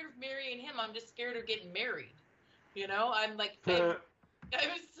scared of marrying him. I'm just scared of getting married. I'm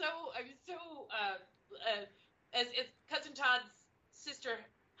so as Cousin Todd's sister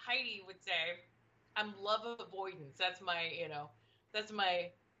Heidi would say, I'm love avoidance. That's my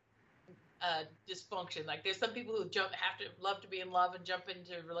dysfunction. There's some people who love to be in love and jump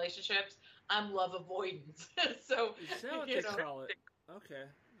into relationships. I'm love avoidance. So is that what they call it? Okay,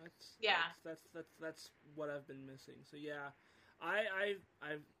 that's what I've been missing. So yeah, I've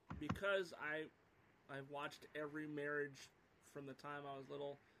watched every marriage from the time I was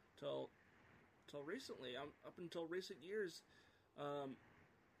little till recently. Up until recent years,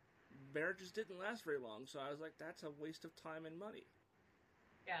 marriages didn't last very long. So I was like, that's a waste of time and money.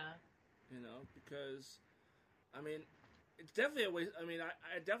 Yeah. Because I mean, it's definitely a waste. I mean,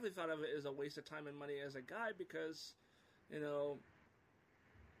 I definitely thought of it as a waste of time and money as a guy because, you know,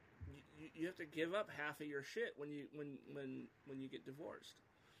 you have to give up half of your shit when you get divorced.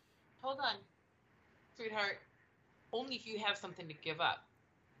 Hold on, sweetheart. Only if you have something to give up.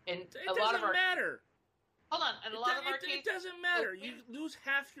 And it doesn't matter. Hold on. In a lot of our cases, it doesn't matter. You lose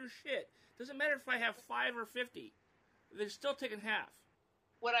half your shit. Doesn't matter if I have 5 or 50. They're still taking half.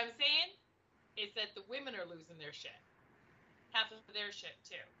 What I'm saying is that the women are losing their shit. Half of their shit,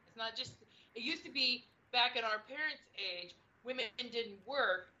 too. It's not just... It used to be, back in our parents' age, women didn't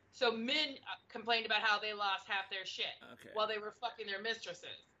work, so men complained about how they lost half their shit while they were fucking their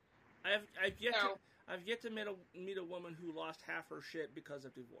mistresses. I've yet to meet a woman who lost half her shit because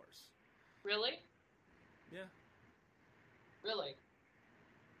of divorce. Really? Yeah. Really?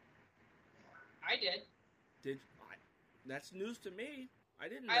 I did. That's news to me. I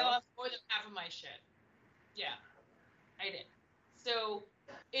didn't know. I lost more than half of my shit. Yeah, I did. So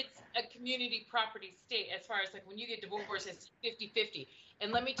it's a community property state as far as like when you get divorced, it's 50-50.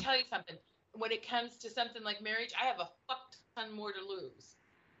 And let me tell you something. When it comes to something like marriage, I have a fuck ton more to lose.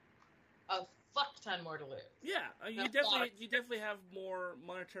 A fuck ton more to lose. Yeah, you definitely have more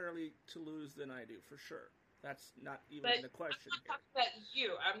monetarily to lose than I do, for sure. That's not even the question. I'm not talking about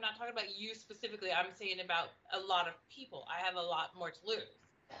you. I'm not talking about you specifically. I'm saying about a lot of people. I have a lot more to lose.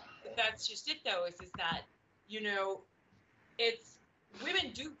 But that's just it, though, is that, you know, it's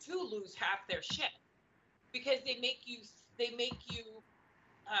women do too lose half their shit because they make you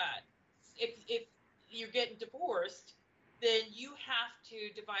if you're getting divorced, then you have to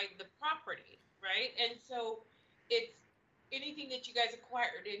divide the property, right? And so it's anything that you guys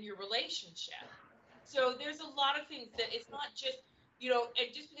acquired in your relationship. So there's a lot of things that it's not just, you know,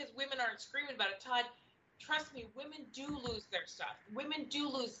 and just because women aren't screaming about it, Todd, trust me, women do lose their stuff. Women do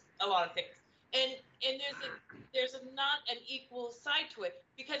lose a lot of things. And there's not an equal side to it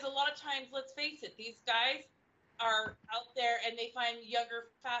because a lot of times, let's face it, these guys are out there and they find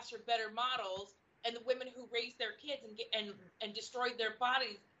younger, faster, better models, and the women who raise their kids and destroyed their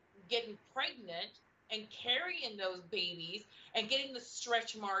bodies getting pregnant and carrying those babies and getting the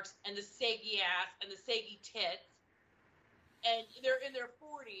stretch marks and the saggy ass and the saggy tits, and they're in their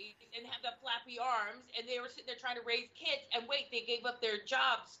 40s and have the flappy arms, and they were sitting there trying to raise kids, and wait, they gave up their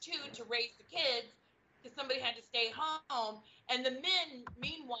jobs too to raise the kids because somebody had to stay home, and the men,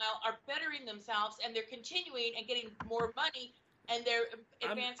 meanwhile, are bettering themselves, and they're continuing and getting more money, and they're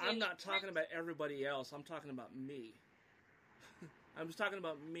advancing. I'm not talking about everybody else. I'm talking about me. I'm just talking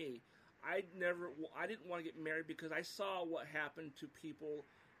about me. I didn't want to get married because I saw what happened to people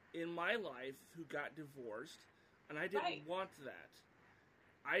in my life who got divorced, and I didn't want that.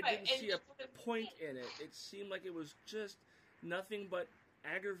 I didn't see a point in it. It seemed like it was just nothing but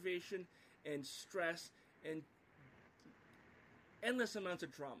aggravation and stress and endless amounts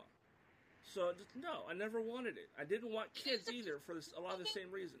of drama. So, no, I never wanted it. I didn't want kids either for a lot of the same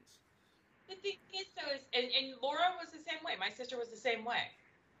reasons. The thing is, though, and Laura was the same way. My sister was the same way.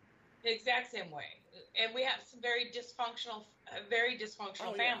 The exact same way. And we have some very dysfunctional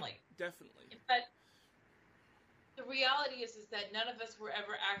family. Definitely. But the reality is that none of us were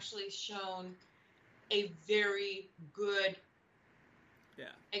ever actually shown a very good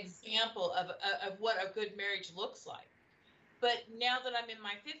example of what a good marriage looks like. But now that I'm in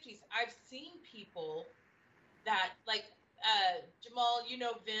my 50s, I've seen people that, like, Jamal, you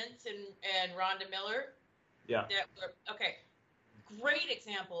know Vince and Rhonda Miller? Yeah. Okay. Great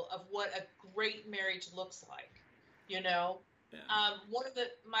example of what a great marriage looks like, you know? Yeah. One of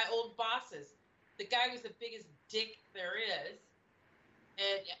my old bosses, the guy was the biggest dick there is,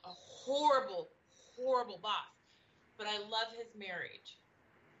 and a horrible, horrible boss. But I love his marriage.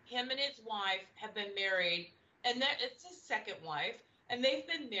 Him and his wife have been married, and it's his second wife, and they've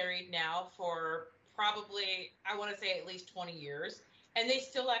been married now for probably, I want to say at least 20 years, and they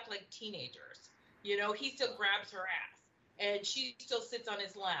still act like teenagers. You know, he still grabs her ass, and she still sits on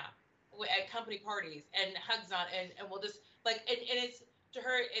his lap at company parties and hugs on, and will just, like, and it's, to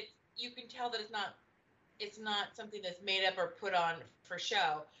her, it's, you can tell that it's not something that's made up or put on for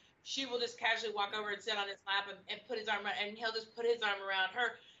show. She will just casually walk over and sit on his lap and put his arm around, and he'll just put his arm around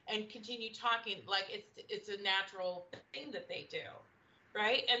her and continue talking like it's a natural thing that they do,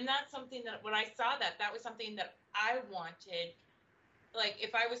 right? And that's something that when I saw that was something that I wanted. Like,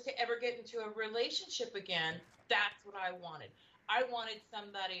 if I was to ever get into a relationship again, that's what I wanted. I wanted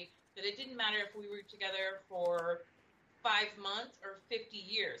somebody that it didn't matter if we were together for 5 months or 50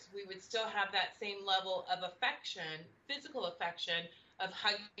 years. We would still have that same level of affection, physical affection, of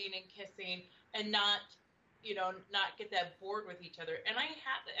hugging and kissing, and not get that bored with each other. And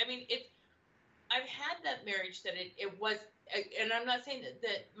I've had that marriage that it was, and I'm not saying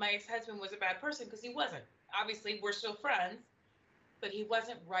that my ex-husband was a bad person, because he wasn't. Obviously, we're still friends, but he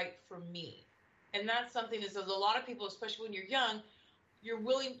wasn't right for me. And that's something is, there's a lot of people, especially when you're young,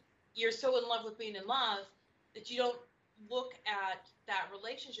 you're so in love with being in love that you don't look at that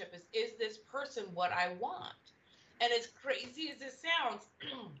relationship as, is this person what I want? And as crazy as this sounds,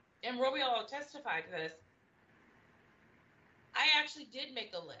 and Roby will testify to this, I actually did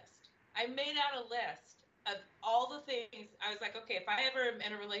make a list. I made out a list of all the things. I was like, okay, if I ever am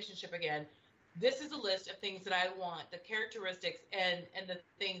in a relationship again, this is a list of things that I want, the characteristics and the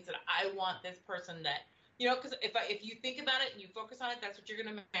things that I want this person that, you know, because if you think about it and you focus on it, that's what you're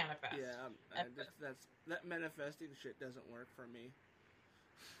going to manifest. Yeah, that manifesting shit doesn't work for me.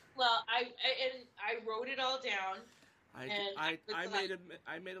 Well, I wrote it all down.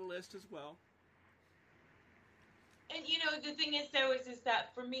 I made a list as well. And you know, the thing is though is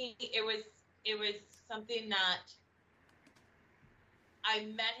that for me it was something that I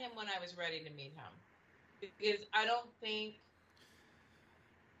met him when I was ready to meet him, because I don't think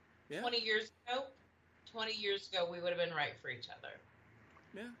 20 years ago we would have been right for each other.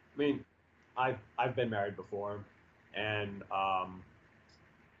 Yeah. I mean, I've been married before, and I've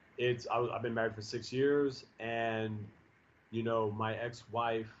been married for 6 years, and you know, my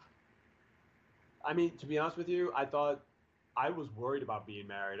ex-wife. I mean, to be honest with you, I thought I was worried about being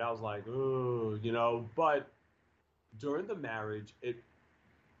married. I was like, oh, you know, but during the marriage, it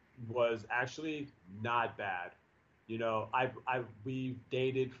was actually not bad. You know, we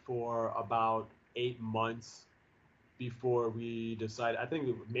dated for about 8 months before we decided. I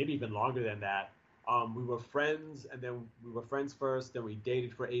think maybe even longer than that. We were friends, and then we were friends first. Then we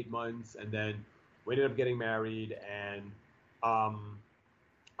dated for 8 months, and then we ended up getting married. And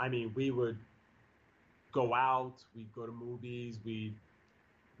I mean, we would go out, we'd go to movies, we'd,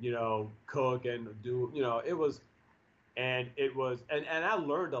 you know, cook and do, you know, and I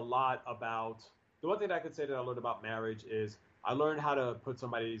learned a lot about, the one thing that I could say that I learned about marriage is I learned how to put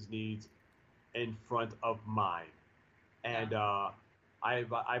somebody's needs in front of mine. And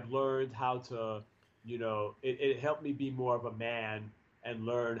I've learned how to, you know, it helped me be more of a man and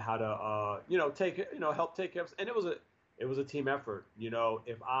learn how to, you know, help take care of, and it was a team effort. You know,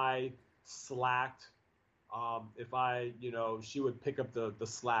 if I slacked, if I, you know, she would pick up the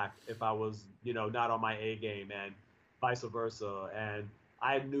slack if I was, you know, not on my A game, and vice versa. And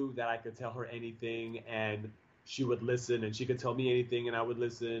I knew that I could tell her anything and she would listen, and she could tell me anything and I would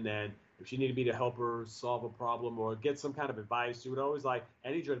listen. And if she needed me to help her solve a problem or get some kind of advice, she would always like, I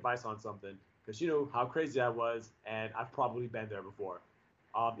need your advice on something, because she knew how crazy I was, and I've probably been there before,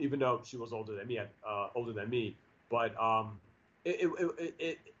 even though she was older than me. But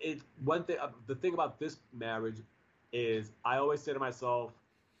one thing, the thing about this marriage is I always say to myself,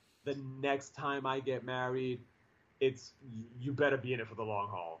 the next time I get married, you better be in it for the long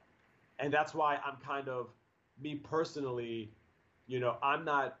haul. And that's why I'm kind of, me personally, you know, I'm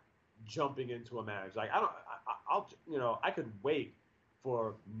not jumping into a marriage. Like, I'll, you know, I could wait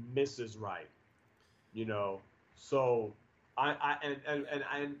for Mrs. Right, you know. So I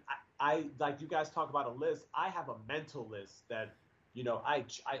like, you guys talk about a list. I have a mental list that, you know, I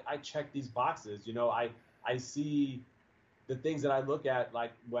check these boxes. You know, I see the things that I look at,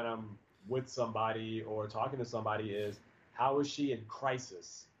 like when I'm with somebody or talking to somebody, is how is she in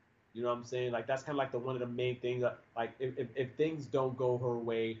crisis? You know what I'm saying? Like, that's kind of like one of the main things. Like, if things don't go her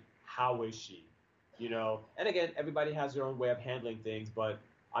way, how is she? You know? And again, everybody has their own way of handling things. But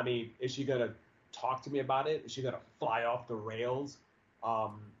I mean, is she gonna talk to me about it? Is she gonna fly off the rails?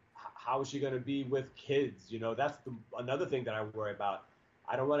 How is she gonna be with kids? You know, that's another thing that I worry about.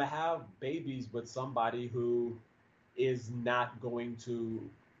 I don't want to have babies with somebody who is not going to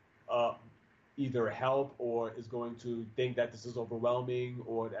either help, or is going to think that this is overwhelming,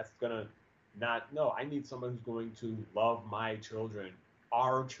 or that's gonna not. No, I need someone who's going to love my children,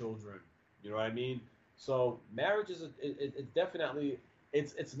 our children. You know what I mean? So marriage is it's definitely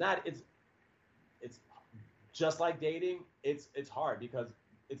it's just like dating. It's hard, because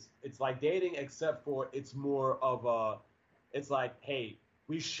it's like dating, except for it's more of a, it's like, hey,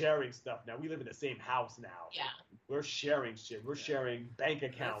 we're sharing stuff now. We live in the same house now. Yeah. We're sharing shit. We're sharing bank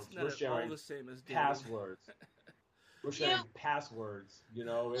accounts. We're sharing all the same as passwords. We're sharing passwords. You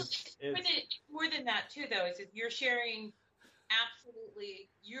know, it's more than that too, though. Is you're sharing, absolutely.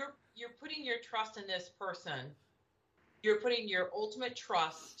 You're putting your trust in this person. You're putting your ultimate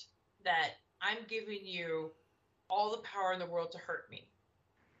trust that I'm giving you all the power in the world to hurt me.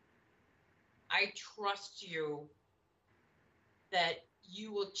 I trust you that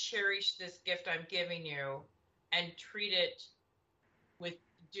you will cherish this gift I'm giving you and treat it with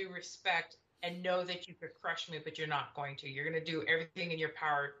due respect and know that you could crush me, but you're not going to. You're going to do everything in your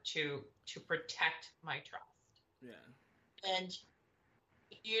power to protect my trust. Yeah. And,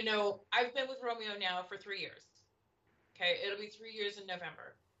 you know, I've been with Romeo now for 3 years. Okay, it'll be 3 years in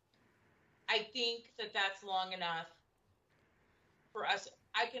November. I think that that's long enough for us.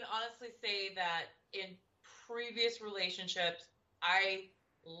 I can honestly say that in previous relationships, I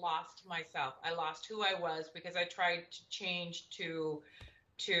lost myself. I lost who I was because I tried to change to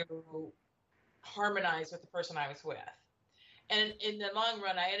harmonize with the person I was with. And in the long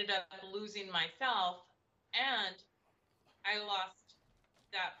run, I ended up losing myself, and I lost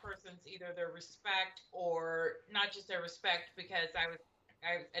that person's either their respect, or not just their respect, because I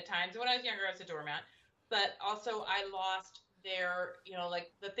at times when I was younger, I was a doormat, but also I lost their, you know,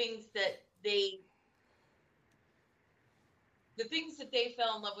 like the things that they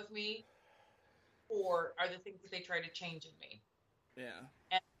fell in love with me for are the things that they tried to change in me. Yeah.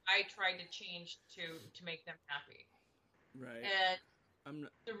 And I tried to change to make them happy. Right. And I'm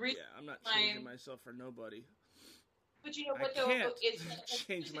not changing myself for nobody. But you know what, I can't is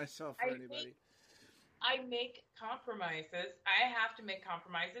change myself for anybody. I make compromises. I have to make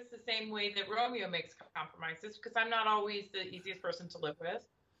compromises the same way that Romeo makes compromises, because I'm not always the easiest person to live with.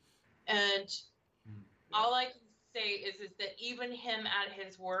 And all I can say is that even him at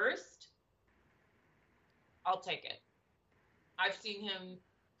his worst, I'll take it. I've seen him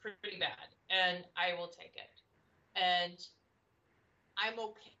pretty bad, and I will take it. And I'm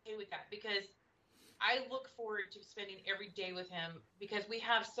okay with that, because I look forward to spending every day with him, because we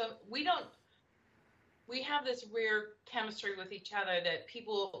have this rare chemistry with each other that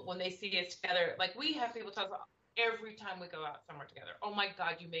people, when they see us together, like we have people talk about every time we go out somewhere together. Oh my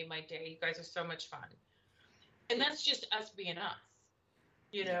God, you made my day. You guys are so much fun. And that's just us being us,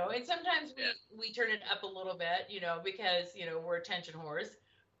 you know, and sometimes we turn it up a little bit, you know, because, you know, we're attention whores,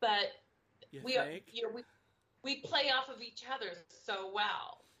 but we play off of each other so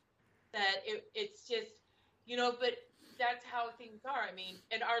well that it's just, you know, but that's how things are. I mean,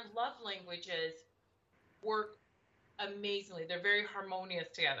 and our love languages work amazingly. They're very harmonious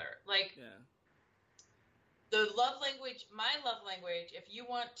together. Like the love language, my love language, if you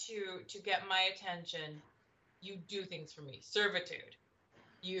want to get my attention, you do things for me. Servitude.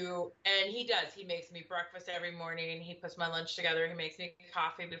 And he does. He makes me breakfast every morning. He puts my lunch together. He makes me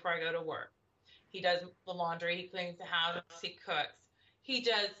coffee before I go to work. He does the laundry. He cleans the house. He cooks. He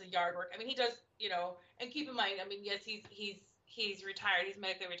does the yard work. I mean, he does, you know, and keep in mind, I mean, yes, he's retired. He's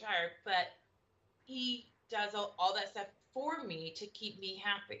medically retired, but he does all that stuff for me to keep me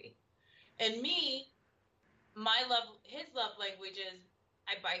happy. And his love language is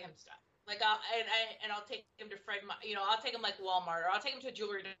I buy him stuff. Like I'll take him to Fred, you know, I'll take him like Walmart, or I'll take him to a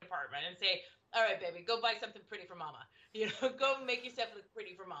jewelry department and say, all right, baby, go buy something pretty for mama. You know, go make yourself look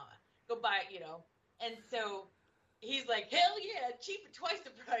pretty for mama. Go buy it, you know. And so he's like, hell yeah, cheap at twice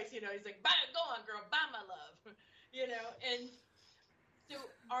the price. You know, he's like, go on, girl, buy my love. You know, and so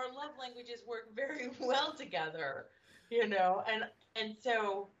our love languages work very well together, you know, and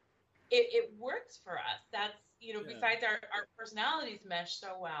so it works for us. That's, you know, besides our personalities mesh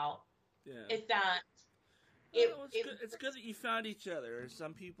so well, it's that it's good that you found each other.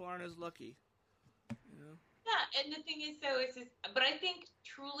 Some people aren't as lucky, you know. Yeah, and the thing is, though, but I think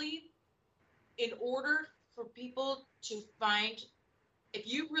truly, in order for people to find,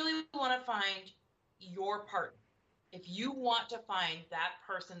 if you really want to find your partner, if you want to find that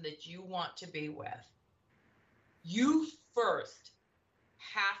person that you want to be with, you first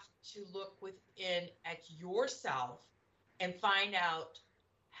have to look within at yourself and find out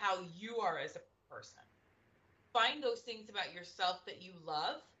how you are as a person. Find those things about yourself that you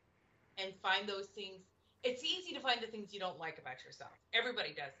love, and find those things. It's easy to find the things you don't like about yourself. Everybody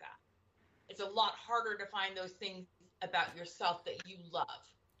does that. It's a lot harder to find those things about yourself that you love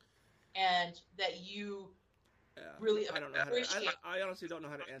and that you really appreciate. I honestly don't know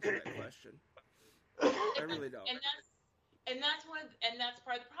how to answer that question. I really don't. And that's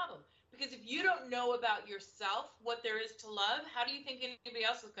part of the problem. Because if you don't know about yourself what there is to love, how do you think anybody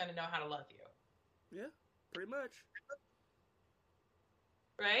else is going to know how to love you? Yeah, pretty much.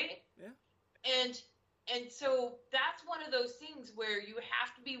 Right? Yeah. And so that's one of those things where you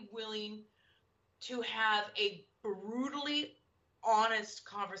have to be willing to have a brutally honest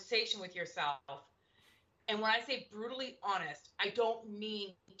conversation with yourself. And when I say brutally honest, I don't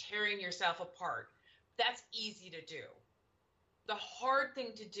mean tearing yourself apart. That's easy to do. The hard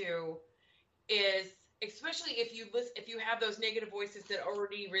thing to do is, especially if you have those negative voices that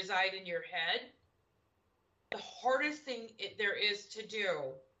already reside in your head, the hardest thing there is to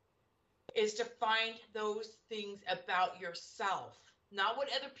do is to find those things about yourself not what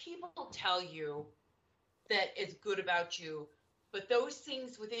other people tell you that is good about you, but those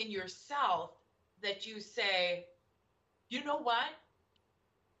things within yourself that you say, you know what?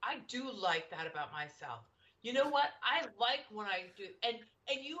 I do like that about myself. You know what? I like when I do. And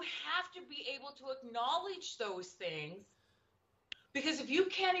you have to be able to acknowledge those things, because if you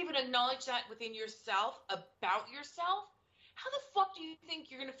can't even acknowledge that within yourself about yourself, how the fuck do you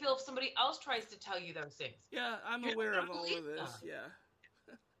think you're going to feel if somebody else tries to tell you those things? Yeah, I'm aware of all of this. Yeah.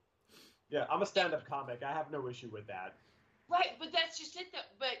 Yeah, I'm a stand-up comic. I have no issue with that. Right, but that's just it.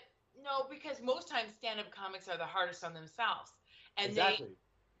 But no, because most times stand-up comics are the hardest on themselves, and exactly.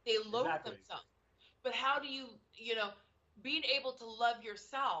 they loathe themselves. But how do you being able to love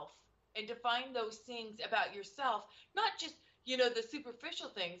yourself and define those things about yourself, not just the superficial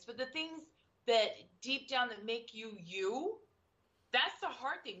things, but the things that deep down that make you you? That's the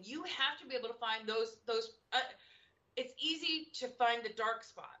hard thing. You have to be able to find those. It's easy to find the dark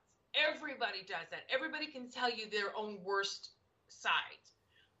spots. Everybody does that. Everybody can tell you their own worst sides,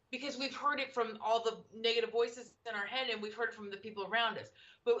 because we've heard it from all the negative voices in our head, and we've heard it from the people around us.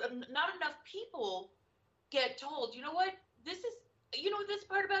 But not enough people get told, you know what, this is, this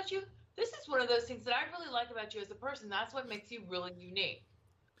part about you, this is one of those things that I really like about you as a person. That's what makes you really unique.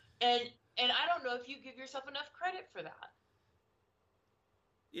 And I don't know if you give yourself enough credit for that.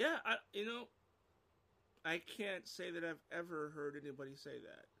 Yeah, I can't say that I've ever heard anybody say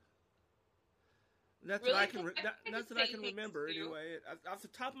that. That's really? what I can remember anyway. Off the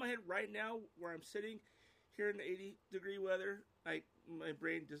top of my head right now, where I'm sitting here in the 80-degree weather, my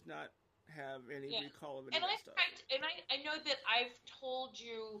brain does not have any recall of any of that stuff. And I know that I've told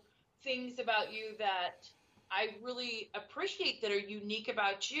you things about you that I really appreciate that are unique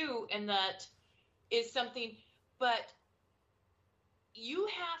about you, and that is something, but you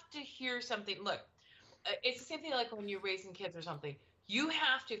have to hear something. Look, it's the same thing like when you're raising kids or something. You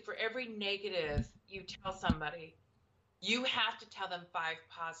have to, for every negative you tell somebody, you have to tell them 5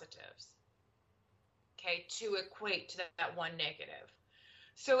 positives, okay, to equate to that one negative.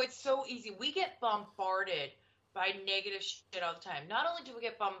 So it's so easy. We get bombarded by negative shit all the time. Not only do we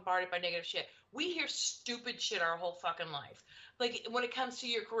get bombarded by negative shit, we hear stupid shit our whole fucking life. Like when it comes to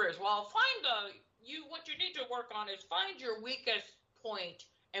your careers, well, what you need to work on is find your weakest point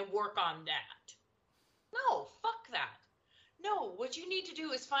and work on that. No, fuck that. No, what you need to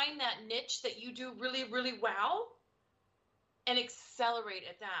do is find that niche that you do really, really well and accelerate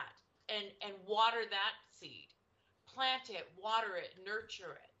at that, and water that seed. Plant it, water it,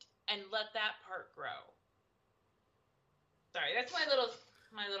 nurture it, and let that part grow. Sorry, that's my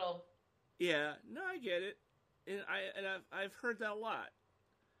little. Yeah, no, I get it, and I've heard that a lot,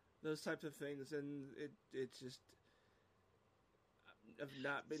 those types of things, and it's just I've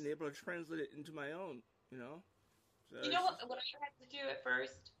not been able to translate it into my own, So you know what I had to do at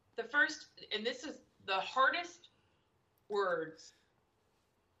first? And this is the hardest words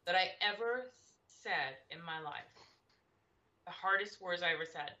that I ever said in my life. The hardest words I ever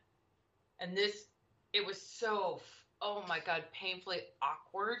said. And it was so, oh my God, painfully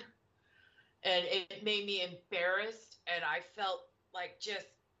awkward. And it made me embarrassed. And I felt like just,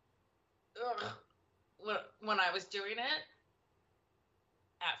 when I was doing it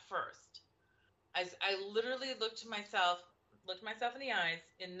at first. I literally looked myself in the eyes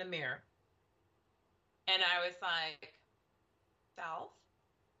in the mirror. And I was like, self?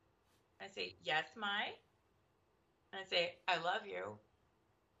 I say, yes, Mai. And I say, I love you.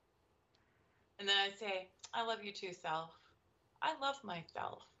 And then I say, I love you too, self. I love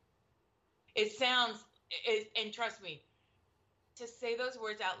myself. It sounds, and trust me, to say those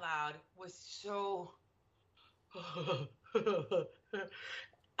words out loud was so,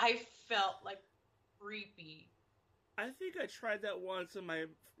 I felt like creepy. I think I tried that once, and my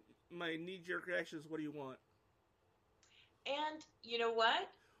knee-jerk reaction is, what do you want? And you know what?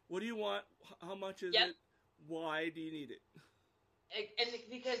 What do you want? How much is it? Why do you need it? And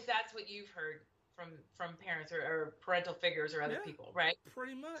because that's what you've heard from parents or parental figures or other people, right?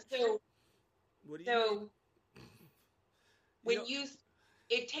 Pretty much. So, what do you need?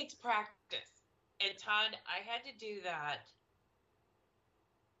 It takes practice. And Todd, I had to do that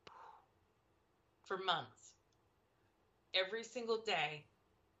for months. Every single day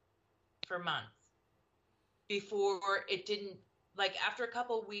for months. Before it didn't, like after a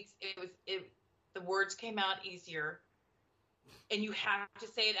couple of weeks, the words came out easier. And you have to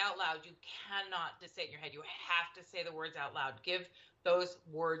say it out loud. You cannot just say it in your head. You have to say the words out loud. Give those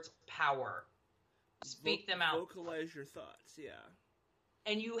words power. Speak them out. Vocalize your thoughts, yeah.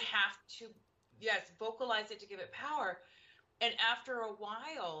 And you have to, vocalize it to give it power. And after a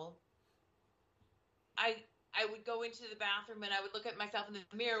while, I would go into the bathroom and I would look at myself in the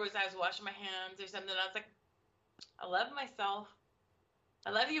mirror as I was washing my hands or something. And I was like, I love myself.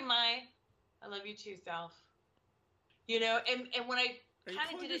 I love you, Mai. I love you too, self. You know, and when I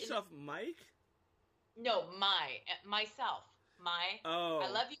kind of did it. yourself Mike? No, myself. Mai. Oh. I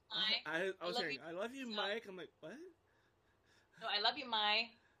love you, Mai. I was saying, I love you, Mike. I'm like, what? No, I love you, Mai.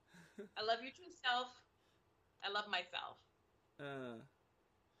 I love you too, self. I love myself.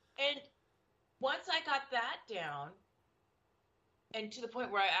 And once I got that down, and to the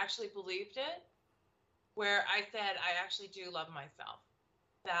point where I actually believed it, where I said I actually do love myself,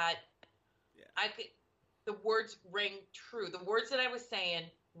 that I could, the words rang true. The words that I was saying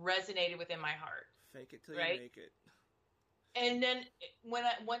resonated within my heart. Fake it till you make it. And then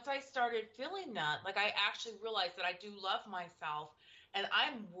once I started feeling that, like I actually realized that I do love myself, and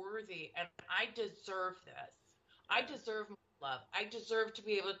I'm worthy, and I deserve this. I deserve love. I deserve to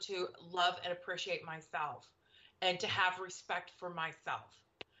be able to love and appreciate myself and to have respect for myself.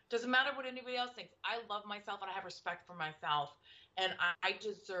 Doesn't matter what anybody else thinks. I love myself and I have respect for myself, and I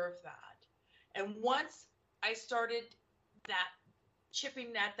deserve that. And once I started that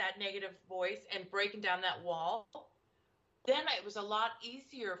chipping at that negative voice and breaking down that wall, then it was a lot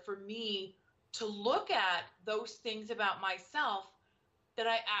easier for me to look at those things about myself that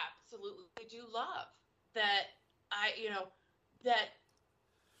I absolutely do love, that that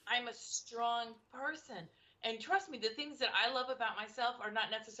I'm a strong person. And trust me, the things that I love about myself are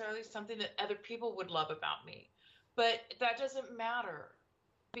not necessarily something that other people would love about me. But that doesn't matter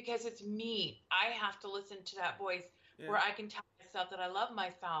because it's me. I have to listen to that voice where I can tell myself that I love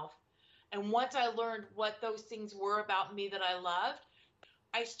myself. And once I learned what those things were about me that I loved,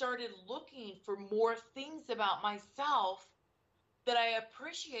 I started looking for more things about myself that I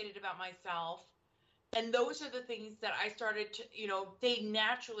appreciated about myself. And those are the things that I started to, they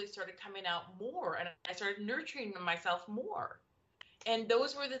naturally started coming out more, and I started nurturing myself more. And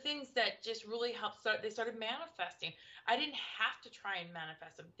those were the things that just really helped they started manifesting. I didn't have to try and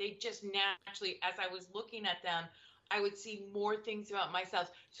manifest them. They just naturally, as I was looking at them, I would see more things about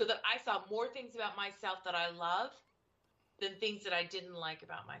myself, so that I saw more things about myself that I love than things that I didn't like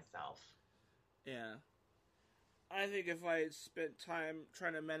about myself. Yeah. I think if I had spent time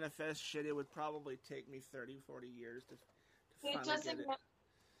trying to manifest shit, it would probably take me 30, 40 years to finally get it.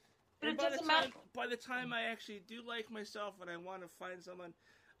 But it doesn't matter. By the time I actually do like myself and I want to find someone,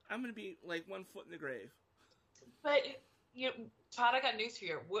 I'm going to be like 1 foot in the grave. But, Todd, I got news for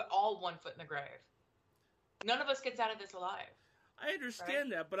you. We're all 1 foot in the grave. None of us gets out of this alive. I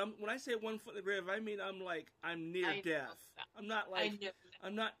understand that, but when I say 1 foot in the grave, I mean I'm near death. I'm not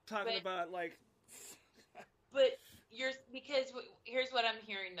I'm not talking about like. But because here's what I'm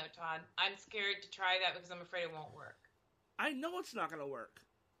hearing though, Todd. I'm scared to try that because I'm afraid it won't work. I know it's not going to work.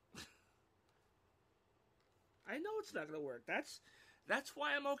 I know it's not going to work. That's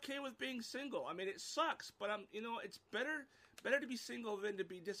why I'm okay with being single. I mean, it sucks, but it's better to be single than to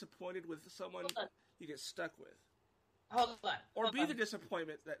be disappointed with someone you get stuck with. Hold on. Or be the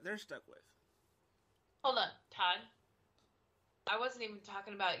disappointment that they're stuck with. Hold on, Todd. I wasn't even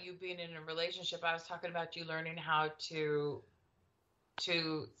talking about you being in a relationship. I was talking about you learning how to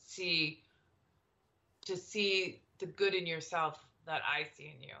see the good in yourself that I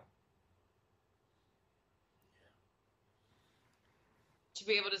see in you. To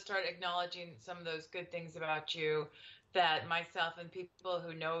be able to start acknowledging some of those good things about you that myself and people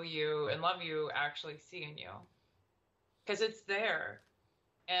who know you and love you actually see in you. Because it's there.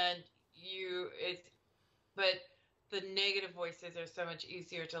 And but the negative voices are so much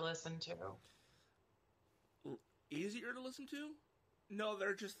easier to listen to. Easier to listen to? No,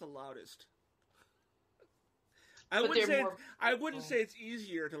 they're just the loudest. I wouldn't say it's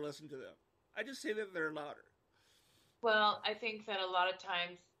easier to listen to them. I just say that they're louder. Well, I think that a lot of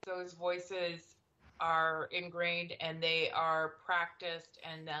times those voices are ingrained and they are practiced,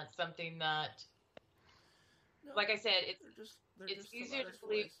 and that's something that, like I said, it's easier to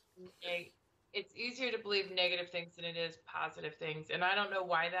believe. It's easier to believe negative things than it is positive things, and I don't know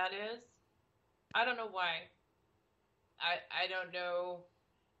why that is. I don't know why. I don't know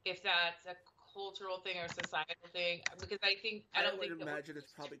if that's a cultural thing or societal thing, because I don't think imagine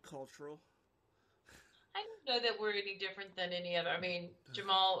it's probably cultural. I don't know that we're any different than any other. I mean,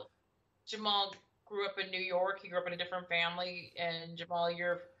 Jamal grew up in New York. He grew up in a different family. And Jamal,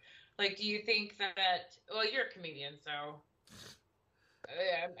 do you think that? Well, you're a comedian, so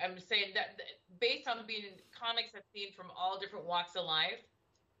I'm saying that based on being in comics I've seen from all different walks of life,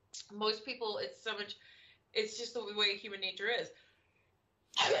 most people, it's just the way human nature is.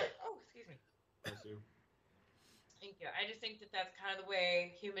 Oh, excuse me. Thank you. I just think that that's kind of the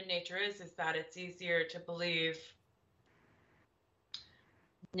way human nature is that it's easier to believe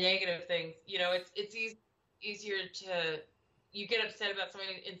negative things. You know, it's easier to, you get upset about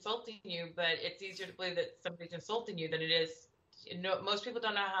somebody insulting you, but it's easier to believe that somebody's insulting you than it is. Most people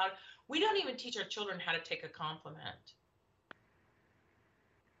don't know how. We don't even teach our children how to take a compliment.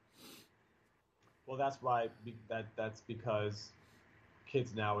 Well, that's why. That's because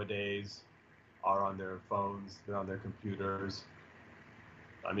kids nowadays are on their phones. They're on their computers.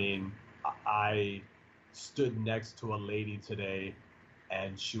 I mean, I stood next to a lady today,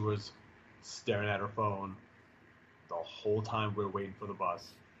 and she was staring at her phone the whole time we were waiting for the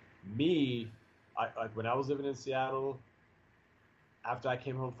bus. Me, when I was living in Seattle, after I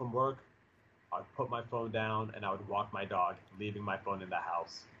came home from work, I'd put my phone down and I would walk my dog, leaving my phone in the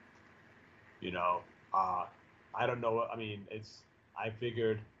house. You know, I don't know. I mean, I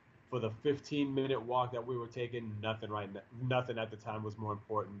figured for the 15-minute walk that we were taking, nothing at the time was more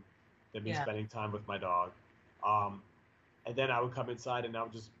important than me spending time with my dog. And then I would come inside and I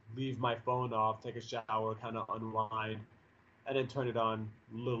would just leave my phone off, take a shower, kind of unwind, and then turn it on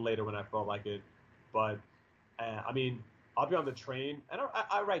a little later when I felt like it. But, I mean, I'll be on the train, and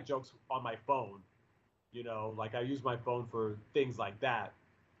I write jokes on my phone. You know, like I use my phone for things like that.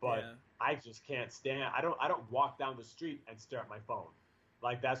 But I just can't stand. I don't walk down the street and stare at my phone.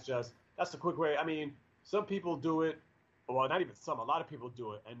 Like that's the quick way. I mean, some people do it. Well, not even some. A lot of people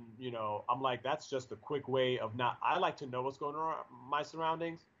do it, and you know, I'm like, that's just a quick way of not. I like to know what's going on in my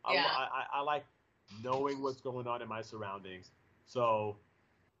surroundings. I like knowing what's going on in my surroundings. So,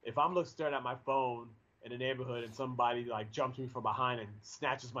 if I'm staring at my phone in a neighborhood and somebody like jumps me from behind and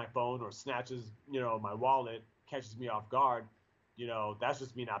snatches my phone or snatches, you know, my wallet, catches me off guard, you know, that's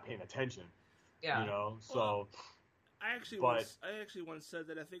just me not paying attention. Yeah. You know, so. Well, I actually once said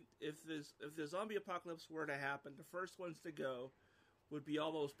that I think if the zombie apocalypse were to happen, the first ones to go would be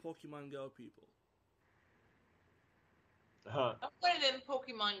all those Pokemon Go people. What are them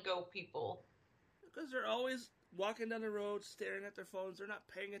Pokemon Go people? Because they're always walking down the road, staring at their phones. They're not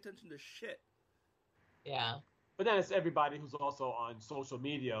paying attention to shit. Yeah. But then it's everybody who's also on social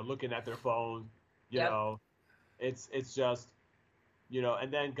media looking at their phone. You know, it's just, you know,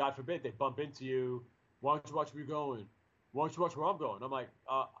 and then God forbid they bump into you. Why don't you watch where you're going? Why don't you watch where I'm going? I'm like,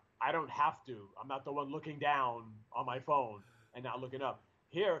 I don't have to. I'm not the one looking down on my phone and not looking up.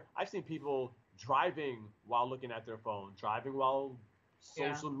 Here, I've seen people driving while looking at their phone, driving while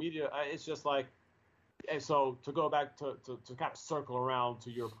social media. It's just like, and so to go back to kind of circle around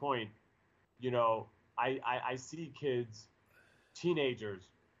to your point, you know, I see kids, teenagers,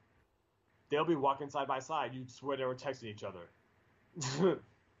 they'll be walking side by side. You'd swear they were texting each other.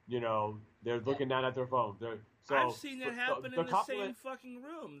 You know, they're looking down at their phone. I've seen that happen in the same fucking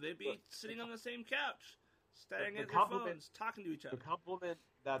room. They'd be sitting on the same couch, staring at their phones, talking to each other. The compliment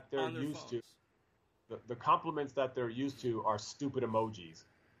that they're used to, the compliments that they're used to are stupid emojis,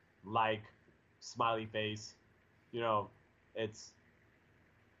 like smiley face. You know,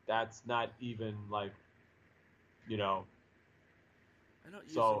 that's not even like, you know. I don't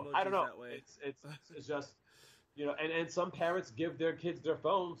use emojis I don't know. That way. It's just. You know, and some parents give their kids their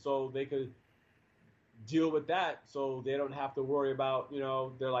phone so they could deal with that, so they don't have to worry about, you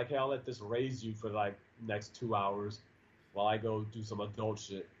know, they're like, hey, I'll let this raise you for like next 2 hours while I go do some adult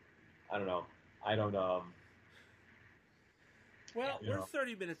shit. I don't know. Well, we're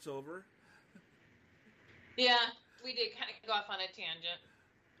 30 minutes over. Yeah, we did kind of go off on a tangent.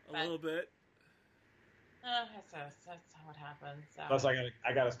 A little bit. That's what happens. So. Plus,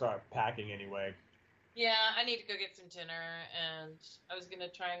 I gotta start packing anyway. Yeah, I need to go get some dinner, and I was going to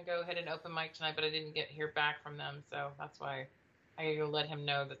try and go ahead and open mic tonight, but I didn't hear back from them, so that's why I gotta go let him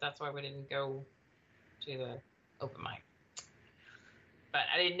know that's why we didn't go to the open mic. But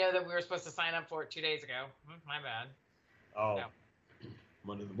I didn't know that we were supposed to sign up for it 2 days ago. My bad. Oh, so.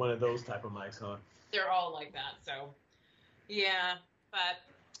 One of those type of mics, huh? They're all like that, so yeah. But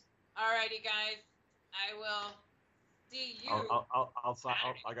alrighty, guys, I will. See you.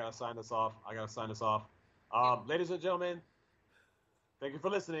 I gotta sign this off. Ladies and gentlemen, thank you for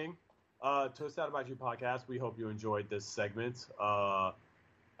listening to the Sad About You podcast. We hope you enjoyed this segment.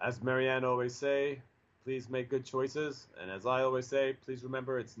 As Marianne always say, please make good choices. And as I always say, please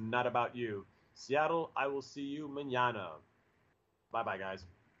remember it's not about you. Seattle, I will see you mañana. Bye-bye, guys.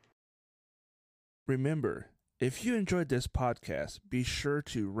 Remember, if you enjoyed this podcast, be sure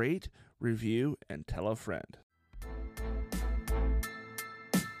to rate, review, and tell a friend.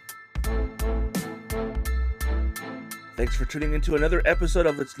 Thanks for tuning into another episode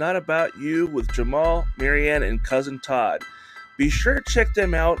of It's Not About You with Jamal, Marianne, and Cousin Todd. Be sure to check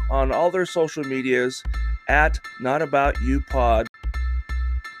them out on all their social medias at Not About You Pod